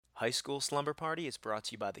High School Slumber Party is brought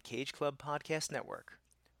to you by the Cage Club Podcast Network.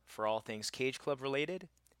 For all things Cage Club related,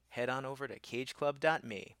 head on over to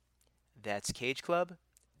cageclub.me. That's cageclub.me.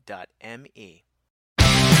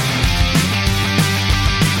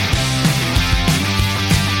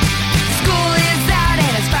 School is out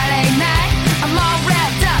and it's Friday night. I'm all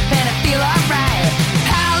wrapped up and I feel alright.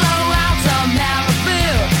 Palo Alto, Malibu.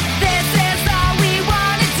 This is all we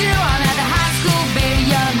wanna do. I'm at the high school, baby,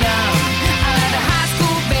 young, young. I'm at the high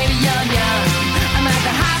school, baby, young, young. I'm at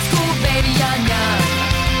the high school, baby, young, young.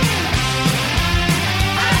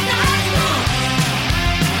 I'm at the high school.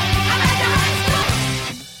 I'm at the high school.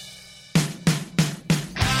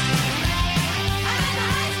 I'm at the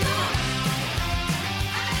high school.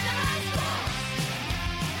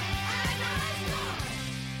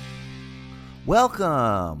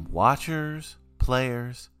 Welcome, watchers,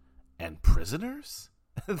 players, and prisoners.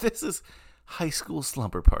 This is High School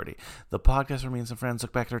Slumber Party, the podcast where me and some friends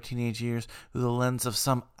look back at our teenage years through the lens of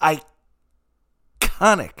some iconic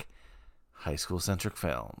high school-centric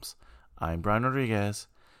films. I'm Brian Rodriguez,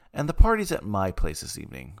 and the party's at my place this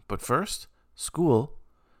evening. But first, school,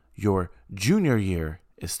 your junior year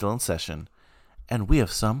is still in session, and we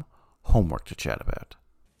have some homework to chat about.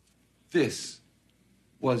 This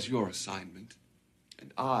was your assignment,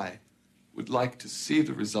 and I would like to see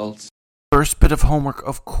the results. First bit of homework,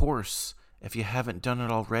 of course. If you haven't done it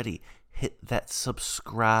already, hit that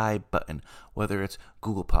subscribe button, whether it's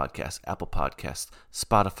Google Podcasts, Apple Podcasts,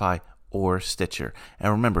 Spotify, or Stitcher.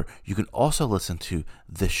 And remember, you can also listen to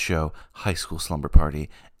this show, High School Slumber Party,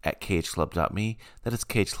 at cageclub.me. That is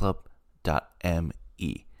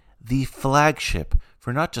cageclub.me. The flagship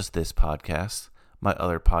for not just this podcast, my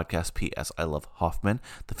other podcast, P.S. I Love Hoffman,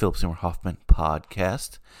 the Philip Seymour Hoffman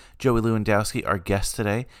podcast. Joey Lewandowski, our guest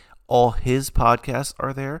today. All his podcasts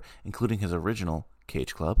are there, including his original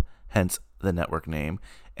Cage Club, hence the network name,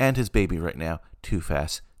 and his baby right now, Too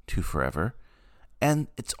Fast, Too Forever. And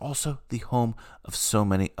it's also the home of so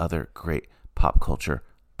many other great pop culture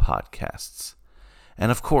podcasts. And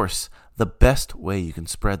of course, the best way you can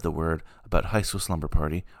spread the word about High School Slumber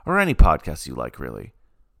Party, or any podcast you like, really.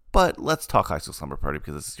 But let's talk High School Slumber Party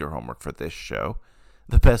because this is your homework for this show.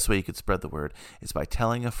 The best way you could spread the word is by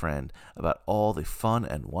telling a friend about all the fun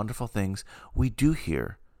and wonderful things we do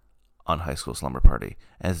here on High School Slumber Party.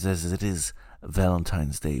 As it is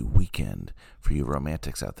Valentine's Day weekend for you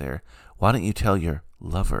romantics out there, why don't you tell your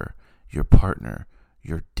lover, your partner,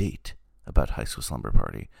 your date about High School Slumber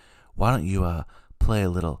Party? Why don't you play a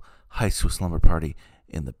little High School Slumber Party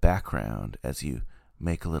in the background as you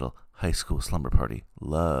make a little High School Slumber Party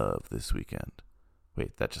love this weekend?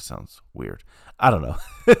 Wait, that just sounds weird. I don't know.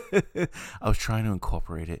 I was trying to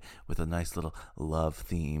incorporate it with a nice little love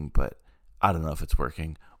theme, but I don't know if it's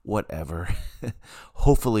working. Whatever.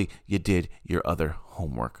 Hopefully you did your other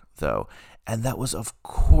homework, though. And that was, of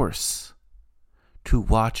course, to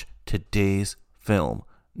watch today's film,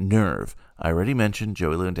 Nerve. I already mentioned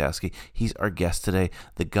Joey Lewandowski. He's our guest today,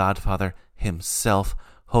 the Godfather himself.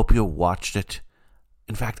 Hope you watched it.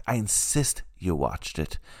 In fact, I insist you watched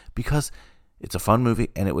it because it's a fun movie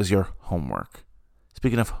and it was your homework.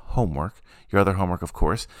 Speaking of homework, your other homework, of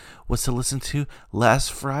course, was to listen to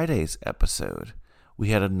last Friday's episode. We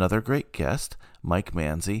had another great guest, Mike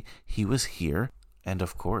Manzi. He was here. And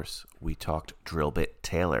of course, we talked Drillbit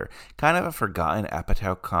Taylor. Kind of a forgotten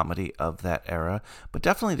Apatow comedy of that era, but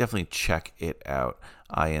definitely check it out.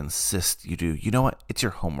 I insist you do. You know what? It's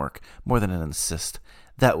your homework. More than an insist.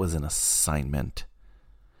 That was an assignment.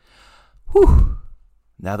 Whew.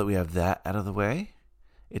 Now that we have that out of the way,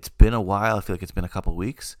 it's been a while. I feel like it's been a couple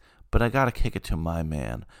weeks, but I got to kick it to my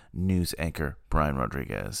man, news anchor Brian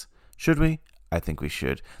Rodriguez. Should we? I think we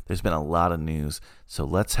should. There's been a lot of news, so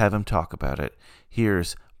let's have him talk about it.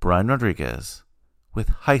 Here's Brian Rodriguez with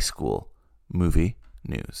High School Movie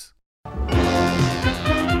News.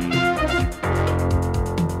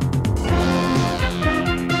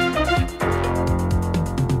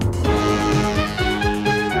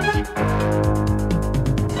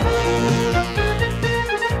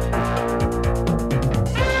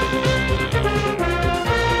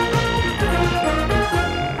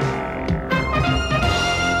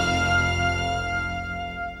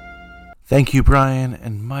 Thank you, Brian,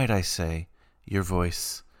 and might I say, your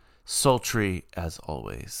voice, sultry as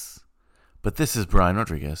always. But this is Brian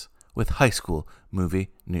Rodriguez with High School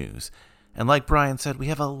Movie News. And like Brian said, we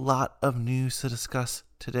have a lot of news to discuss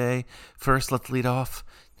today. First, let's lead off.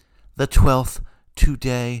 The 12th,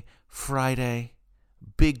 today, Friday,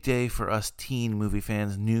 big day for us teen movie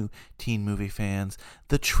fans, new teen movie fans.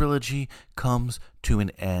 The trilogy comes to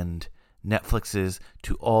an end. Netflix's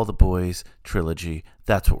To All the Boys trilogy.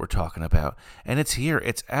 That's what we're talking about. And it's here.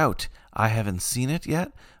 It's out. I haven't seen it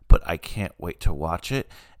yet, but I can't wait to watch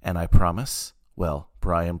it. And I promise, well,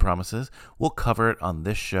 Brian promises, we'll cover it on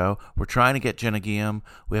this show. We're trying to get Jenna Guillaume.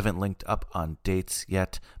 We haven't linked up on dates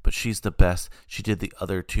yet, but she's the best. She did the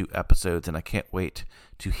other 2 episodes, and I can't wait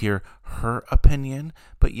to hear her opinion.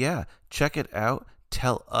 But yeah, check it out.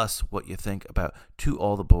 Tell us what you think about To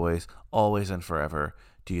All the Boys, Always and Forever.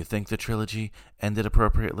 Do you think the trilogy ended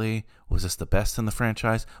appropriately? Was this the best in the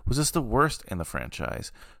franchise? Was this the worst in the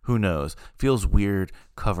franchise? Who knows? Feels weird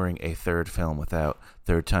covering a 3rd film without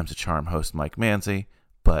Third Time's a Charm host Mike Manzi,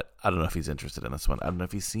 but I don't know if he's interested in this one. I don't know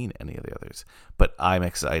if he's seen any of the others, but I'm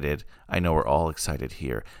excited. I know we're all excited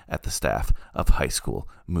here at the staff of High School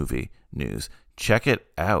Movie News. Check it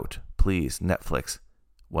out, please. Netflix.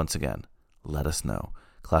 Once again, let us know.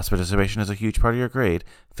 Class participation is a huge part of your grade.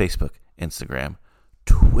 Facebook, Instagram,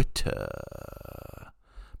 Twitter.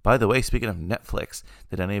 By the way, speaking of Netflix,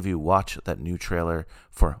 did any of you watch that new trailer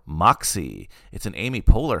for Moxie? It's an Amy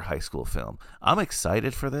Poehler high school film. I'm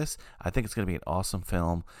excited for this. I think it's going to be an awesome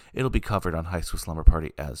film. It'll be covered on High School Slumber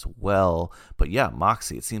Party as well. But yeah,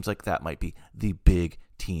 Moxie, it seems like that might be the big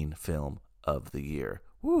teen film of the year.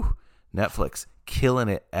 Woo! Netflix killing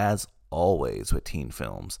it as always with teen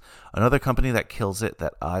films. Another company that kills it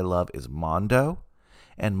that I love is Mondo.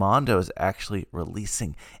 And Mondo is actually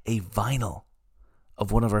releasing a vinyl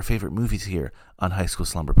of one of our favorite movies here on High School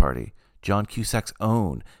Slumber Party, John Cusack's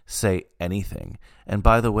own Say Anything. And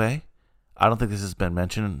by the way, I don't think this has been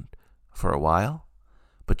mentioned for a while,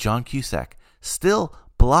 but John Cusack still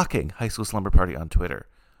blocking High School Slumber Party on Twitter.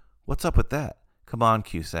 What's up with that? Come on,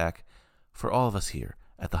 Cusack. For all of us here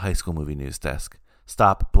at the High School Movie News Desk,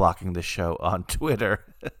 stop blocking the show on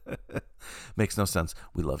Twitter. Makes no sense.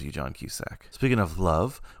 We love you, John Cusack. Speaking of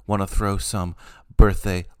love, want to throw some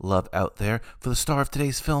birthday love out there for the star of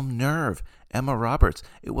today's film, Nerve, Emma Roberts.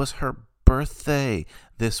 It was her birthday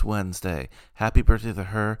this Wednesday. Happy birthday to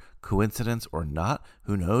her. Coincidence or not,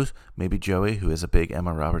 who knows? Maybe Joey, who is a big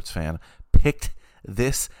Emma Roberts fan, picked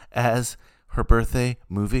this as her birthday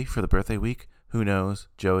movie for the birthday week. Who knows?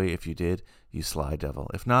 Joey, if you did, you sly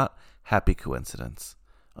devil. If not, happy coincidence.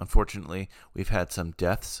 Unfortunately, we've had some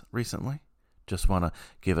deaths recently. Just want to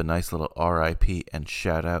give a nice little RIP and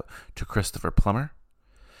shout out to Christopher Plummer.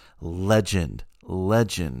 Legend.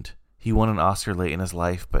 He won an Oscar late in his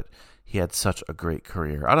life, but he had such a great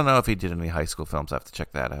career. I don't know if he did any high school films. I have to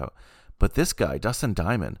check that out. But this guy, Dustin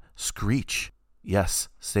Diamond, Screech. Yes,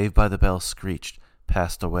 Saved by the Bell Screech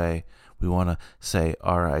passed away. We want to say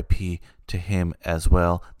RIP to him as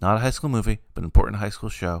well. Not a high school movie, but an important high school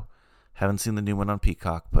show. Haven't seen the new one on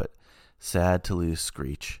Peacock, but sad to lose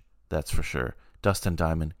Screech. That's for sure. Dustin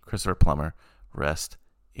Diamond, Christopher Plummer, rest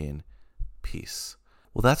in peace.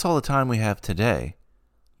 Well, that's all the time we have today.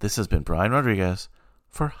 This has been Brian Rodriguez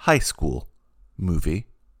for High School Movie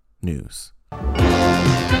News.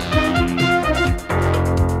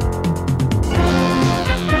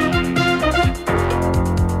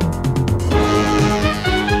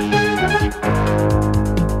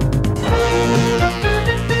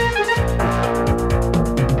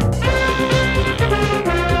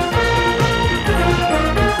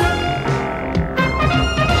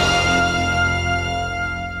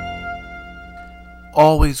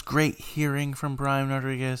 Always great hearing from Brian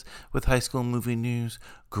Rodriguez with High School Movie News.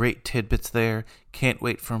 Great tidbits there. Can't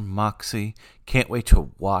wait for Moxie. Can't wait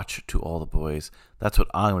to watch To All the Boys. That's what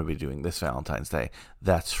I'm going to be doing this Valentine's Day.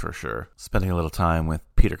 That's for sure. Spending a little time with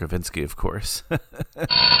Peter Kavinsky, of course.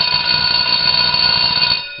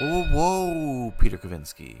 Whoa, Peter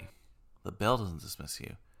Kavinsky. The bell doesn't dismiss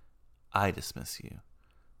you. I dismiss you.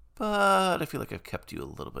 But I feel like I've kept you a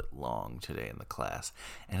little bit long today in the class.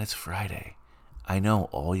 And it's Friday. I know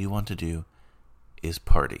all you want to do is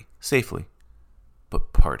party. Safely,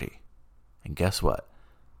 but party. And guess what?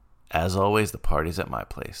 As always, the party's at my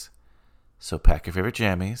place. So pack your favorite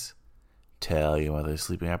jammies, tell your mother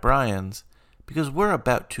sleeping at Brian's, because we're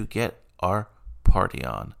about to get our party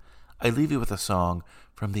on. I leave you with a song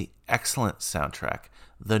from the excellent soundtrack,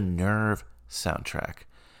 the Nerve soundtrack.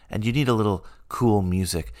 And you need a little cool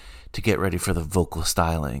music to get ready for the vocal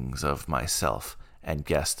stylings of myself and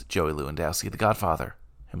guest Joey Lewandowski, the Godfather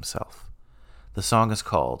himself. The song is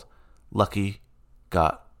called Lucky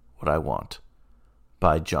Got What I Want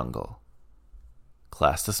by Jungle.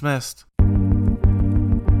 Class dismissed.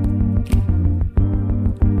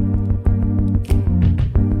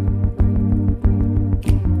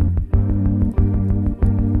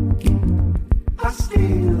 I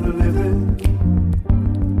still living.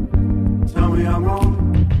 Tell me I'm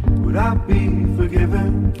wrong. Would I be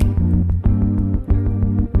forgiven?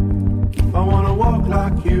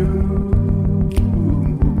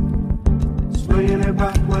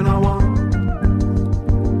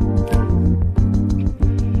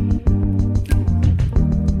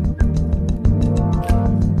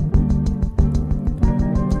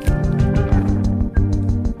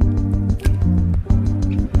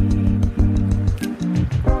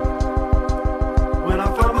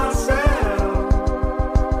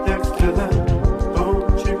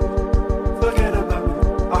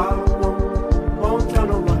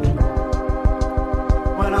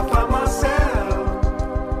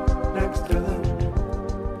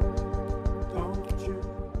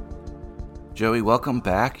 Joey, welcome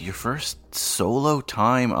back. Your first solo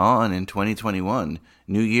time on in 2021.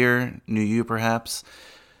 New year, new you perhaps.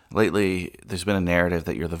 Lately, there's been a narrative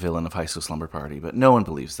that you're the villain of High School Slumber Party, but no one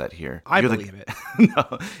believes that here. I believe it.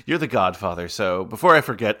 No, you're the Godfather. So before I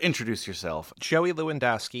forget, introduce yourself. Joey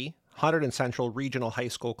Lewandowski, Hunterdon Central Regional High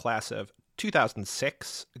School class of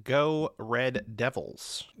 2006. Go Red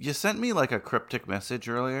Devils. You sent me like a cryptic message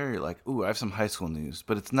earlier. You're like, ooh, I have some high school news,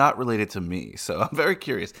 but it's not related to me. So I'm very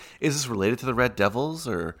curious. Is this related to the Red Devils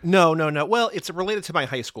or? No. Well, it's related to my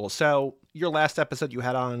high school. So your last episode you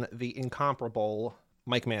had on the incomparable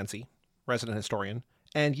Mike Manzi, resident historian,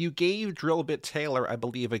 and you gave Drill Bit Taylor, I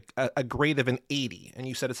believe, a grade of an 80. And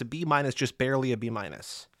you said it's a B-, just barely a B-. And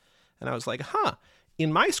I was like,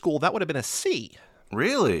 in my school, that would have been a C.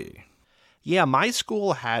 Really? Yeah, my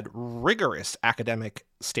school had rigorous academic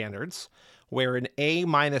standards where an A-,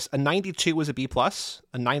 a 92 was a B+,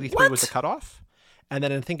 a 93 was the cutoff, and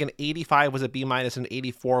then I think an 85 was a B-, and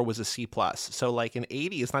 84 was a C+. So like an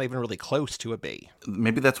 80 is not even really close to a B.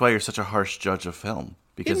 Maybe that's why you're such a harsh judge of film.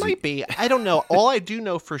 Because it might be. I don't know. All I do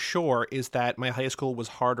know for sure is that my high school was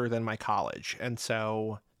harder than my college, and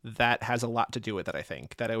so that has a lot to do with it, I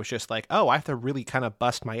think. That it was just like, I have to really kind of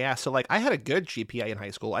bust my ass. So, like, I had a good GPA in high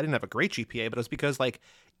school. I didn't have a great GPA, but it was because, like,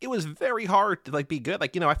 it was very hard to, like, be good.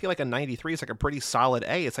 Like, I feel like a 93 is, like, a pretty solid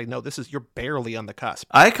A. It's like, no, you're barely on the cusp.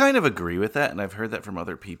 I kind of agree with that, and I've heard that from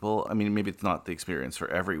other people. I mean, maybe it's not the experience for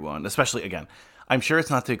everyone, especially, again, I'm sure it's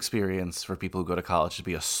not the experience for people who go to college to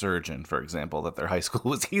be a surgeon, for example, that their high school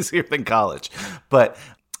was easier than college. But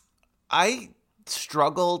I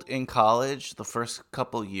struggled in college the first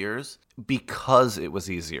couple years because it was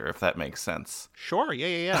easier, if that makes sense. Sure,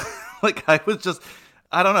 yeah. Like, I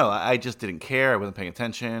don't know, I just didn't care. I wasn't paying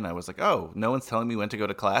attention. I was like, no one's telling me when to go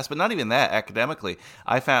to class. But not even that, academically.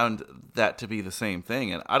 I found that to be the same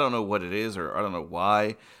thing. And I don't know what it is, or I don't know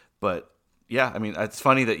why. But yeah, I mean, it's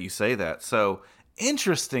funny that you say that. So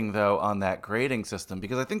interesting, though, on that grading system,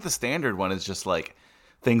 because I think the standard one is just like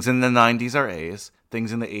things in the 90s are A's,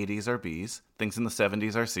 things in the 80s are B's, things in the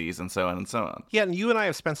 70s are C's, and so on and so on. Yeah, and you and I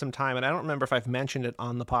have spent some time, and I don't remember if I've mentioned it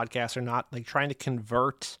on the podcast or not, like trying to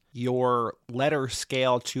convert your letter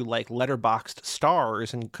scale to like letterboxed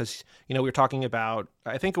stars. And because, we were talking about,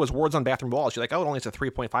 I think it was Words on Bathroom Walls. You're like, it only has a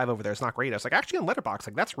 3.5 over there. It's not great. I was like, actually on Letterboxd,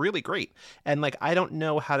 like that's really great. And like, I don't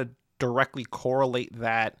know how to directly correlate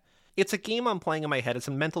that. It's a game I'm playing in my head. It's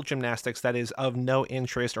some mental gymnastics that is of no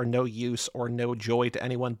interest or no use or no joy to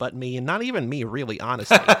anyone but me, and not even me, really,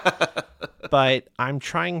 honestly. But I'm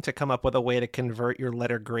trying to come up with a way to convert your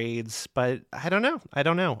letter grades, but I don't know.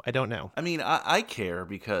 I mean, I care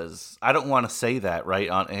because I don't want to say that right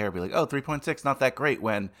on air, be like, 3.6, not that great,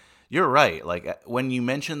 when you're right. Like, when you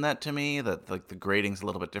mentioned that to me, that like the grading's a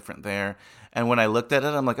little bit different there, and when I looked at it,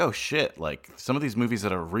 I'm like, oh shit, like some of these movies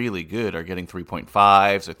that are really good are getting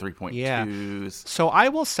 3.5s or 3.2s. Yeah. So I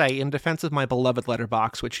will say, in defense of my beloved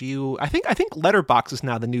Letterboxd, which I think Letterboxd is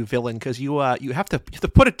now the new villain, because you have to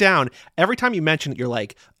put it down every time you mention it. You're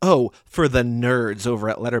like, for the nerds over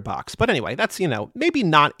at Letterboxd. But anyway, that's maybe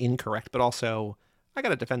not incorrect, but also I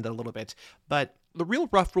gotta defend it a little bit. But the real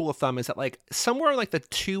rough rule of thumb is that like somewhere like the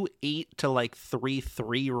 2.8 to like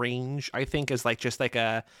 3.3 range, I think is like just like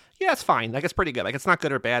it's fine. Like it's pretty good. Like it's not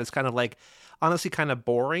good or bad. It's kind of like honestly kind of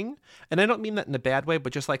boring. And I don't mean that in a bad way,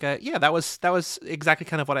 but just like that was exactly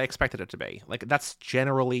kind of what I expected it to be. Like that's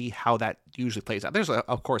generally how that usually plays out. There's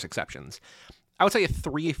of course exceptions. I would say a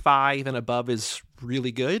 3.5 and above is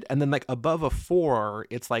really good. And then like above a 4,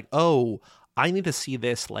 it's like, I need to see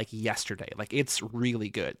this like yesterday. Like it's really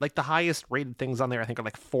good. Like the highest rated things on there, I think, are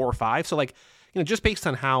like 4 or 5. So like, just based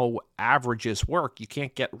on how averages work, you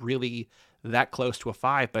can't get really that close to a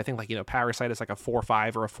 5. But I think like, Parasite is like a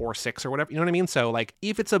 4.5 or a 4.6 or whatever. You know what I mean? So like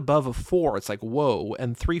if it's above a 4, it's like, whoa.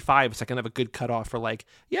 And 3.5 is like kind of a good cutoff for like,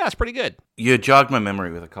 yeah, it's pretty good. You jogged my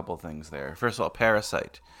memory with a couple of things there. First of all,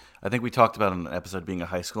 Parasite. I think we talked about in an episode being a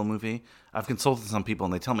high school movie. I've consulted some people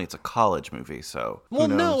and they tell me it's a college movie, so who knows?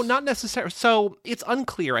 No, not necessarily. So it's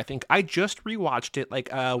unclear, I think. I just rewatched it like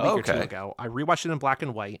a week or two ago. I rewatched it in black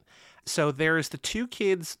and white. So there's the two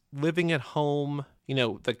kids living at home.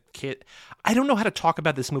 The kid. I don't know how to talk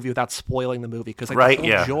about this movie without spoiling the movie, because like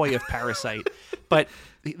the whole joy of Parasite. But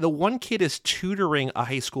the one kid is tutoring a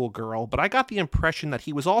high school girl, but I got the impression that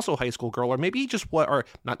he was also a high school girl, or maybe he just was, or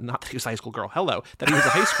not that he was a high school girl. That he was a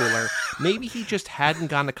high schooler. Maybe he just hadn't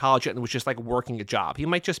gone to college yet and was just like working a job. He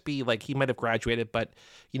might just be like, he might have graduated, but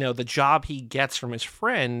the job he gets from his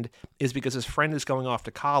friend is because his friend is going off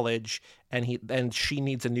to college and she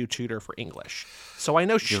needs a new tutor for English. So I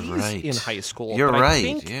know she's in high school. You're but right. I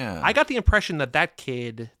think, yeah. I got the impression that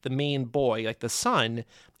kid, the main boy, like the son,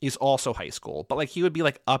 is also high school, but like he would be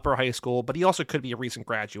like upper high school, but he also could be a recent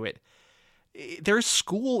graduate. There's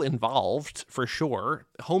school involved for sure,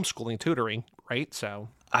 homeschooling, tutoring, right? So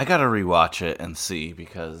I got to rewatch it and see,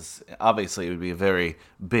 because obviously it would be a very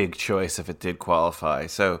big choice if it did qualify.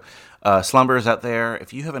 So, slumberers out there,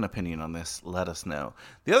 if you have an opinion on this, let us know.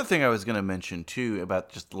 The other thing I was going to mention, too, about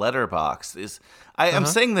just Letterboxd is I'm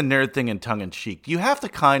saying the nerd thing in tongue-in-cheek. You have to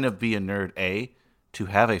kind of be a nerd, A, to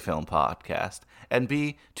have a film podcast, and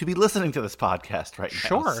B, to be listening to this podcast right now.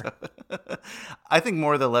 Sure. So, I think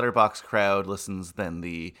more the Letterboxd crowd listens than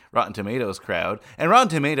the Rotten Tomatoes crowd. And Rotten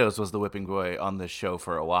Tomatoes was the whipping boy on this show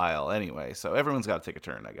for a while anyway, so everyone's got to take a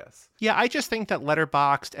turn, I guess. Yeah, I just think that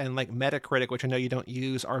Letterboxd and like Metacritic, which I know you don't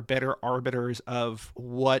use, are better arbiters of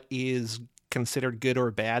what is considered good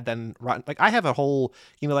or bad than Rotten. Like I have a whole,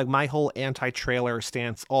 like my whole anti-trailer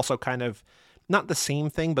stance also kind of not the same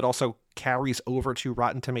thing, but also carries over to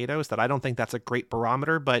Rotten Tomatoes, that I don't think that's a great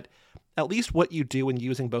barometer, but at least what you do in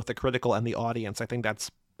using both the critical and the audience, I think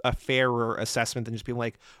that's a fairer assessment than just being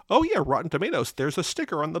like, oh yeah, Rotten Tomatoes, there's a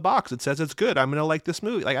sticker on the box. It says it's good. I'm going to like this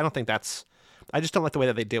movie. Like, I just don't like the way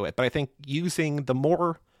that they do it, but I think using the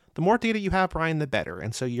more data you have, Brian, the better.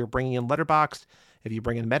 And so you're bringing in Letterboxd, if you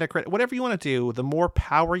bring in Metacritic, whatever you want to do, the more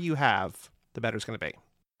power you have, the better it's going to be.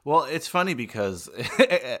 Well, it's funny because,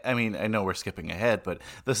 I mean, I know we're skipping ahead, but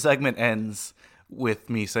the segment ends with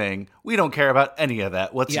me saying, we don't care about any of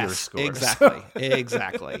that. What's your score? Exactly.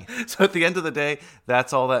 Exactly. So at the end of the day,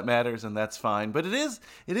 that's all that matters, and that's fine. But it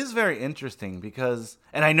is very interesting because,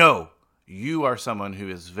 and I know you are someone who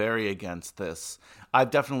is very against this. I've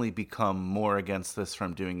definitely become more against this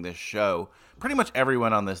from doing this show. Pretty much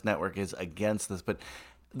everyone on this network is against this, but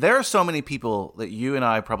there are so many people that you and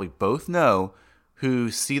I probably both know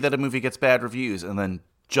who see that a movie gets bad reviews and then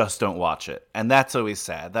just don't watch it. And that's always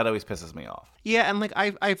sad. That always pisses me off. Yeah, and like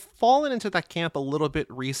I've fallen into that camp a little bit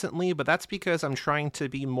recently, but that's because I'm trying to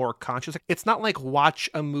be more conscious. It's not like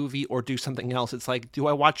watch a movie or do something else. It's like, do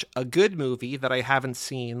I watch a good movie that I haven't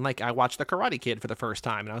seen? Like I watched The Karate Kid for the first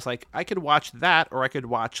time, and I was like, I could watch that, or I could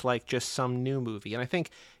watch like just some new movie. And I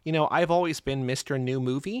think, I've always been Mr. New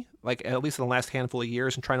Movie, like at least in the last handful of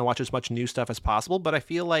years, and trying to watch as much new stuff as possible. But I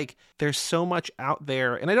feel like there's so much out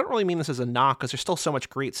there, and I don't really mean this as a knock, because there's still so much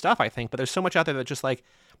great stuff, I think, but there's so much out there that just like,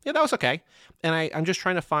 yeah, that was okay. And I'm just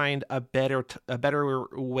trying to find a better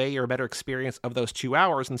way or a better experience of those 2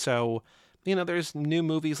 hours. And so, there's new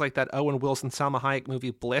movies like that Owen Wilson, Salma Hayek movie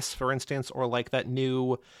Bliss, for instance, or like that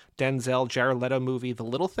new Denzel Jared Leto movie The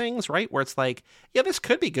Little Things, right? Where it's like, yeah, this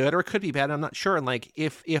could be good or it could be bad. I'm not sure. And like,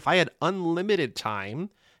 if I had unlimited time,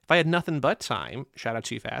 if I had nothing but time, shout out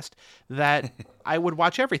Too Fast, that I would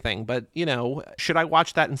watch everything. But, should I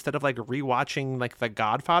watch that instead of like rewatching like The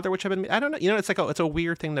Godfather, which I've been, I don't know. It's like, it's a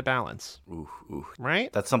weird thing to balance. Ooh.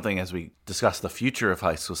 Right? That's something, as we discuss the future of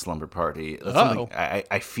High School Slumber Party, that's something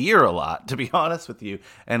I fear a lot, to be honest with you,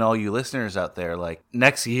 and all you listeners out there. Like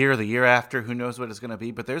next year, the year after, who knows what it's going to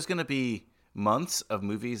be, but there's going to be months of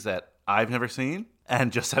movies that I've never seen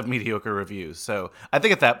and just have mediocre reviews. So I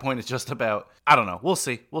think at that point it's just about, I don't know, we'll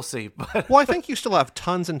see. But well, I think you still have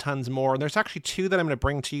tons and tons more. And there's actually two that I'm going to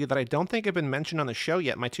bring to you that I don't think have been mentioned on the show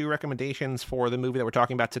yet. My two recommendations for the movie that we're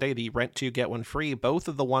talking about today, the Rent 2, Get 1 Free, both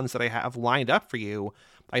of the ones that I have lined up for you,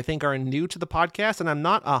 I think are new to the podcast. And I'm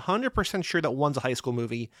not 100% sure that one's a high school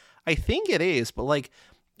movie. I think it is, but like,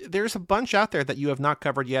 there's a bunch out there that you have not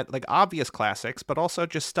covered yet, like obvious classics, but also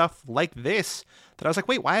just stuff like this that I was like,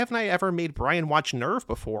 wait, why haven't I ever made Brian watch Nerve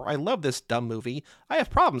before? I love this dumb movie. I have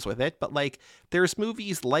problems with it, but like there's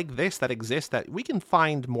movies like this that exist that we can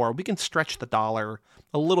find more. We can stretch the dollar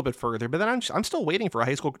a little bit further, but then I'm still waiting for a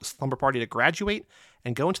High School Slumber Party to graduate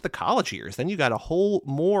and go into the college years. Then you got a whole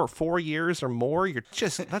more 4 years or more. You're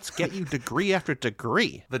just, let's get you degree after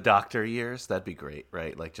degree. The doctor years, that'd be great,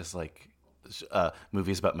 right? Like just like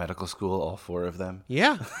movies about medical school, all 4 of them.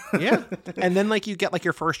 Yeah. And then like you get like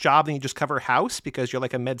your first job and you just cover House because you're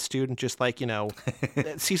like a med student, just like,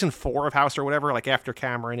 season 4 of House or whatever, like after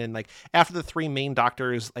Cameron, and like after the 3 main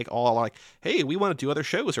doctors like all like, hey, we want to do other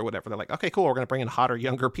shows or whatever. They're like, okay, cool, we're going to bring in hotter,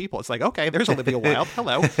 younger people. It's like, okay, there's Olivia Wilde.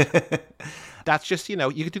 Hello. That's just, you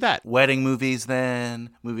could do that. Wedding movies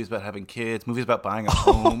then, movies about having kids, movies about buying a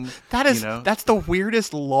home. That's the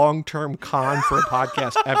weirdest long-term con for a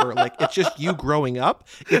podcast ever. Like it's just like you growing up.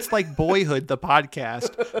 It's like Boyhood, the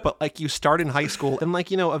podcast, but like you start in high school and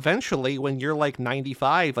like, eventually when you're like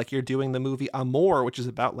 95, like you're doing the movie Amour, which is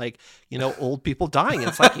about like, old people dying.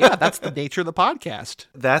 It's like, yeah, that's the nature of the podcast.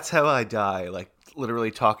 That's how I die, like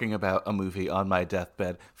literally talking about a movie on my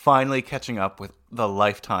deathbed, finally catching up with the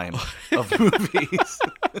lifetime of movies.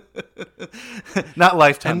 Not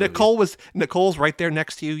lifetime. And Nicole's right there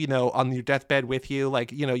next to you, on your deathbed with you.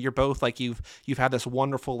 Like, you're both like you've had this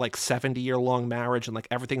wonderful like 70-year long marriage and like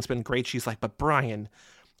everything's been great. She's like, but Brian,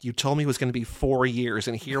 you told me it was going to be 4 years,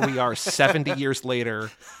 and here we are 70 years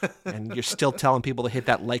later, and you're still telling people to hit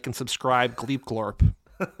that like and subscribe, Gleep Glorp.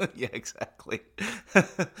 Yeah, exactly.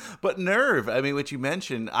 But Nerve, I mean, what you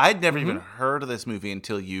mentioned, I'd never even heard of this movie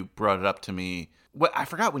until you brought it up to me. I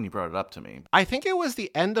forgot when you brought it up to me. I think it was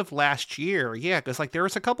the end of last year. Yeah, because like there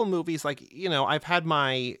was a couple movies like, I've had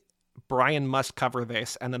my Brian must cover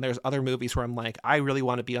this, and then there's other movies where I'm like, I really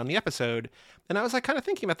want to be on the episode. And I was like kind of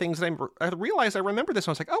thinking about things, and I realized I remember this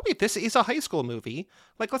one. I was like, oh wait, this is a high school movie.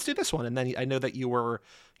 Like, let's do this one. And then I know that you were,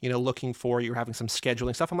 looking for, you're having some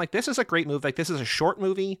scheduling stuff. I'm like, this is a great movie. Like, this is a short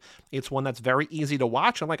movie. It's one that's very easy to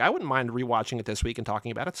watch. I'm like, I wouldn't mind rewatching it this week and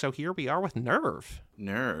talking about it. So here we are with Nerve.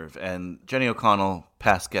 And Jenny O'Connell,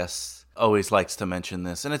 past guests, always likes to mention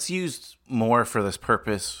this, and it's used more for this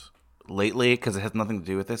purpose lately because it has nothing to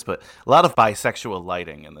do with this, but a lot of bisexual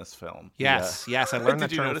lighting in this film. Yes, I learned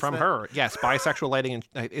that term from her. Yes, bisexual lighting.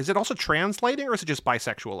 And is it also trans lighting, or is it just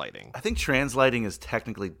bisexual lighting? I think trans lighting is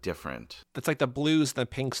technically different. It's like the blues, the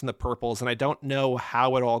pinks, and the purples, and I don't know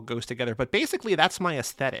how it all goes together, but basically that's my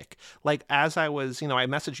aesthetic. Like, as I was, I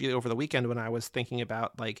messaged you over the weekend when I was thinking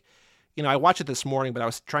about like, I watched it this morning, but I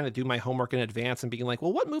was trying to do my homework in advance and being like,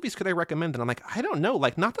 well, what movies could I recommend? And I'm like, I don't know.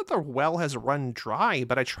 Like, not that the well has run dry,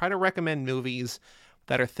 but I try to recommend movies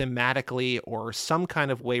that are thematically or some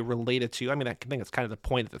kind of way related to, I mean, I think it's kind of the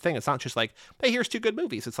point of the thing. It's not just like, hey, here's two good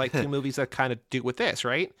movies. It's like two movies that kind of do with this,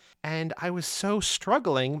 right? And I was so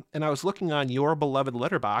struggling, and I was looking on your beloved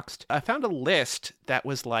Letterboxd. I found a list that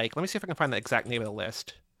was like, let me see if I can find the exact name of the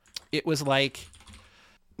list. It was like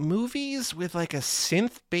movies with like a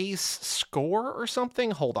synth bass score or something.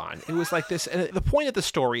 Hold on. It was like this. And the point of the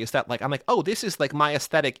story is that like, I'm like, oh, this is like my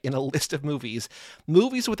aesthetic in a list of movies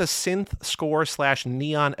with a synth score /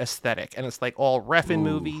 neon aesthetic. And it's like all Refn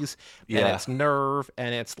movies, and it's Nerve,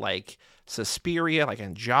 and it's like Suspiria,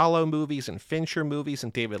 like Giallo movies and Fincher movies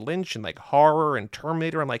and David Lynch and like horror and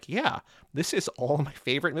Terminator. I'm like, yeah, this is all my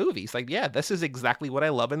favorite movies. Like, yeah, this is exactly what I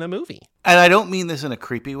love in a movie. And I don't mean this in a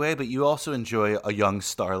creepy way, but you also enjoy a young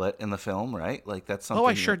starlet in the film, right? Like, that's something. Oh,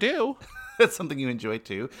 I sure do. That's something you enjoy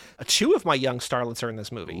too. Two of my young starlets are in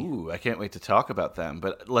this movie. Ooh, I can't wait to talk about them.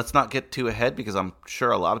 But let's not get too ahead because I'm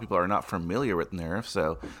sure a lot of people are not familiar with Nerve.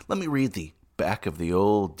 So let me read the back of the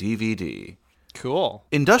old DVD. Cool.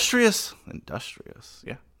 Industrious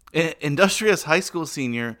high school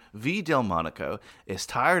senior V. Delmonico is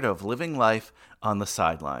tired of living life on the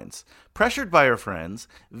sidelines. Pressured by her friends,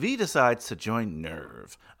 V decides to join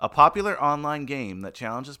Nerve, a popular online game that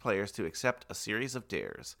challenges players to accept a series of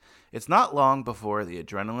dares. It's not long before the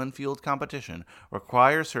adrenaline-fueled competition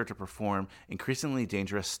requires her to perform increasingly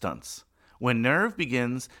dangerous stunts. When Nerve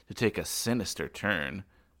begins to take a sinister turn,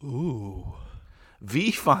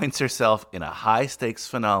 V finds herself in a high-stakes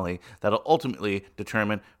finale that'll ultimately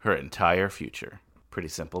determine her entire future. Pretty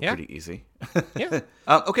simple, pretty easy. Yeah.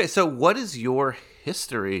 Okay, so what is your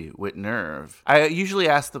history with Nerve? I usually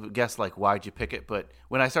ask the guests, like, why'd you pick it? But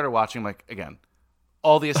when I started watching, like, again,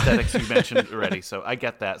 all the aesthetics you mentioned already, so I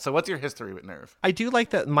get that. So what's your history with Nerve? I do like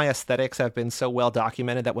that my aesthetics have been so well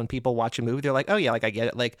documented that when people watch a movie, they're like, oh yeah, like I get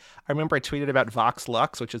it. Like, I remember I tweeted about Vox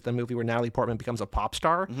Lux, which is the movie where Natalie Portman becomes a pop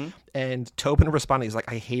star. Mm-hmm. And Tobin responded, he's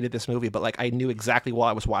like, I hated this movie, but like I knew exactly while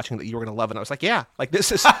I was watching that you were going to love it. And I was like, yeah, like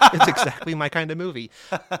it's exactly my kind of movie.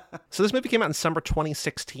 So this movie came out in summer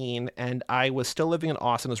 2016, and I was still living in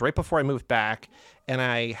Austin. It was right before I moved back. And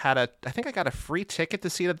I think I got a free ticket to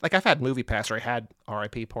see it. Like, I've had MoviePass, or I had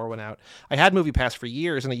RIP, pour one out. I had MoviePass for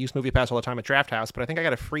years, and I used MoviePass all the time at Draft House, but I think I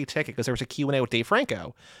got a free ticket because there was a Q&A with Dave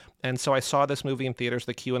Franco. And so I saw this movie in theaters,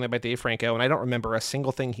 the Q&A by Dave Franco, and I don't remember a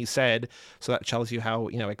single thing he said, so that tells you how,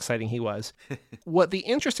 exciting he was. What the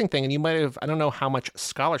interesting thing, and you might have, I don't know how much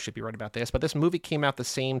scholarship you read about this, but this movie came out the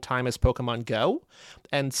same time as Pokemon Go,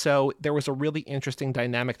 and so there was a really interesting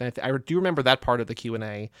dynamic. And I do remember that part of the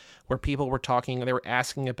Q&A where people were talking, and they were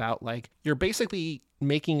asking about, like, you're basically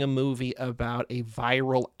making a movie about a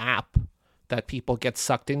viral app that people get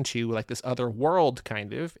sucked into, like this other world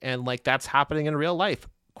kind of, and like that's happening in real life.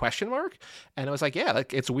 question mark. And I was like, yeah,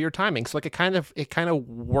 like it's weird timing. So like it kind of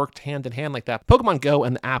worked hand in hand like that. Pokemon Go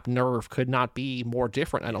and the app Nerve could not be more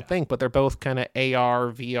different, I don't think, but they're both kind of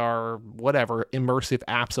AR, VR, whatever, immersive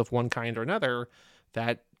apps of one kind or another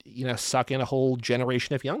that, you know, suck in a whole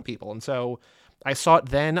generation of young people. And so I saw it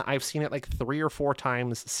then. I've seen it like 3 or 4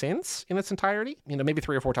 times since in its entirety, you know, maybe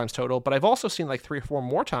 3 or 4 times total, but I've also seen like 3 or 4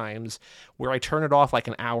 more times where I turn it off like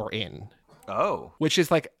an hour in. Oh. Which is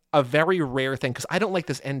like a very rare thing because I don't like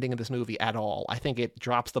this ending of this movie at all. I think it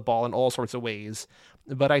drops the ball in all sorts of ways,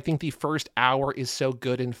 but I think the first hour is so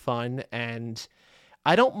good and fun, and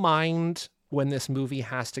I don't mind when this movie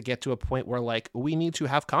has to get to a point where like we need to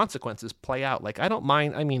have consequences play out. Like I don't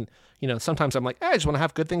mind. I mean, you know, sometimes I'm like, I just want to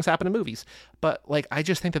have good things happen in movies, but like I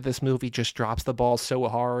just think that this movie just drops the ball so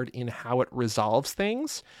hard in how it resolves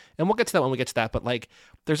things, and we'll get to that when we get to that. But like,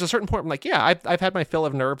 there's a certain point where I'm like, yeah, I've had my fill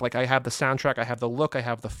of Nerve. Like I have the soundtrack, I have the look, I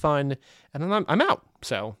have the fun, and then I'm out.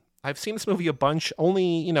 So I've seen this movie a bunch. Only,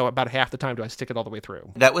 you know, about half the time do I stick it all the way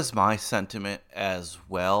through. That was my sentiment as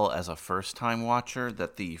well as a first-time watcher,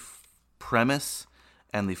 that the premise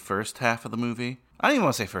and the first half of the movie, I don't even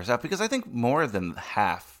want to say first half because I think more than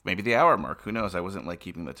half, maybe the hour mark, who knows, I wasn't like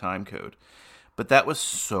keeping the time code, but that was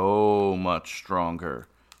so much stronger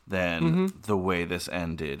than the way this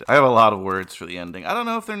ended. I have a lot of words for the ending. I don't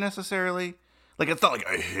know if they're necessarily, like, it's not like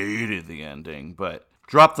I hated the ending, but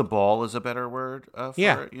drop the ball is a better word for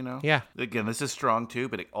it, you know? Yeah. Again, this is strong too,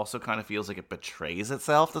 but it also kind of feels like it betrays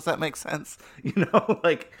itself. Does that make sense? You know,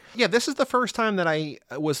 like... Yeah, this is the first time that I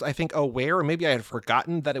was, I think, aware, or maybe I had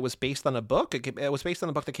forgotten that it was based on a book. It was based on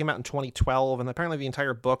a book that came out in 2012, and apparently the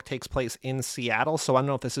entire book takes place in Seattle, so I don't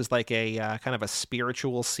know if this is like a kind of a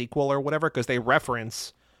spiritual sequel or whatever, because they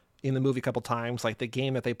reference in the movie a couple times, like the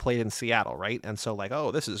game that they played in Seattle, right? And so like,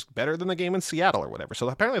 oh, this is better than the game in Seattle or whatever. So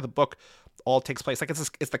apparently the book all takes place, like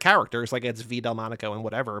it's the characters, like it's V. Delmonico and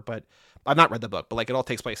whatever, but I've not read the book, but like it all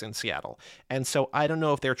takes place in Seattle. And so I don't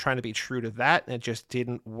know if they're trying to be true to that and it just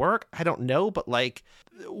didn't work. I don't know, but like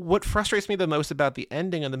what frustrates me the most about the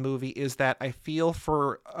ending of the movie is that I feel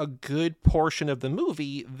for a good portion of the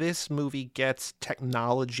movie, this movie gets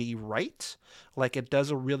technology right. Like it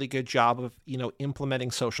does a really good job of, you know,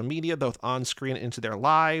 implementing social media, both on screen and into their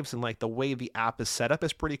lives. And like the way the app is set up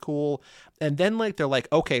is pretty cool. And then like, they're like,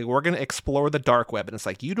 okay, we're going to explore the dark web. And it's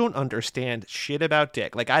like, you don't understand shit about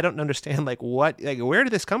dick. Like, I don't understand like what, like, where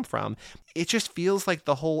did this come from? It just feels like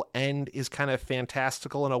the whole end is kind of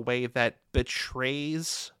fantastical in a way that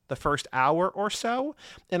betrays the first hour or so.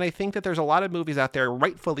 And I think that there's a lot of movies out there,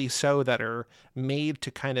 rightfully so, that are made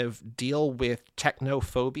to kind of deal with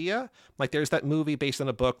technophobia. Like there's that movie based on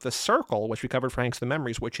a book, The Circle, which we covered for Hanks the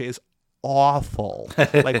Memories, which is awful.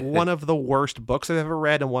 Like one of the worst books I've ever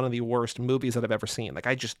read and one of the worst movies that I've ever seen. Like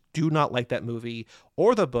I just do not like that movie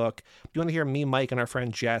or the book. You want to hear me, Mike, and our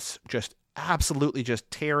friend Jess just absolutely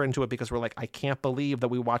just tear into it because we're like, I can't believe that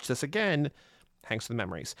we watched this again. Hanks to the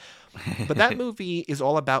Memories. But that movie is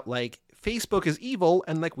all about like Facebook is evil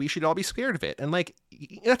and like we should all be scared of it. And like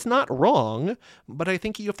that's not wrong, but I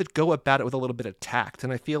think you have to go about it with a little bit of tact.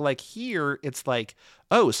 And I feel like here it's like,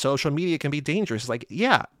 oh, social media can be dangerous. Like,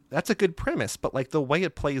 yeah, that's a good premise, but like the way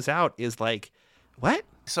it plays out is like, what?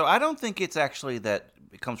 So I don't think it's actually that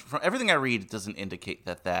it comes from everything I read. It doesn't indicate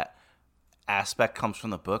that aspect comes from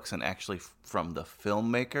the books and actually from the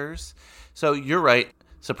filmmakers. So you're right.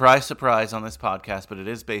 Surprise, surprise on this podcast, but it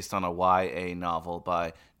is based on a YA novel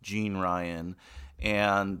by Gene Ryan.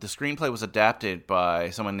 And the screenplay was adapted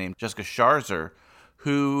by someone named Jessica Scharzer,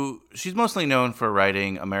 who she's mostly known for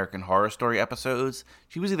writing American Horror Story episodes.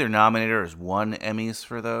 She was either nominated or has won Emmys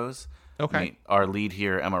for those. Okay. I mean, our lead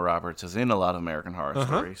here, Emma Roberts, is in a lot of American Horror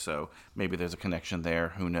Story, so maybe there's a connection there.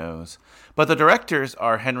 Who knows? But the directors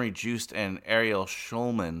are Henry Joost and Ariel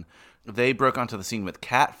Schulman. They broke onto the scene with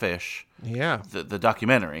Catfish. Yeah. The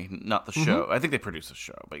documentary, not the show. I think they produced a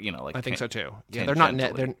show, but you know, like I think so too. Yeah, they're not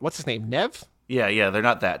Nev. What's his name? Nev? Yeah, they're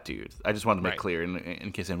not that dude. I just wanted to make clear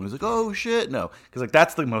in case anyone was like, "Oh shit, no," because like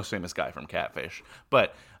that's the most famous guy from Catfish.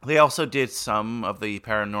 But they also did some of the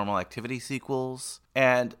Paranormal Activity sequels,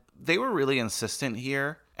 and they were really insistent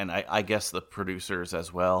here, and I guess the producers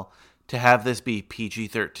as well, to have this be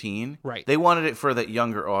PG-13. Right. They wanted it for that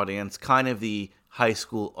younger audience, kind of the high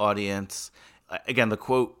school audience. Again, the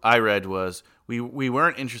quote I read was, we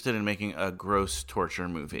weren't interested in making a gross torture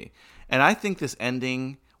movie. And I think this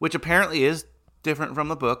ending, which apparently is different from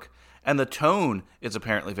the book, and the tone is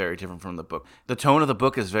apparently very different from the book. The tone of the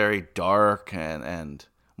book is very dark and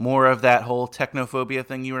more of that whole technophobia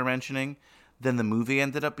thing you were mentioning than the movie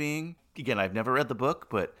ended up being. Again, I've never read the book,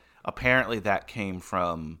 but apparently that came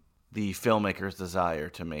from the filmmaker's desire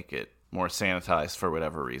to make it more sanitized for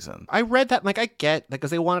whatever reason. I read that, like, I get, like,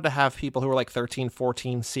 because they wanted to have people who were, like, 13,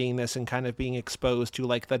 14 seeing this and kind of being exposed to,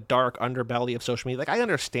 like, the dark underbelly of social media. Like, I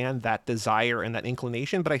understand that desire and that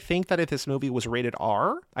inclination, but I think that if this movie was rated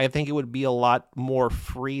R, I think it would be a lot more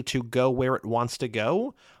free to go where it wants to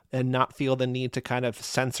go and not feel the need to kind of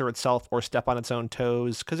censor itself or step on its own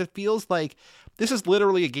toes. Because it feels like this is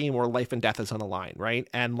literally a game where life and death is on the line, right?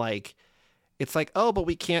 And, like, it's like, oh, but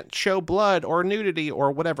we can't show blood or nudity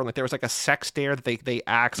or whatever. Like, there was like a sex dare that they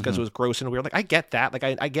axed because it was gross and weird. Like, I get that. Like,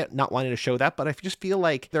 I get not wanting to show that, but I just feel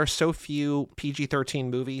like there are so few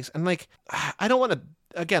PG-13 movies. And, like, I don't want to,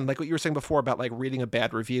 again, like what you were saying before about, like, reading a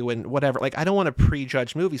bad review and whatever. Like, I don't want to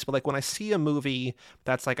prejudge movies, but, like, when I see a movie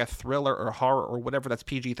that's like a thriller or horror or whatever that's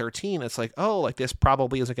PG-13, it's like, oh, like, this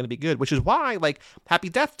probably isn't going to be good, which is why, like, Happy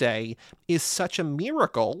Death Day is such a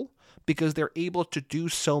miracle, because they're able to do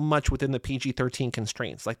so much within the PG-13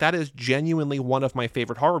 constraints. Like, that is genuinely one of my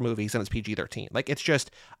favorite horror movies, and it's PG-13. Like, it's just,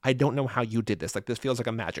 I don't know how you did this. Like, this feels like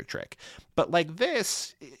a magic trick. But, like,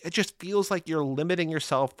 this, it just feels like you're limiting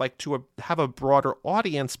yourself, like, to have a broader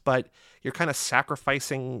audience, but you're kind of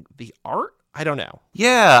sacrificing the art? I don't know.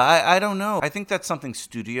 Yeah, I don't know. I think that's something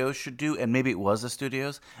studios should do, and maybe it was the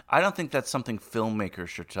studios. I don't think that's something filmmakers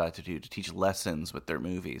should try to do, to teach lessons with their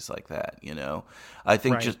movies like that, you know? I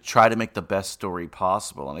think just try to make the best story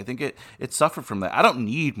possible, and I think it suffered from that. I don't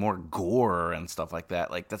need more gore and stuff like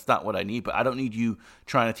that. Like, that's not what I need, but I don't need you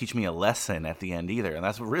trying to teach me a lesson at the end either, and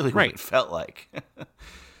that's really what it felt like.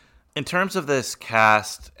 In terms of this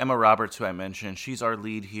cast, Emma Roberts, who I mentioned, she's our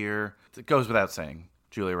lead here. It goes without saying.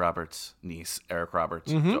 Julia Roberts' niece, Eric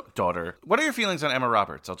Roberts' daughter. What are your feelings on Emma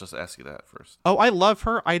Roberts? I'll just ask you that first. Oh, I love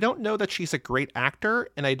her. I don't know that she's a great actor,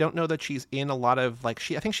 and I don't know that she's in a lot of, like,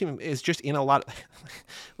 I think she is just in a lot of,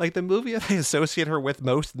 like, the movie that I associate her with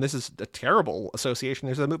most, and this is a terrible association,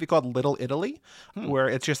 there's a movie called Little Italy, where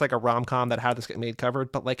it's just like a rom-com that How This Get Made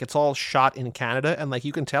covered, but, like, it's all shot in Canada, and, like,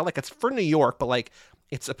 you can tell, like, it's for New York, but, like,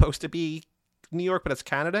 it's supposed to be New York, but it's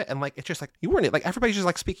Canada, and, like, it's just like, you weren't it, like, everybody's just,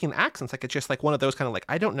 like, speaking accents, like, it's just like one of those kind of, like,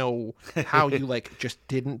 I don't know how you, like, just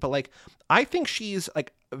didn't, but, like, I think she's,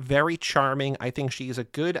 like, very charming. I think she's a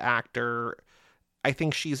good actor. I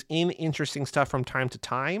think she's in interesting stuff from time to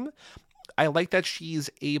time. I like that she's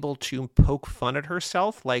able to poke fun at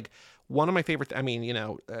herself. Like, one of my favorite, I mean, you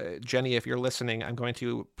know, Jenny, if you're listening, I'm going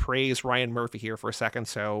to praise Ryan Murphy here for a second,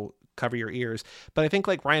 so cover your ears. But I think,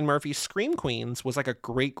 like, Ryan Murphy's Scream Queens was, like, a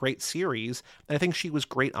great series, and I think she was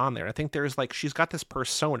great on there. I think there's, like, she's got this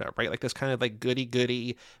persona, right? Like, this kind of, like,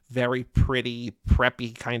 goody, very pretty,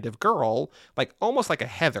 preppy kind of girl, like, almost like a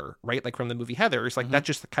Heather, right? Like, from the movie Heathers. Like, that's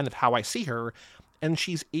just kind of how I see her. And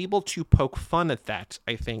she's able to poke fun at that,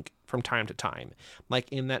 I think, from time to time. Like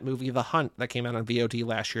in that movie, The Hunt, that came out on VOD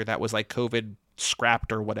last year, that was like COVID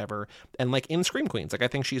scrapped or whatever. And like in Scream Queens, like I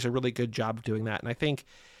think she's a really good job of doing that. And I think,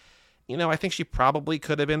 you know, I think she probably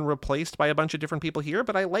could have been replaced by a bunch of different people here,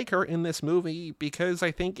 but I like her in this movie because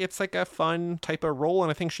I think it's like a fun type of role,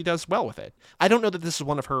 and I think she does well with it. I don't know that this is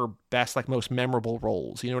one of her best, like most memorable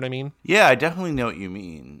roles. You know what I mean? Yeah, I definitely know what you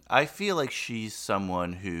mean. I feel like she's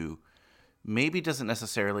someone who maybe doesn't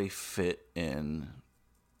necessarily fit in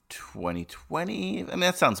 2020. I mean,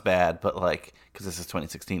 that sounds bad, but like, because this is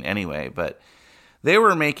 2016 anyway, but they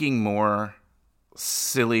were making more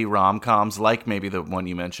silly rom-coms, like maybe the one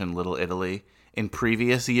you mentioned, Little Italy, in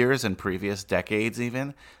previous years and previous decades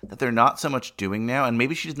even, that they're not so much doing now, and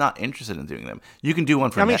maybe she's not interested in doing them. You can do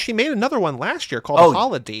one for she made another one last year called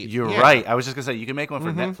Holiday. You're right. I was just going to say, you can make one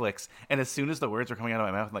for Netflix, and as soon as the words were coming out of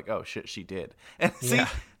my mouth, I'm like, oh shit, she did. And see,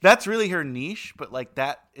 that's really her niche, but like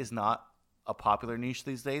that is not a popular niche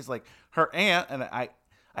these days. Like her aunt, and I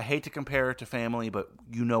hate to compare her to Family, but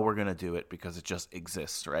you know we're going to do it because it just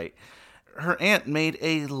exists, right? Her aunt made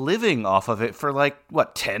a living off of it for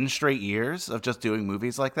 10 straight years of just doing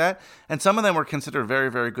movies like that. And some of them were considered very,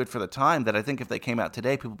 very good for the time that I think if they came out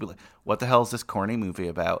today, people would be like, what the hell is this corny movie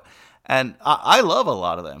about? And I love a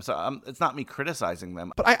lot of them. So it's not me criticizing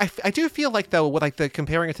them. But I do feel like, though, with like the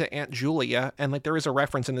comparing it to Aunt Julia, and like there is a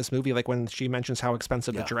reference in this movie, like when she mentions how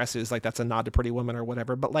expensive the dress is, like that's a nod to Pretty Woman or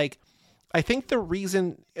whatever. But like, I think the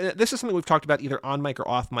reason, this is something we've talked about either on mic or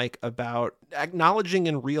off mic, about acknowledging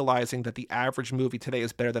and realizing that the average movie today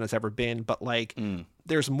is better than it's ever been, but like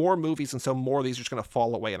there's more movies, and so more of these are just going to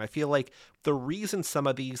fall away. And I feel like the reason some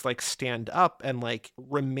of these like stand up and like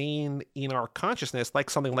remain in our consciousness, like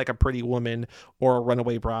something like A Pretty Woman or A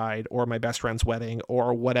Runaway Bride or My Best Friend's Wedding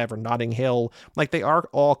or whatever, Notting Hill, like they are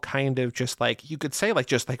all kind of just like, you could say like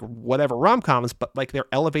just like whatever rom-coms, but like they're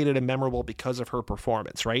elevated and memorable because of her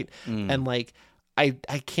performance, right? And like, I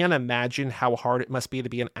can't imagine how hard it must be to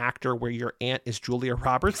be an actor where your aunt is Julia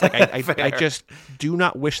Roberts. Like I just do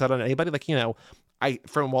not wish that on anybody. Like,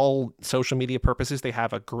 from all social media purposes, they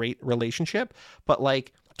have a great relationship, but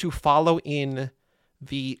like to follow in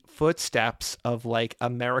the footsteps of like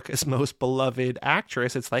America's most beloved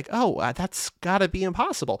actress, it's like, oh, that's gotta be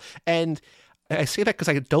impossible. And I say that because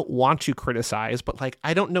I don't want to criticize, but like,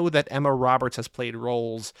 I don't know that Emma Roberts has played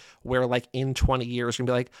roles where like in 20 years you're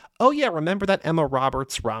gonna be like, oh yeah, remember that Emma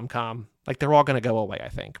Roberts rom-com? Like they're all gonna go away, I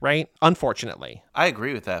think, right? Unfortunately. I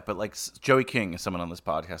agree with that, but like Joey King is someone on this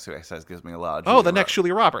podcast who says gives me a lot of next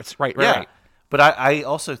Julia Roberts. Right. But I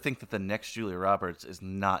also think that the next Julia Roberts is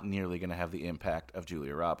not nearly going to have the impact of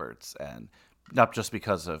Julia Roberts, and not just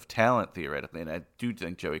because of talent, theoretically, and I do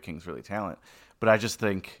think Joey King's really talented, but I just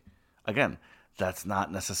think, again, that's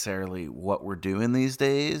not necessarily what we're doing these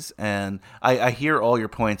days. And I hear all your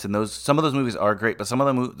points, and some of those movies are great, but some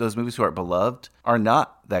of those movies who are beloved are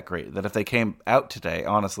not that great. That if they came out today,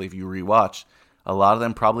 honestly, if you rewatch, a lot of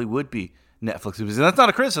them probably would be Netflix movies. And that's not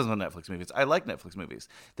a criticism of Netflix movies. I like Netflix movies.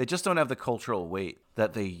 They just don't have the cultural weight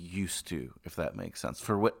that they used to, if that makes sense,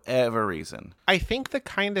 for whatever reason. I think the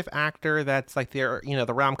kind of actor that's like the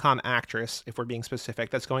rom-com actress, if we're being specific,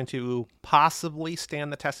 that's going to possibly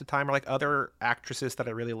stand the test of time, or like other actresses that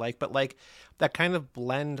I really like, but like that kind of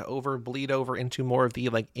bleed over into more of the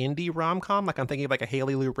like indie rom-com. Like I'm thinking of like a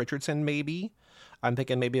Haley Lou Richardson, maybe. I'm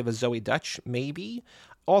thinking maybe of a Zoe Dutch, maybe.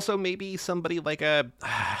 Also, maybe somebody like a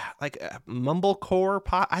mumblecore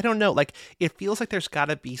pop. I don't know. Like, it feels like there's got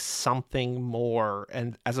to be something more,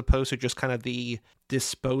 and as opposed to just kind of the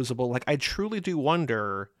disposable. Like, I truly do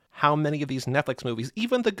wonder how many of these Netflix movies,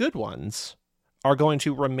 even the good ones, are going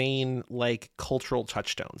to remain like cultural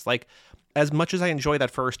touchstones. Like, as much as I enjoy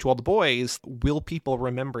that first To All the Boys, will people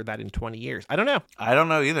remember that in 20 years? I don't know. I don't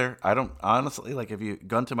know either. I don't, honestly, like, if you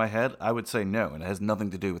gun to my head, I would say no, and it has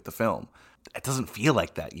nothing to do with the film. It doesn't feel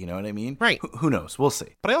like that, you know what I mean? Right. Who knows? We'll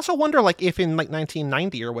see. But I also wonder, like, if in, like,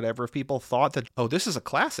 1990 or whatever, if people thought that, oh, this is a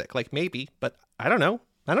classic. Like, maybe. But I don't know.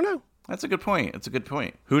 That's a good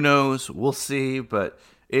point. Who knows? We'll see, but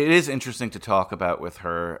it is interesting to talk about with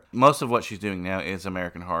her. Most of what she's doing now is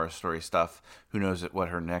American Horror Story stuff. Who knows what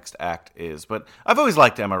her next act is? But I've always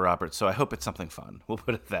liked Emma Roberts, so I hope it's something fun. We'll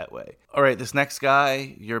put it that way. All right, this next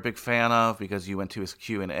guy you're a big fan of because you went to his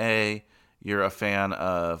Q&A. You're a fan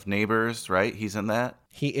of Neighbors, right? He's in that?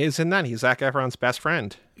 He is in that. He's Zac Efron's best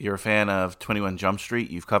friend. You're a fan of 21 Jump Street.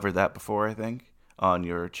 You've covered that before, I think, on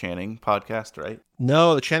your Channing podcast, right?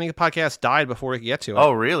 No, the Channing podcast died before we could get to it.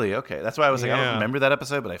 Oh, really? Okay. That's why I was like, I don't remember that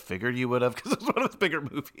episode, but I figured you would have because it was one of his bigger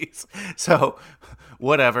movies. So,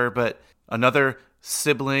 whatever. But another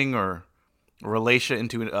sibling or relation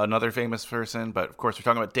into another famous person. But, of course, we're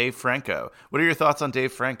talking about Dave Franco. What are your thoughts on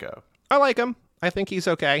Dave Franco? I like him. I think he's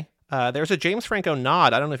okay. There's a James Franco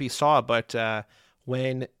nod. I don't know if you saw it, but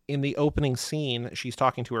when in the opening scene, she's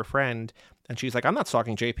talking to her friend, and she's like, I'm not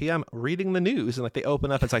stalking JP, I'm reading the news. And like they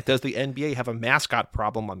open up, it's like, does the NBA have a mascot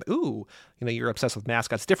problem? Ooh, you're obsessed with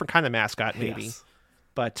mascots. Different kind of mascot, maybe. Yes.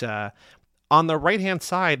 But on the right-hand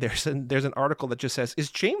side, there's an article that just says, is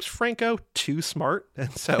James Franco too smart?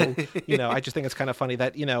 And so, I just think it's kind of funny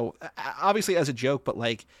that, obviously as a joke, but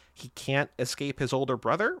like he can't escape his older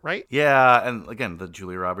brother, right? Yeah, and again, the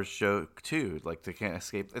Julia Roberts joke too. Like they can't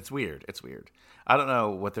escape. It's weird. I don't know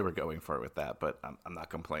what they were going for with that, but I'm not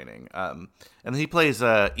complaining. And he plays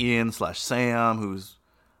Ian/Sam, who's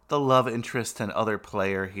the love interest and other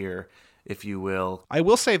player here, if you will. I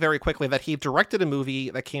will say very quickly that he directed a movie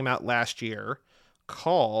that came out last year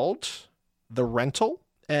called The Rental,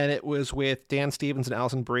 and it was with Dan Stevens and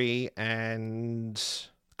Alison Brie and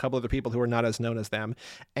a couple other people who are not as known as them.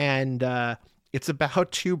 And it's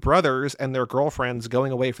about two brothers and their girlfriends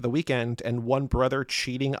going away for the weekend, and one brother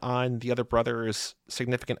cheating on the other brother's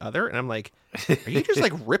significant other. And I'm like, are you just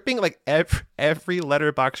like ripping like every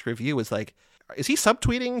Letterboxd review is like, is he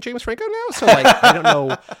subtweeting James Franco now? So like,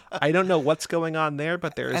 I don't know what's going on there,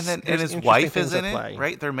 but there's and his wife is in it,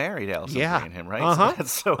 right? They're married, Alison Brie and him, right? So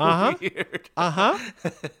that's so weird.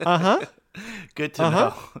 Good to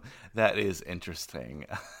know. That is interesting.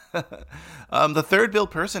 The third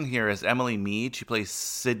billed person here is Emily Mead. She plays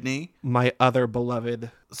Sydney, my other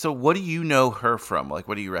beloved. So what do you know her from? Like,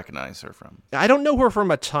 what do you recognize her from? I don't know her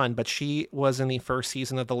from a ton, but she was in the first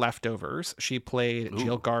season of The Leftovers. She played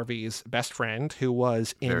Jill Garvey's best friend, who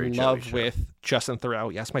was in love with Justin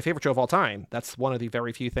Theroux. Yes, my favorite show of all time. That's one of the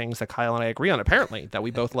very few things that Kyle and I agree on, apparently, that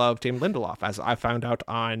we both love Damon Lindelof, as I found out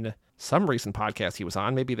on some recent podcast he was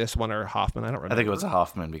on, maybe this one or Hoffman. I don't remember. I think it was a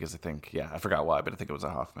Hoffman because I forgot why, but I think it was a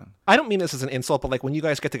Hoffman. I don't mean this as an insult, but like when you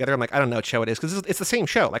guys get together, I'm like, I don't know what show it is because it's the same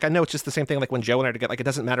show. Like I know it's just the same thing. Like when Joe and I are together, like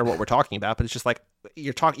doesn't matter what we're talking about, but it's just like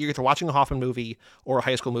you're either watching a Hoffman movie or a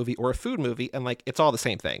high school movie or a food movie, and like it's all the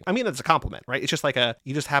same thing. I mean, it's a compliment, right? It's just like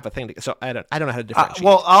you just have a thing. So I don't know how to differentiate.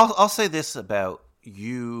 Well, I'll say this about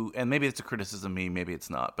you, and maybe it's a criticism of me, maybe it's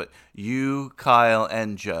not, but you, Kyle,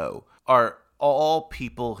 and Joe are all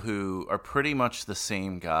people who are pretty much the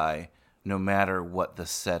same guy, no matter what the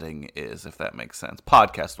setting is, if that makes sense.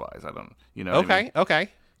 Podcast wise, I don't, what I mean? Okay.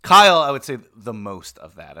 Kyle, I would say the most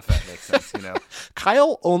of that, if that makes sense,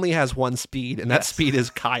 Kyle only has one speed, and that speed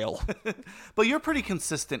is Kyle. But you're pretty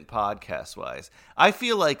consistent podcast wise. I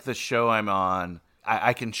feel like the show I'm on,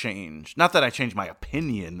 I can change. Not that I change my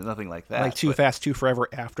opinion, nothing like that. Like Too Fast, Too Forever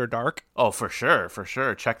After Dark. Oh, for sure.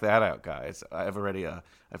 Check that out, guys. I've already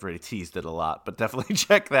teased it a lot, but definitely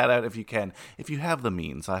check that out if you can. If you have the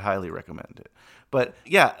means, I highly recommend it. But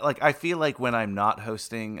yeah, like I feel like when I'm not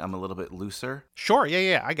hosting, I'm a little bit looser. Sure,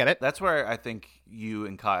 yeah, I get it. That's where I think you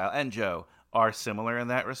and Kyle and Joe are similar in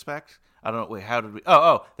that respect. I don't know. Wait, how did we?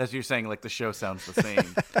 Oh, that's you're saying like the show sounds the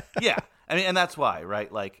same. Yeah. I mean, and that's why, right?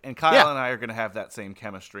 Like, and Kyle and I are going to have that same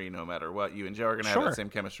chemistry no matter what. You and Joe are going to have that same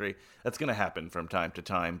chemistry. That's going to happen from time to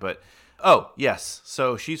time. But, yes.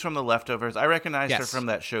 So she's from The Leftovers. I recognized her from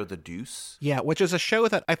that show, The Deuce. Yeah, which is a show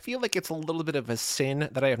that I feel like it's a little bit of a sin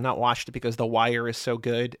that I have not watched it because The Wire is so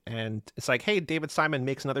good. And it's like, hey, David Simon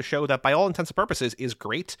makes another show that by all intents and purposes is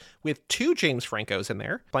great with 2 James Francos in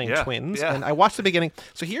there playing twins. Yeah. And I watched the beginning.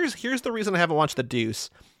 So here's the reason I haven't watched The Deuce.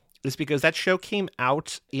 Is because that show came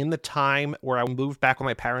out in the time where I moved back with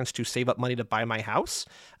my parents to save up money to buy my house.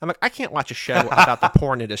 I'm like, I can't watch a show about the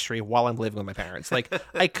porn industry while I'm living with my parents. Like,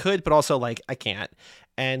 I could, but also, like, I can't.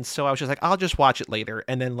 And so I was just like, I'll just watch it later.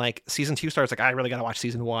 And then, like, season 2 starts, like, I really got to watch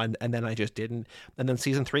season 1. And then I just didn't. And then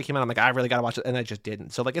season 3 came out. I'm like, I really got to watch it. And I just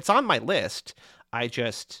didn't. So, like, it's on my list. I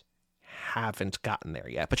just haven't gotten there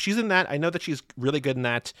yet. But she's in that. I know that she's really good in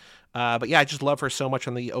that. But yeah, I just love her so much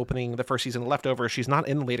from the first season of Leftovers. She's not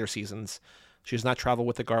in the later seasons. She's not traveled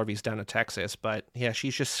with the Garveys down to Texas. But yeah,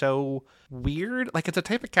 she's just so weird. Like, it's a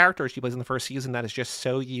type of character she plays in the first season that is just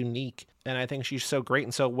so unique. And I think she's so great.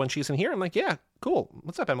 And so when she's in here, I'm like, yeah, cool.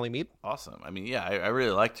 What's up, Emily Mead? Awesome. I mean, yeah, I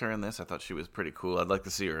really liked her in this. I thought she was pretty cool. I'd like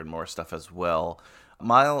to see her in more stuff as well.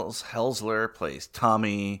 Miles Helsler plays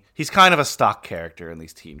Tommy. He's kind of a stock character in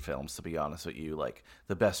these teen films, to be honest with you. Like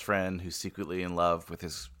the best friend who's secretly in love with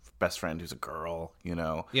his best friend who's a girl,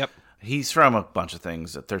 Yep. He's from a bunch of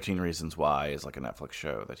things. 13 Reasons Why is like a Netflix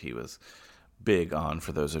show that he was big on,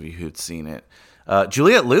 for those of you who'd seen it.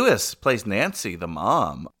 Juliette Lewis plays Nancy, the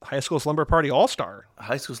mom. High School Slumber Party All-Star.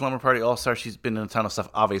 High School Slumber Party All-Star. She's been in a ton of stuff.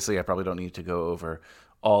 Obviously, I probably don't need to go over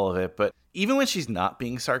all of it, but even when she's not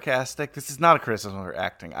being sarcastic, this is not a criticism of her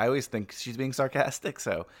acting. I always think she's being sarcastic,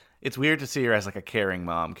 so it's weird to see her as like a caring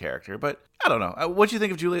mom character, but I don't know. What do you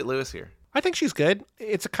think of Juliette Lewis here? I think she's good.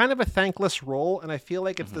 It's a kind of a thankless role, and I feel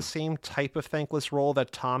like it's the same type of thankless role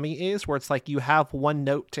that Tommy is, where it's like you have one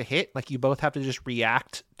note to hit, like you both have to just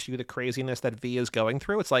react to the craziness that V is going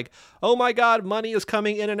through. It's like, oh my God, money is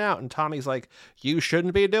coming in and out, and Tommy's like, you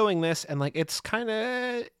shouldn't be doing this, and like it's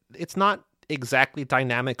not exactly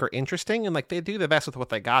dynamic or interesting, and like they do the best with what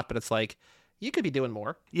they got, but it's like you could be doing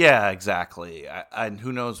more. Yeah, exactly. And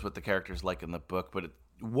who knows what the character's like in the book, but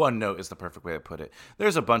one note is the perfect way to put it.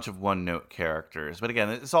 There's a bunch of one note characters, but again,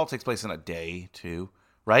 this all takes place in a day too,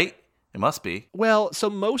 right? It must be. Well, so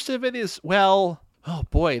most of it is, oh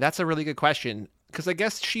boy, that's a really good question, because I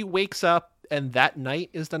guess she wakes up and that night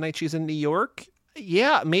is the night she's in New York.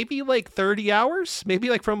 Yeah, maybe like 30 hours, maybe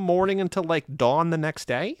like from morning until like dawn the next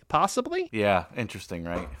day, possibly. Yeah, interesting,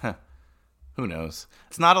 right? Who knows?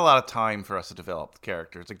 It's not a lot of time for us to develop the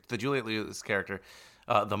characters. Like the Juliette Lewis character,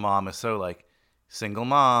 the mom is so like single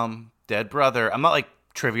mom, dead brother. I'm not like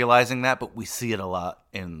trivializing that, but we see it a lot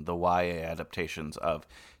in the YA adaptations of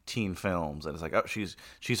teen films. And it's like, oh, she's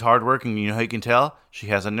hardworking. You know how you can tell? She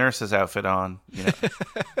has a nurse's outfit on.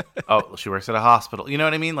 Oh, she works at a hospital. You know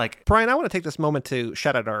what I mean? Like, Brian, I want to take this moment to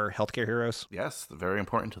shout out our healthcare heroes. Yes, very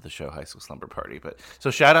important to the show, High School Slumber Party. But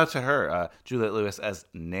so shout out to her, Juliette Lewis as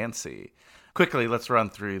Nancy. Quickly, let's run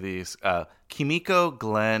through these. Kimiko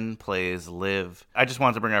Glenn plays Liv. I just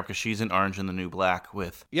wanted to bring her up because she's in Orange and the New Black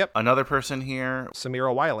with another person here.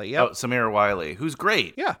 Samira Wiley, Oh, Samira Wiley, who's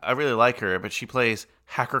great. Yeah. I really like her, but she plays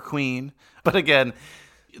Hacker Queen. But again,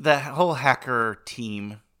 the whole hacker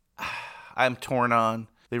team, I'm torn on.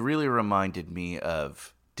 They really reminded me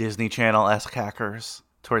of Disney Channel-esque hackers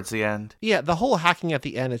towards the end. Yeah, the whole hacking at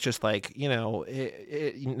the end is just like, no,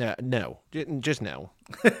 just no.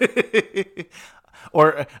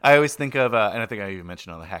 Or I always think of, and I think I even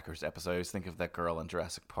mentioned on the Hackers episode, I always think of that girl in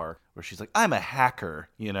Jurassic Park where she's like, I'm a hacker,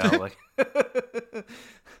 like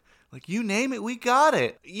Like, you name it, we got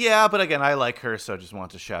it. Yeah, but again, I like her, so I just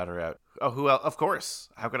want to shout her out. Oh, who else? Of course.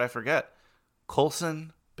 How could I forget?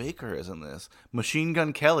 Coulson Baker is in this. Machine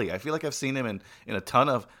Gun Kelly. I feel like I've seen him in a ton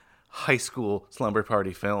of high school slumber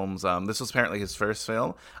party films. This was apparently his first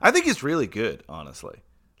film. I think he's really good, honestly.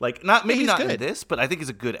 Like, not He's not good. in this, but I think he's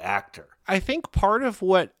a good actor. I think part of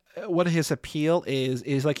what his appeal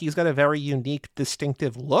is like he's got a very unique,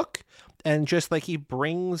 distinctive look. And just like he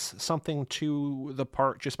brings something to the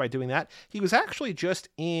part just by doing that. He was actually just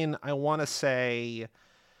in, I want to say,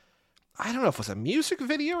 I don't know if it was a music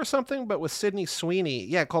video or something, but with Sydney Sweeney.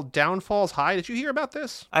 Yeah, called Downfalls High. Did you hear about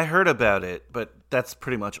this? I heard about it, but that's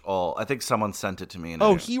pretty much all. I think someone sent it to me.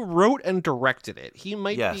 Oh, he wrote and directed it. He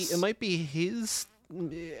might Yes. be, it might be his.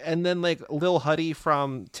 And then like Lil Huddy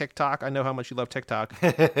from TikTok. I know how much you love TikTok.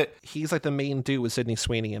 He's like the main dude with Sydney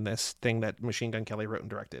Sweeney in this thing that Machine Gun Kelly wrote and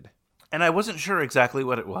directed. And I wasn't sure exactly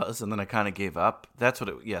what it was, and then I kind of gave up. That's what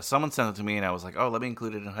it. Yeah, someone sent it to me, and I was like, "Oh, let me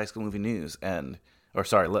include it in High School Movie News."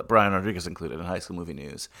 Let Brian Rodriguez include it in High School Movie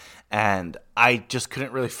News. And I just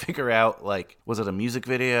couldn't really figure out, like, was it a music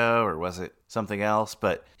video or was it something else?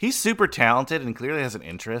 But he's super talented and clearly has an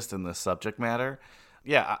interest in this subject matter.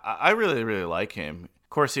 Yeah, I really, really like him. Of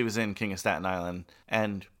course, he was in King of Staten Island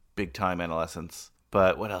and Big Time Adolescence.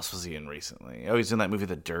 But what else was he in recently? Oh, he's in that movie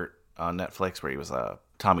The Dirt on Netflix where he was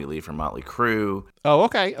Tommy Lee from Motley Crue. Oh,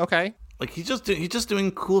 okay. Like, he's just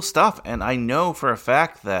doing cool stuff, and I know for a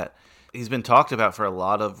fact that he's been talked about for a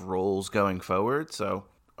lot of roles going forward. So,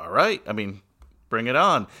 all right, I mean, bring it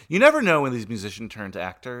on. You never know when these musicians turn to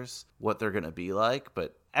actors what they're going to be like,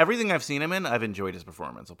 but everything I've seen him in, I've enjoyed his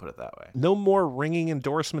performance. I'll put it that way. No more ringing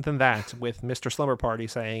endorsement than that with Mr. Slumber Party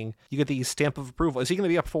saying you get the stamp of approval. Is he going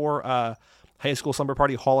to be up for High School Slumber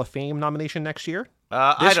Party Hall of Fame nomination next year?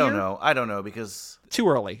 I don't know. I don't know because Too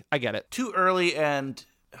early. I get it. too early, and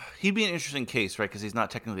he'd be an interesting case, right? Because he's not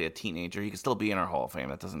technically a teenager. He could still be in our Hall of Fame.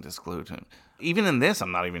 That doesn't exclude him. Even in this,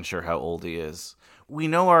 I'm not even sure how old he is. We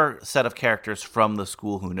know our set of characters from the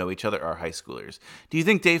school who know each other are high schoolers. Do you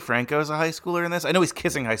think Dave Franco is a high schooler in this? I know he's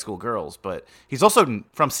kissing high school girls, but he's also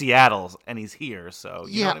from Seattle, and he's here, so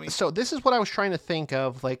you know what I mean? So this is what I was trying to think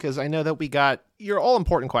of, like, because I know that we got your all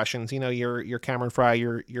important questions. You know, your Cameron Fry,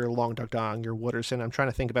 your Long Duck Dong, your Wooderson. I'm trying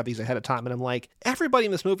to think about these ahead of time, and I'm like, everybody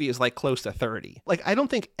in this movie is like close to 30. Like, I don't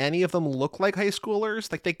think any of them look like high schoolers.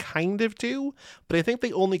 Like, they kind of do, but I think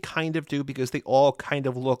they only kind of do because they all kind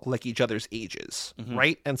of look like each other's ages,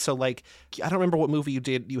 right? And so, like, I don't remember what movie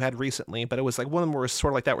you had recently, but it was like one of them was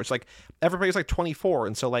sort of like that, where it's like everybody's like 24,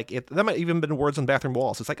 and so like that might even been Words on Bathroom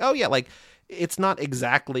Walls. It's like, oh yeah, like it's not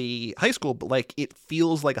exactly high school, but like it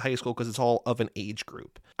feels like a high school because it's all of an age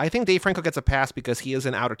group. I think Dave Franco gets a pass because he is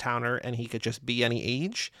an out-of-towner and he could just be any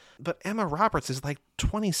age. But Emma Roberts is like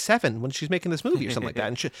 27 when she's making this movie or something like that.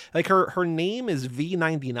 And she, like her name is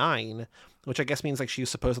V99, which I guess means like she was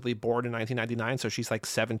supposedly born in 1999. So she's like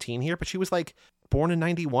 17 here, but she was like born in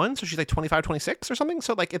 91. So she's like 25, 26 or something.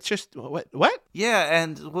 So like, it's just what? Yeah,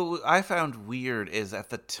 and what I found weird is at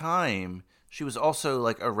the time, she was also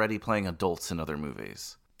like already playing adults in other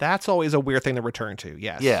movies. That's always a weird thing to return to.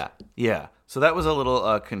 Yes. Yeah. So that was a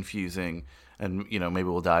little confusing, and you know maybe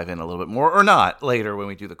we'll dive in a little bit more or not later when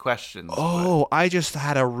we do the questions. Oh, I just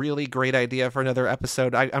had a really great idea for another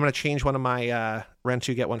episode. I'm going to change one of my rent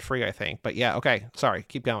 2 get 1 free, I think. But yeah, okay. Sorry,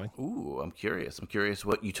 keep going. Ooh, I'm curious. I'm curious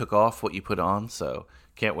what you took off, what you put on. So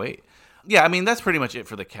can't wait. Yeah, I mean that's pretty much it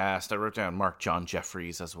for the cast. I wrote down Mark John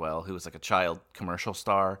Jeffries as well, who was like a child commercial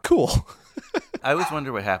star. Cool. I always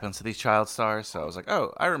wonder what happens to these child stars, so I was like,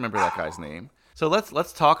 oh, I remember that guy's name. So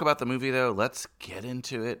let's talk about the movie, though. Let's get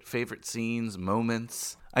into it. Favorite scenes,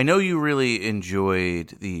 moments. I know you really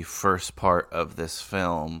enjoyed the first part of this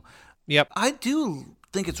film. Yep. I do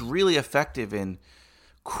think it's really effective in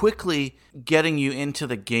quickly getting you into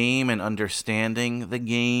the game and understanding the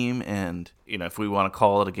game. And, you know, if we want to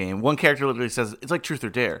call it a game, one character literally says, it's like Truth or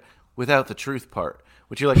Dare without the truth part,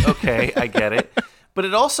 which you're like, okay, I get it. But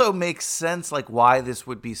it also makes sense, like, why this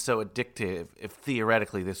would be so addictive if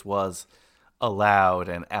theoretically this was allowed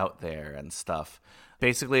and out there and stuff.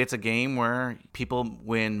 Basically, it's a game where people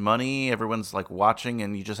win money, everyone's, like, watching,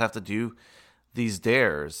 and you just have to do these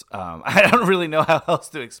dares. I don't really know how else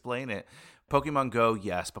to explain it. Pokemon Go,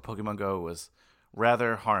 yes, but Pokemon Go was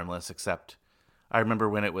rather harmless, except I remember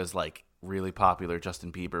when it was, like, really popular,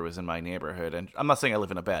 Justin Bieber was in my neighborhood, and I'm not saying I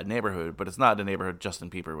live in a bad neighborhood, but it's not a neighborhood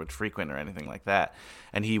Justin Bieber would frequent or anything like that.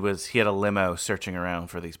 And he had a limo searching around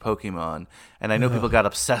for these Pokemon, and I know people got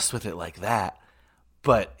obsessed with it like that,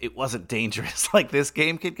 but it wasn't dangerous like this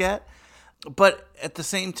game could get. But at the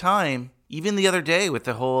same time, even the other day with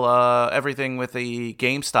the whole everything with the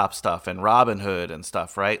GameStop stuff and Robinhood and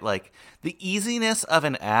stuff, right? Like the easiness of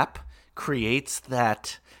an app creates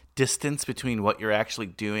that distance between what you're actually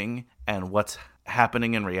doing and what's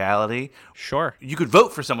happening in reality. Sure. You could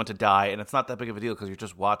vote for someone to die, and it's not that big of a deal because you're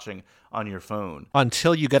just watching on your phone.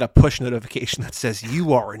 Until you get a push notification that says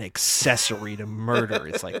you are an accessory to murder.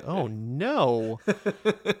 It's like, oh no,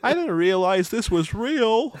 I didn't realize this was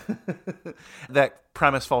real. That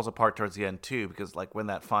premise falls apart towards the end too, because like when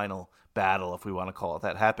that final battle, if we want to call it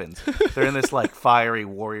that, happens, they're in this like fiery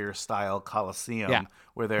warrior style coliseum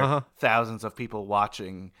where there are thousands of people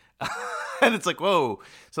watching. And it's like, whoa.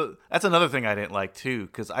 So that's another thing I didn't like too,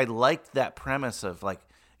 because I liked that premise of like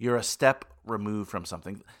you're a step removed from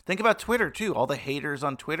something. Think about Twitter too. All the haters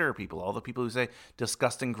on Twitter, all the people who say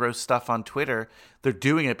disgusting, gross stuff on Twitter, they're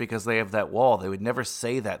doing it because they have that wall. They would never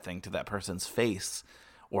say that thing to that person's face,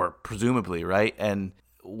 or presumably, right? And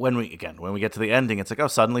when we get to the ending, it's like, oh,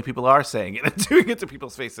 suddenly people are saying it and doing it to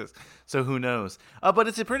people's faces. So who knows? But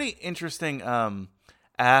it's a pretty interesting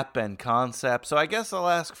app and concept. So I guess I'll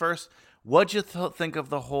ask first, what'd you think of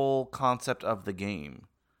the whole concept of the game?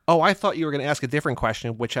 Oh, I thought you were going to ask a different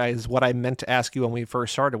question, which is what I meant to ask you when we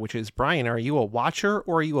first started, which is, Brian, are you a watcher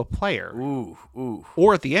or are you a player? Ooh.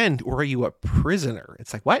 Or at the end, or are you a prisoner?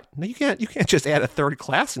 It's like, what? No, you can't just add a third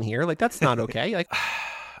class in here. Like, that's not okay. Like,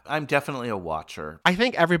 I'm definitely a watcher. I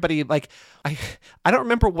think everybody, like, I don't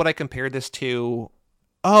remember what I compared this to.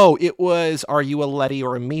 Oh, it was, are you a Letty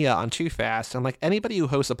or a Mia on Too Fast? I'm like, anybody who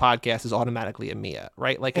hosts a podcast is automatically a Mia,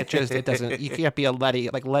 right? Like, it doesn't, you can't be a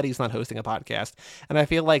Letty. Like, Letty's not hosting a podcast. And I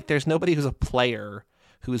feel like there's nobody who's a player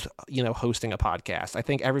who's, hosting a podcast. I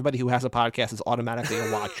think everybody who has a podcast is automatically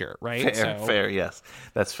a watcher, right? Fair, yes.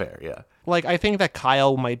 That's fair, yeah. Like, I think that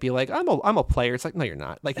Kyle might be like, I'm a player. It's like, no, you're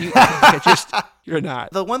not. Like, you're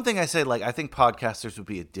not. The one thing I say, like, I think podcasters would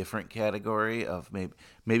be a different category of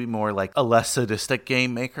maybe more like a less sadistic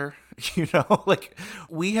game maker. Like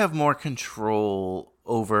we have more control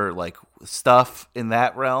over like stuff in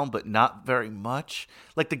that realm, but not very much.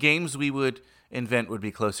 Like the games we would invent would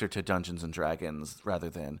be closer to Dungeons and Dragons rather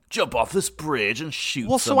than jump off this bridge and shoot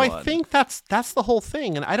someone. So I think that's the whole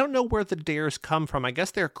thing, and I don't know where the dares come from. I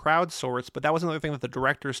guess they're crowdsourced, but that was another thing that the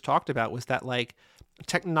directors talked about, was that like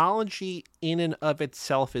technology in and of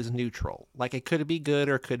itself is neutral. Like it could be good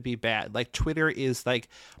or it could be bad. Like Twitter is like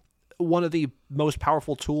one of the most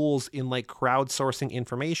powerful tools in like crowdsourcing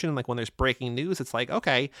information. Like when there's breaking news, it's like,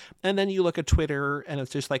 okay. And then you look at Twitter and it's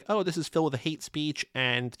just like, oh, this is filled with hate speech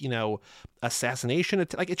and, assassination.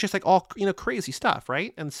 Like, it's just like all, crazy stuff.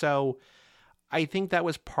 Right. And so I think that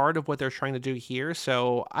was part of what they're trying to do here.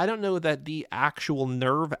 So I don't know that the actual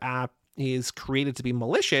Nerve app is created to be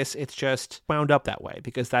malicious. It's just wound up that way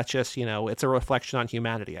because that's just, it's a reflection on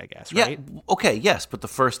humanity, I guess, right? Yeah, okay, yes, but the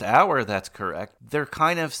first hour, that's correct. There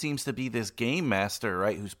kind of seems to be this game master,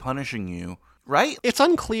 right, who's punishing you, right? It's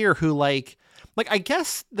unclear who, like I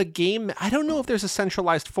guess the game, I don't know if there's a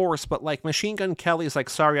centralized force, but like Machine Gun Kelly's like,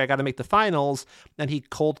 sorry, I got to make the finals, and he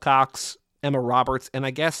cold cocks Emma Roberts, and I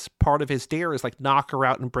guess part of his dare is like knock her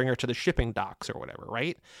out and bring her to the shipping docks or whatever,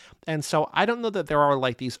 right? And so I don't know that there are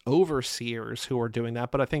like these overseers who are doing that,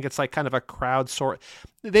 but I think it's like kind of a crowd sort.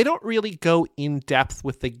 They don't really go in depth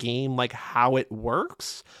with the game, like how it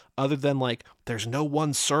works, other than like there's no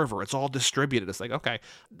one server, it's all distributed. It's like, okay,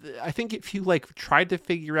 I think if you like tried to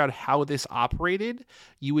figure out how this operated,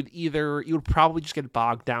 you would probably just get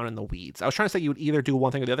bogged down in the weeds. I was trying to say you would either do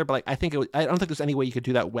one thing or the other, but like I don't think there's any way you could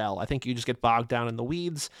do that well. I think you just get bogged down in the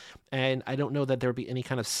weeds, and I don't know that there would be any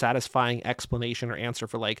kind of satisfying explanation or answer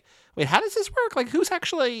for like, wait, how does this work? Like,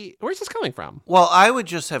 where's this coming from? Well, I would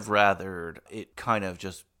just have rathered it kind of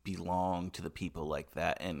just belong to the people like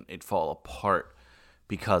that and it fall apart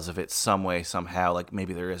because of it some way, somehow. Like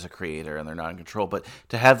maybe there is a creator and they're not in control, but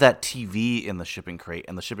to have that TV in the shipping crate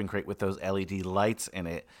and the shipping crate with those LED lights in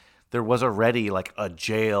it, there was already like a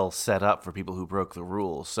jail set up for people who broke the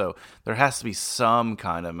rules. So there has to be some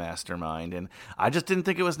kind of mastermind, and I just didn't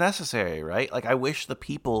think it was necessary, right? Like I wish the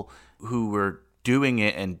people who were doing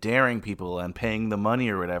it and daring people and paying the money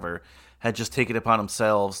or whatever had just taken it upon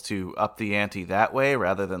themselves to up the ante that way,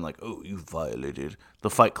 rather than like, oh, you violated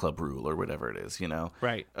the Fight Club rule or whatever it is,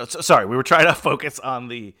 Right. Sorry, we were trying to focus on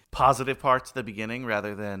the positive parts at the beginning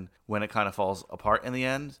rather than when it kind of falls apart in the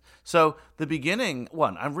end. So the beginning,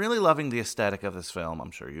 I'm really loving the aesthetic of this film.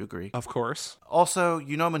 I'm sure you agree. Of course. Also,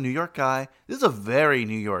 I'm a New York guy. This is a very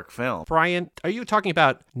New York film. Brian, are you talking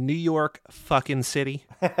about New York fucking city?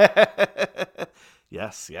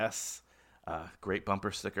 Yes. Great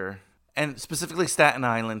bumper sticker. And specifically Staten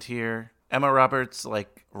Island here. Emma Roberts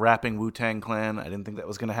like rapping Wu-Tang Clan. I didn't think that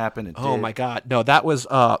was going to happen. It Oh did. my God. No, that was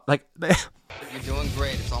like You're doing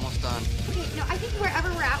great. It's almost done. Okay, no, I think wherever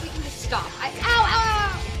we're at, we can just stop.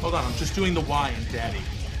 Ow! Hold on, I'm just doing the Y in Daddy.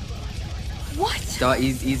 What?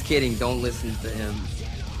 He's kidding. Don't listen to him.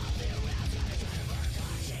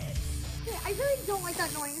 Yeah, I really don't like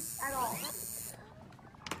that noise at all.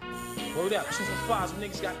 Word up. 2 for 5, some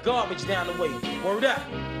niggas got garbage down the way. Word up.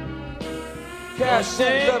 Cash rules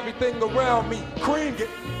everything around me. Cream it.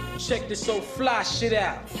 Check this so fly shit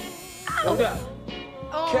out. Word up.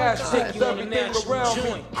 Cash Take rules you on the everything national around me.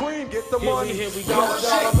 joint. Cream get the Here we- money. here we go. Dollar,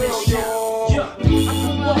 Check dollar this bill, shit. y'all. Yeah, I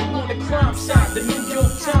grew up on the crime side, the New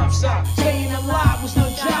York Times side. Staying alive was no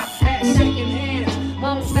job, had second hands.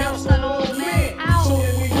 Mama's house, an old man. So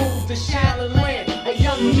then we moved to Shaolin Land. A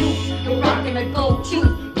young youth, you're rocking a gold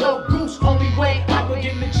tooth. Low goose, only way I would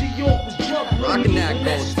get into New York was drug money. Rocking that gold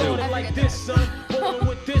Let's start tooth. it like this, son. Rolling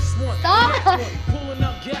with this one. Stop. That one. Pulling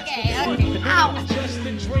up gas for Okay, fun. ow. Just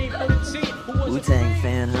a dream for the team. Who was a Wu-Tang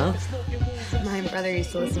fan, huh? My brother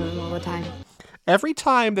used to listen to them all the time. every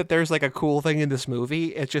time that there's like a cool thing in this movie,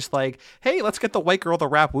 it's just like, hey, let's get the white girl to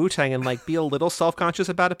rap Wu-Tang and like be a little self-conscious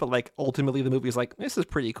about it, but like ultimately the movie's like, this is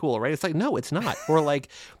pretty cool, right? It's like, no, it's not. Or like,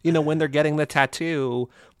 you know, when they're getting the tattoo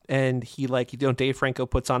and he like, you know, Dave Franco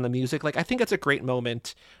puts on the music, like I think it's a great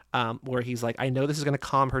moment where he's like, I know this is going to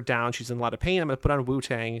calm her down. She's in a lot of pain. I'm going to put on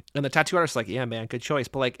Wu-Tang. And the tattoo artist's like, yeah, man, good choice.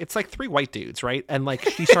 But like, it's like three white dudes, right? And like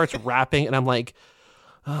she starts rapping and I'm like,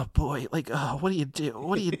 oh boy, like, oh, what do you do?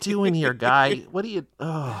 What are you doing here, guy? What do you,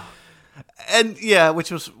 oh. And yeah,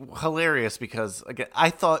 which was hilarious because, again, I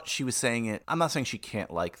thought she was saying it. I'm not saying she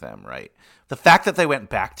can't like them, right? The fact that they went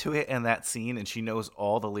back to it in that scene and she knows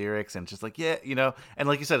all the lyrics and just like, yeah, you know, and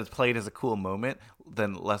like you said, it's played as a cool moment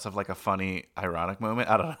than less of like a funny, ironic moment.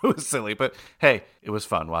 I don't know. It was silly, but hey, it was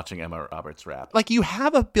fun watching Emma Roberts rap. Like you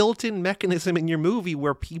have a built-in mechanism in your movie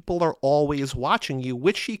where people are always watching you,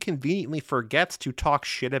 which she conveniently forgets to talk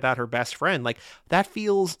shit about her best friend. Like that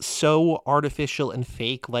feels so artificial and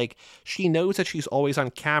fake. Like she knows that she's always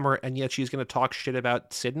on camera and yet she's going to talk shit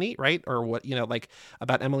about Sydney, right? Or what, you know, like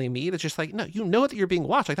about Emily Mead. It's just like, no, you know that you're being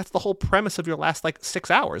watched. Like that's the whole premise of your last like 6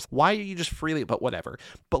 hours. Why are you just freely, but whatever.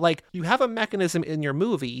 But like you have a mechanism in your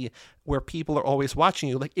movie where people are always watching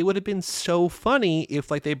you. Like it would have been so funny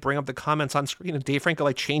if like they bring up the comments on screen and Dave Franco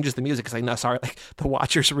like changes the music. Cause like, no, sorry, like the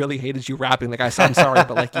watchers really hated you rapping. Like I said, I'm sorry,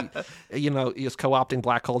 but like, you know, he's co-opting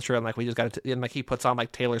black culture and like we just got to, and like he puts on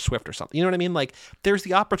like Taylor Swift or something. You know what I mean? Like there's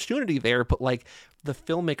the opportunity there, but like the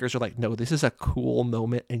filmmakers are like, no, this is a cool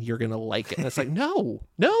moment and you're going to like it. And it's like, no.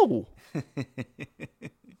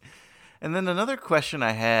 And then another question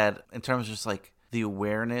I had in terms of just like the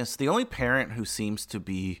awareness, the only parent who seems to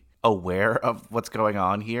be aware of what's going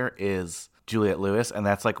on here is Juliette Lewis, and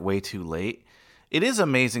that's like way too late. It is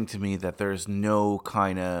amazing to me that there's no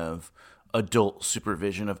kind of adult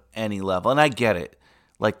supervision of any level, and I get it.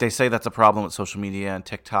 Like they say that's a problem with social media and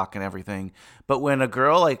TikTok and everything. But when a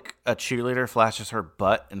girl, like a cheerleader, flashes her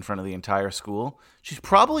butt in front of the entire school, she's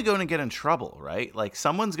probably going to get in trouble, right? Like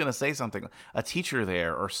someone's going to say something, a teacher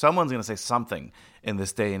there, or someone's going to say something in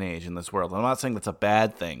this day and age, in this world. I'm not saying that's a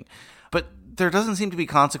bad thing, but there doesn't seem to be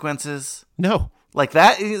consequences. No. Like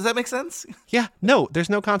that? Does that make sense? Yeah, no, there's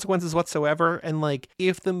no consequences whatsoever. And like,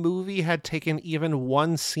 if the movie had taken even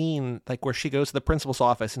one scene, like where she goes to the principal's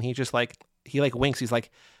office and he just like, he like winks, he's like,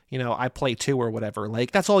 you know, I play too or whatever.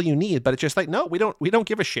 Like that's all you need. But it's just like, no, we don't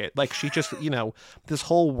give a shit. Like she just, you know, this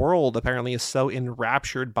whole world apparently is so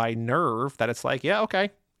enraptured by nerve that it's like, yeah, okay,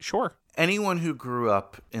 sure. Anyone who grew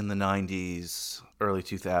up in the 90s, early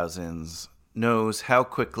 2000s knows how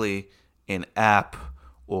quickly an app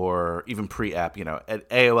or even pre-app, you know, an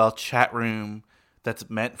AOL chat room that's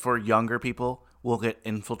meant for younger people will get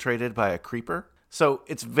infiltrated by a creeper. So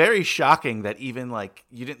it's very shocking that even like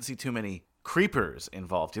you didn't see too many creepers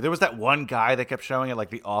involved. There was that one guy that kept showing at like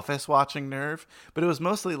The Office watching Nerve, but it was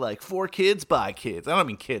mostly like for kids by kids. I don't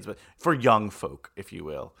mean kids, but for young folk, if you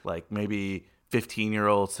will. Like maybe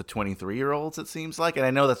 15-year-olds to 23-year-olds, it seems like. And I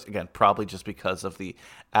know that's, again, probably just because of the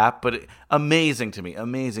app, but amazing to me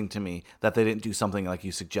that they didn't do something like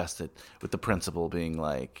you suggested with the principal being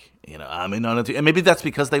like, you know, I'm in on it. And maybe that's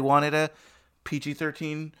because they wanted a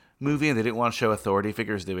PG-13 movie and they didn't want to show authority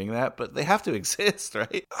figures doing that, but they have to exist,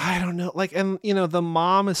 right? I don't know. Like, and you know, the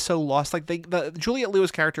mom is so lost. Like the Juliette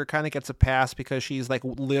Lewis character kind of gets a pass because she's like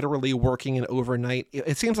literally working an overnight.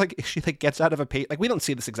 It seems like she like gets out of a like we don't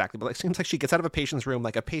see this exactly, but like, it seems like she gets out of a patient's room,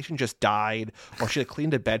 like a patient just died, or she like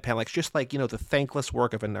cleaned a bedpan, like just like, you know, the thankless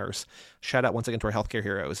work of a nurse. Shout out once again to our healthcare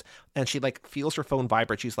heroes. And she like feels her phone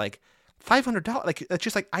vibrate. She's like, $500, like, it's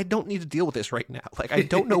just like, I don't need to deal with this right now. Like, I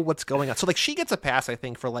don't know what's going on. So, like, she gets a pass, I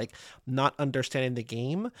think, for, like, not understanding the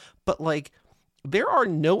game. But, like, there are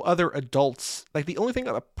no other adults. Like, the only thing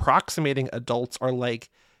approximating adults are, like,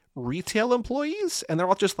 retail employees. And they're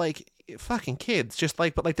all just, like, fucking kids. Just,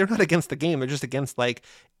 like, but, like, they're not against the game. They're just against, like,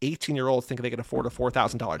 18-year-olds thinking they can afford a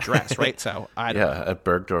 $4,000 dress, right? So, I don't know. At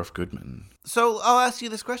Bergdorf Goodman. So, I'll ask you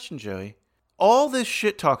this question, Joey. All this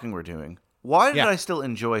shit talking we're doing, why did I still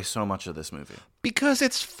enjoy so much of this movie? Because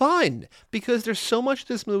it's fun. Because there's so much of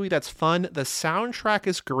this movie that's fun. The soundtrack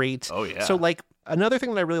is great. Oh, yeah. So, like, another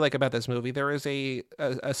thing that I really like about this movie, there is a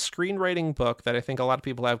screenwriting book that I think a lot of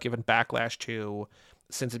people have given backlash to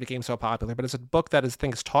since it became so popular. But it's a book that I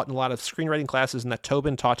think is taught in a lot of screenwriting classes and that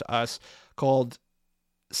Tobin taught to us, called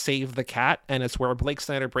Save the Cat, and it's where Blake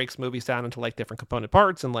Snyder breaks movies down into like different component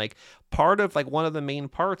parts, and like part of like one of the main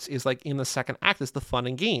parts is like in the second act is the fun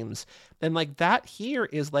and games, and like that here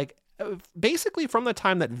is like basically from the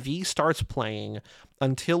time that V starts playing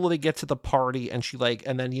until they get to the party and she like,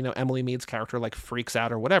 and then, you know, Emily Mead's character like freaks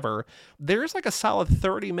out or whatever, there's like a solid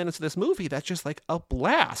 30 minutes of this movie that's just like a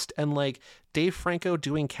blast. And like Dave Franco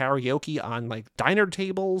doing karaoke on like diner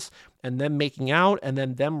tables and them making out and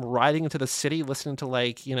then them riding into the city listening to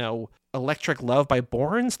like, you know, Electric Love by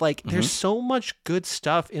Borns. Like there's so much good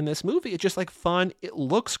stuff in this movie. It's just like fun. It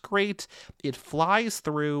looks great. It flies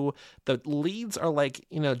through. The leads are like,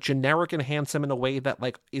 you know, generic and handsome in a way that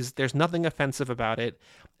like there's nothing offensive about it.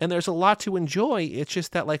 And there's a lot to enjoy. It's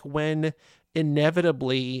just that like when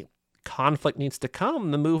inevitably conflict needs to come,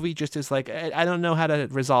 the movie just is like, I don't know how to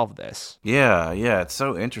resolve this. Yeah, it's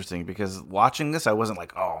so interesting because watching this, I wasn't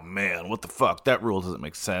like, oh man, what the fuck? That rule doesn't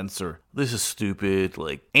make sense, or this is stupid.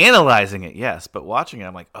 Like analyzing it, yes, but watching it,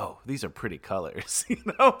 I'm like, oh, these are pretty colors, you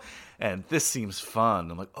know? And this seems fun.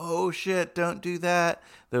 I'm like, oh shit, don't do that.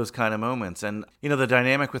 Those kind of moments. And, you know, the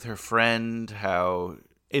dynamic with her friend, how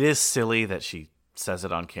it is silly that she says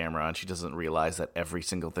it on camera and she doesn't realize that every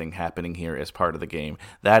single thing happening here is part of the game.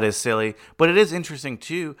 That is silly. But it is interesting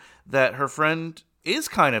too that her friend is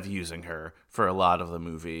kind of using her for a lot of the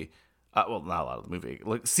movie. Well, not a lot of the movie.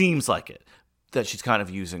 Like, seems like it. That she's kind of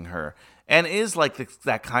using her. And is like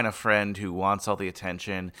that kind of friend who wants all the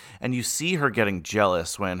attention. And you see her getting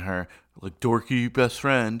jealous when her like dorky best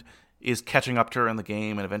friend is catching up to her in the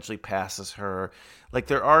game and eventually passes her. Like,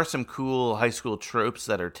 there are some cool high school tropes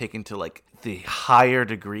that are taken to, like, the higher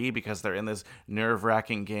degree because they're in this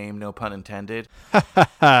nerve-wracking game, no pun intended,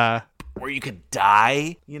 where you could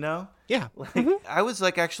die, you know? Yeah. Like, I was,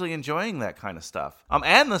 like, actually enjoying that kind of stuff.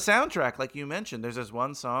 And the soundtrack, like you mentioned, there's this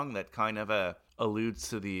one song that kind of alludes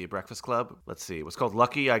to the Breakfast Club. Let's see. It was called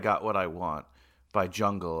Lucky I Got What I Want by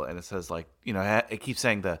Jungle, and it says, like, you know, it keeps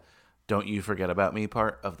saying the Don't You Forget About Me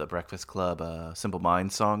part of the Breakfast Club Simple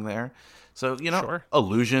Minds song there. So, you know,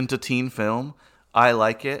 allusion to teen film. I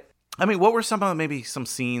like it. I mean, what were some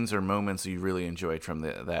scenes or moments you really enjoyed from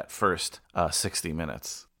that first 60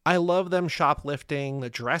 minutes? I love them shoplifting the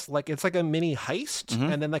dress. Like, it's like a mini heist,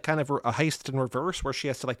 and then like kind of a heist in reverse where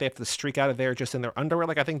they have to streak out of there just in their underwear.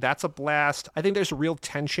 Like, I think that's a blast. I think there's real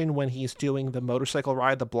tension when he's doing the motorcycle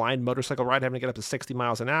ride, the blind motorcycle ride, having to get up to 60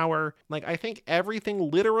 miles an hour. Like, I think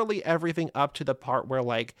literally everything up to the part where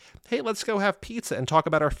like, hey, let's go have pizza and talk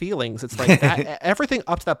about our feelings. It's like that. Everything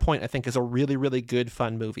up to that point, I think, is a really, really good,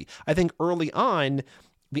 fun movie. I think early on,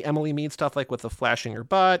 the Emily Mead stuff, like with the flashing her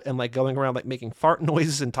butt and like going around like making fart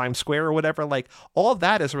noises in Times Square or whatever, like all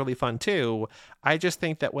that is really fun too. I just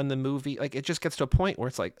think that when the movie, like, it just gets to a point where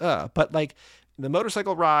it's like, but like the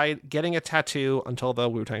motorcycle ride, getting a tattoo until the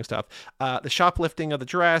Wu-Tang stuff, the shoplifting of the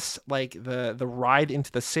dress, like the ride into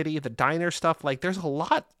the city, the diner stuff, like there's a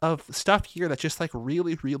lot of stuff here that's just like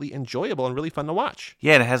really, really enjoyable and really fun to watch.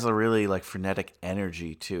 Yeah, and it has a really like frenetic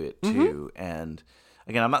energy to it too. And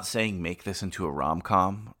again, I'm not saying make this into a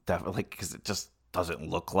rom-com, definitely, because it just doesn't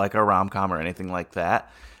look like a rom-com or anything like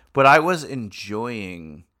that. But I was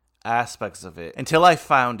enjoying aspects of it until I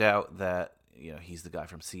found out that, you know, he's the guy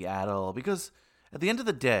from Seattle. Because at the end of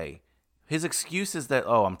the day, his excuse is that,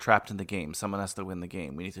 oh, I'm trapped in the game. Someone has to win the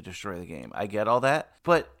game. We need to destroy the game. I get all that.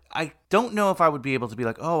 But I don't know if I would be able to be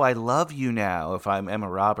like, oh, I love you now if I'm Emma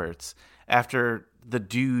Roberts after the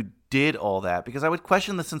dude did all that. Because I would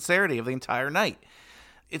question the sincerity of the entire night.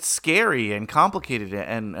 It's scary and complicated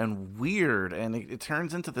and weird, and it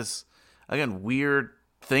turns into this, again, weird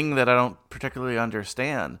thing that I don't particularly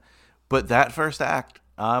understand. But that first act,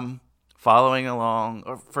 I'm following along,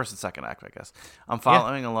 or first and second act, I guess. I'm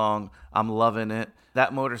following along. I'm loving it.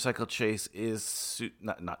 That motorcycle chase is,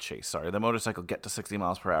 not chase, sorry. The motorcycle get to 60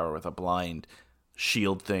 miles per hour with a blind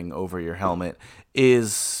shield thing over your helmet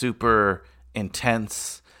is super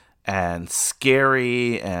intense and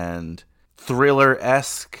scary and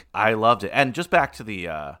thriller-esque. I loved it. And just back to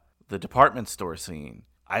the department store scene.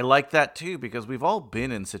 I like that too, because we've all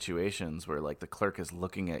been in situations where like the clerk is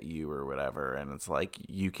looking at you or whatever, and it's like,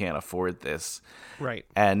 you can't afford this. Right.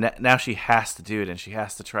 And now she has to do it, and she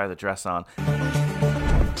has to try the dress on.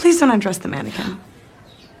 Please don't undress the mannequin.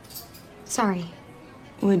 Sorry.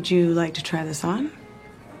 Would you like to try this on?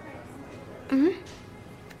 Mm-hmm.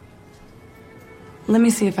 Let me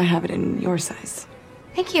see if I have it in your size.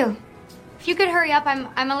 Thank you. If you could hurry up,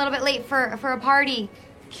 I'm a little bit late for a party.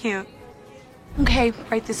 Cute. Okay,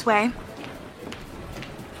 right this way.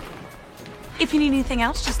 If you need anything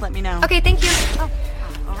else, just let me know. Okay, thank you. Oh,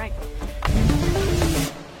 all right.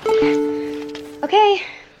 Okay,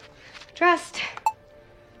 dressed.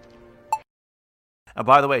 And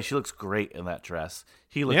by the way, she looks great in that dress.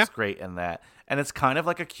 He looks great in that. And it's kind of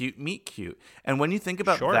like a cute meet cute. And when you think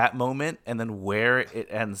about that moment and then where it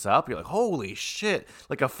ends up, you're like, holy shit,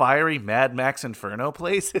 like a fiery Mad Max Inferno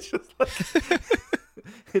place. It's just like...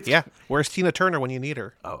 Where's Tina Turner when you need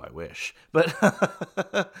her? Oh, I wish. But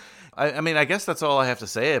I mean, I guess that's all I have to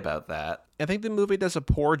say about that. I think the movie does a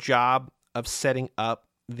poor job of setting up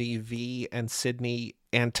the V and Sydney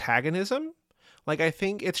antagonism. Like, I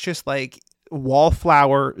think it's just like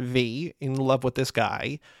Wallflower V in love with this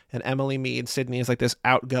guy, and Emily Mead, Sydney, is like this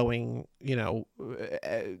outgoing,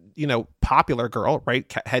 popular girl,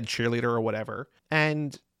 right? Head cheerleader or whatever.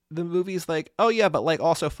 And the movie's like, oh yeah, but like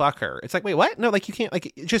also fuck her. It's like, wait, what? No, like you can't,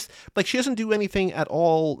 like, just like she doesn't do anything at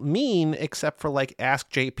all mean except for like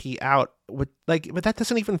ask JP out with like, but that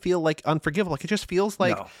doesn't even feel like unforgivable. Like it just feels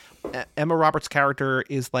like Emma Roberts' character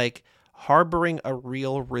is like harboring a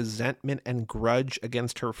real resentment and grudge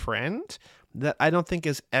against her friend that I don't think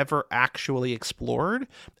is ever actually explored.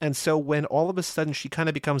 And so when all of a sudden she kind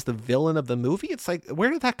of becomes the villain of the movie, it's like, where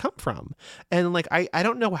did that come from? And like, I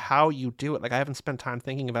don't know how you do it. Like, I haven't spent time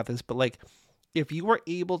thinking about this, but like, if you were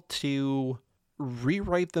able to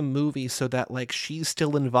rewrite the movie so that like she's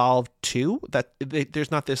still involved too, that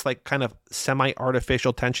there's not this like kind of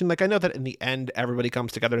semi-artificial tension. Like, I know that in the end, everybody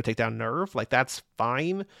comes together to take down Nerve. Like, that's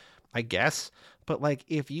fine, I guess. But like,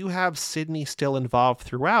 if you have Sydney still involved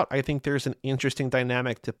throughout, I think there's an interesting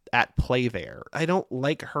dynamic at play there. I don't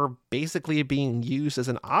like her basically being used as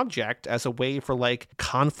an object as a way for like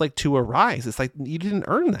conflict to arise. It's like, you didn't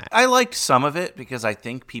earn that. I liked some of it because I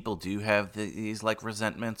think people do have these like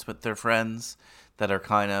resentments with their friends that are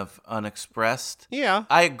kind of unexpressed. Yeah.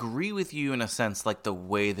 I agree with you in a sense, like the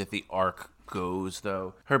way that the arc goes,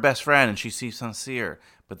 though. Her best friend, and she seems sincere,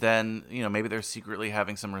 but then, maybe they're secretly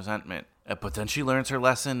having some resentment. But then she learns her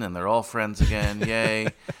lesson and they're all friends again.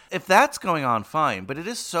 Yay. If that's going on, fine. But it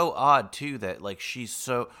is so odd, too, that like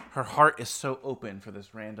her heart is so open for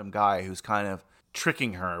this random guy who's kind of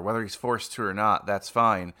tricking her, whether he's forced to or not, that's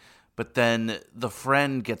fine. But then the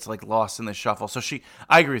friend gets like lost in the shuffle. So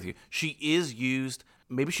I agree with you. She is used.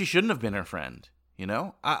 Maybe she shouldn't have been her friend.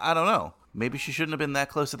 I don't know. Maybe she shouldn't have been that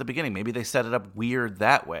close at the beginning. Maybe they set it up weird